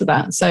result of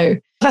that. So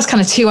that's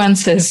kind of two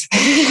answers.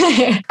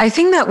 I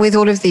think that with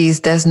all of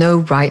these, there's no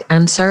right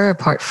answer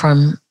apart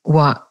from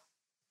what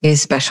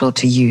is special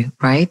to you,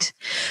 right?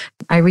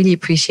 I really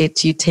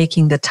appreciate you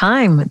taking the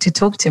time to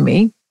talk to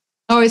me.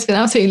 Oh, it's been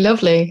absolutely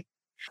lovely.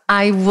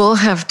 I will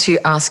have to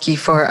ask you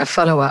for a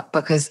follow-up,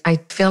 because I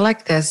feel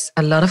like there's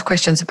a lot of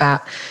questions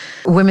about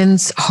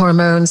women's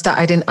hormones that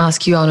I didn't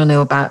ask you. I want to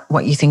know about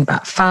what you think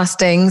about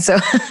fasting. So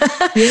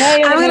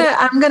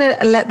I'm gonna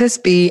let this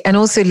be, and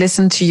also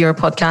listen to your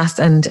podcast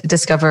and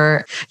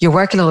discover your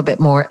work a little bit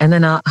more. And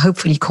then I'll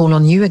hopefully call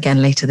on you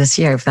again later this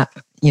year if that,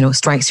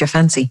 strikes your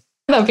fancy.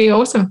 That'd be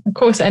awesome. Of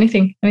course,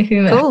 anything there.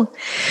 Cool.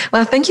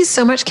 Well, thank you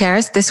so much,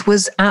 Cerys. This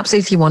was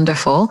absolutely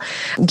wonderful.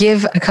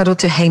 Give a cuddle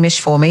to Hamish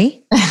for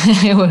me.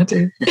 I will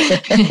do.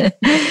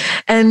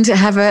 And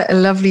have a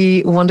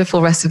lovely,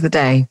 wonderful rest of the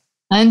day.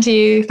 And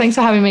you. Thanks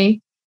for having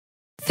me.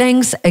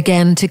 Thanks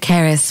again to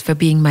Cerys for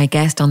being my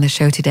guest on the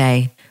show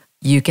today.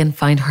 You can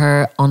find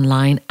her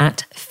online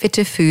at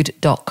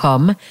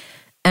fitterfood.com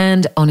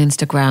and on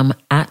Instagram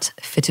at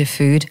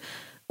fitterfood,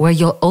 where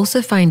you'll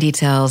also find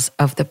details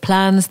of the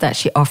plans that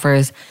she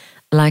offers,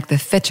 like the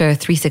Fitter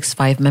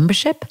 365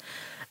 membership,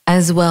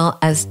 as well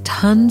as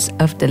tons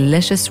of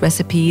delicious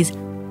recipes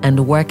and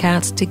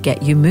workouts to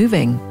get you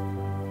moving.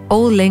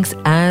 All links,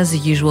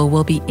 as usual,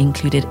 will be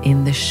included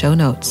in the show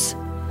notes.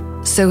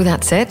 So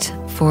that's it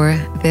for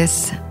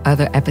this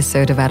other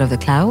episode of Out of the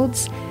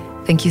Clouds.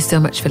 Thank you so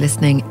much for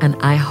listening, and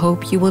I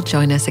hope you will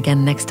join us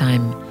again next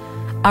time.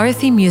 Our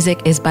theme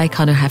music is by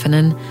Connor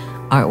Heffernan,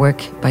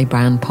 artwork by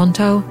Brian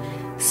Ponto.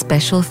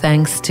 Special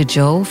thanks to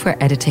Joel for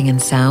editing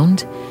and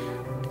sound.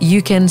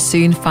 You can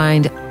soon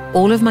find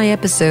all of my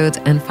episodes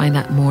and find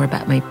out more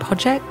about my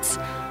projects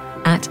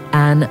at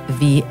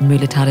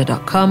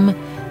annvmulatalo.com.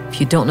 If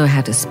you don't know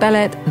how to spell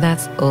it,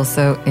 that's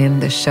also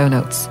in the show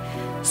notes.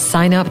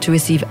 Sign up to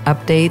receive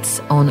updates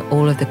on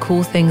all of the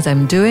cool things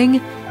I'm doing.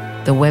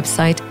 The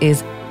website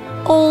is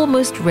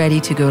almost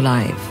ready to go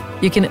live.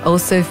 You can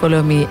also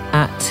follow me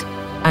at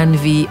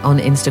Annvi on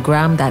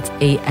Instagram, that's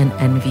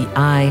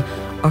ANNVI,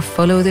 or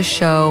follow the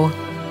show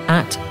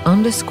at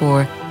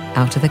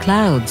 _Out of the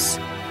Clouds.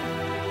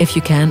 If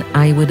you can,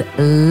 I would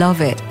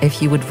love it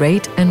if you would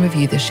rate and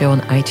review the show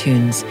on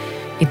iTunes.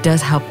 It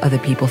does help other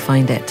people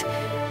find it.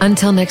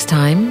 Until next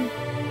time,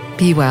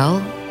 be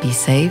well, be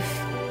safe.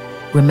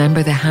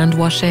 Remember the hand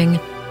washing,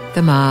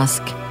 the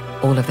mask,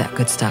 all of that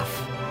good stuff.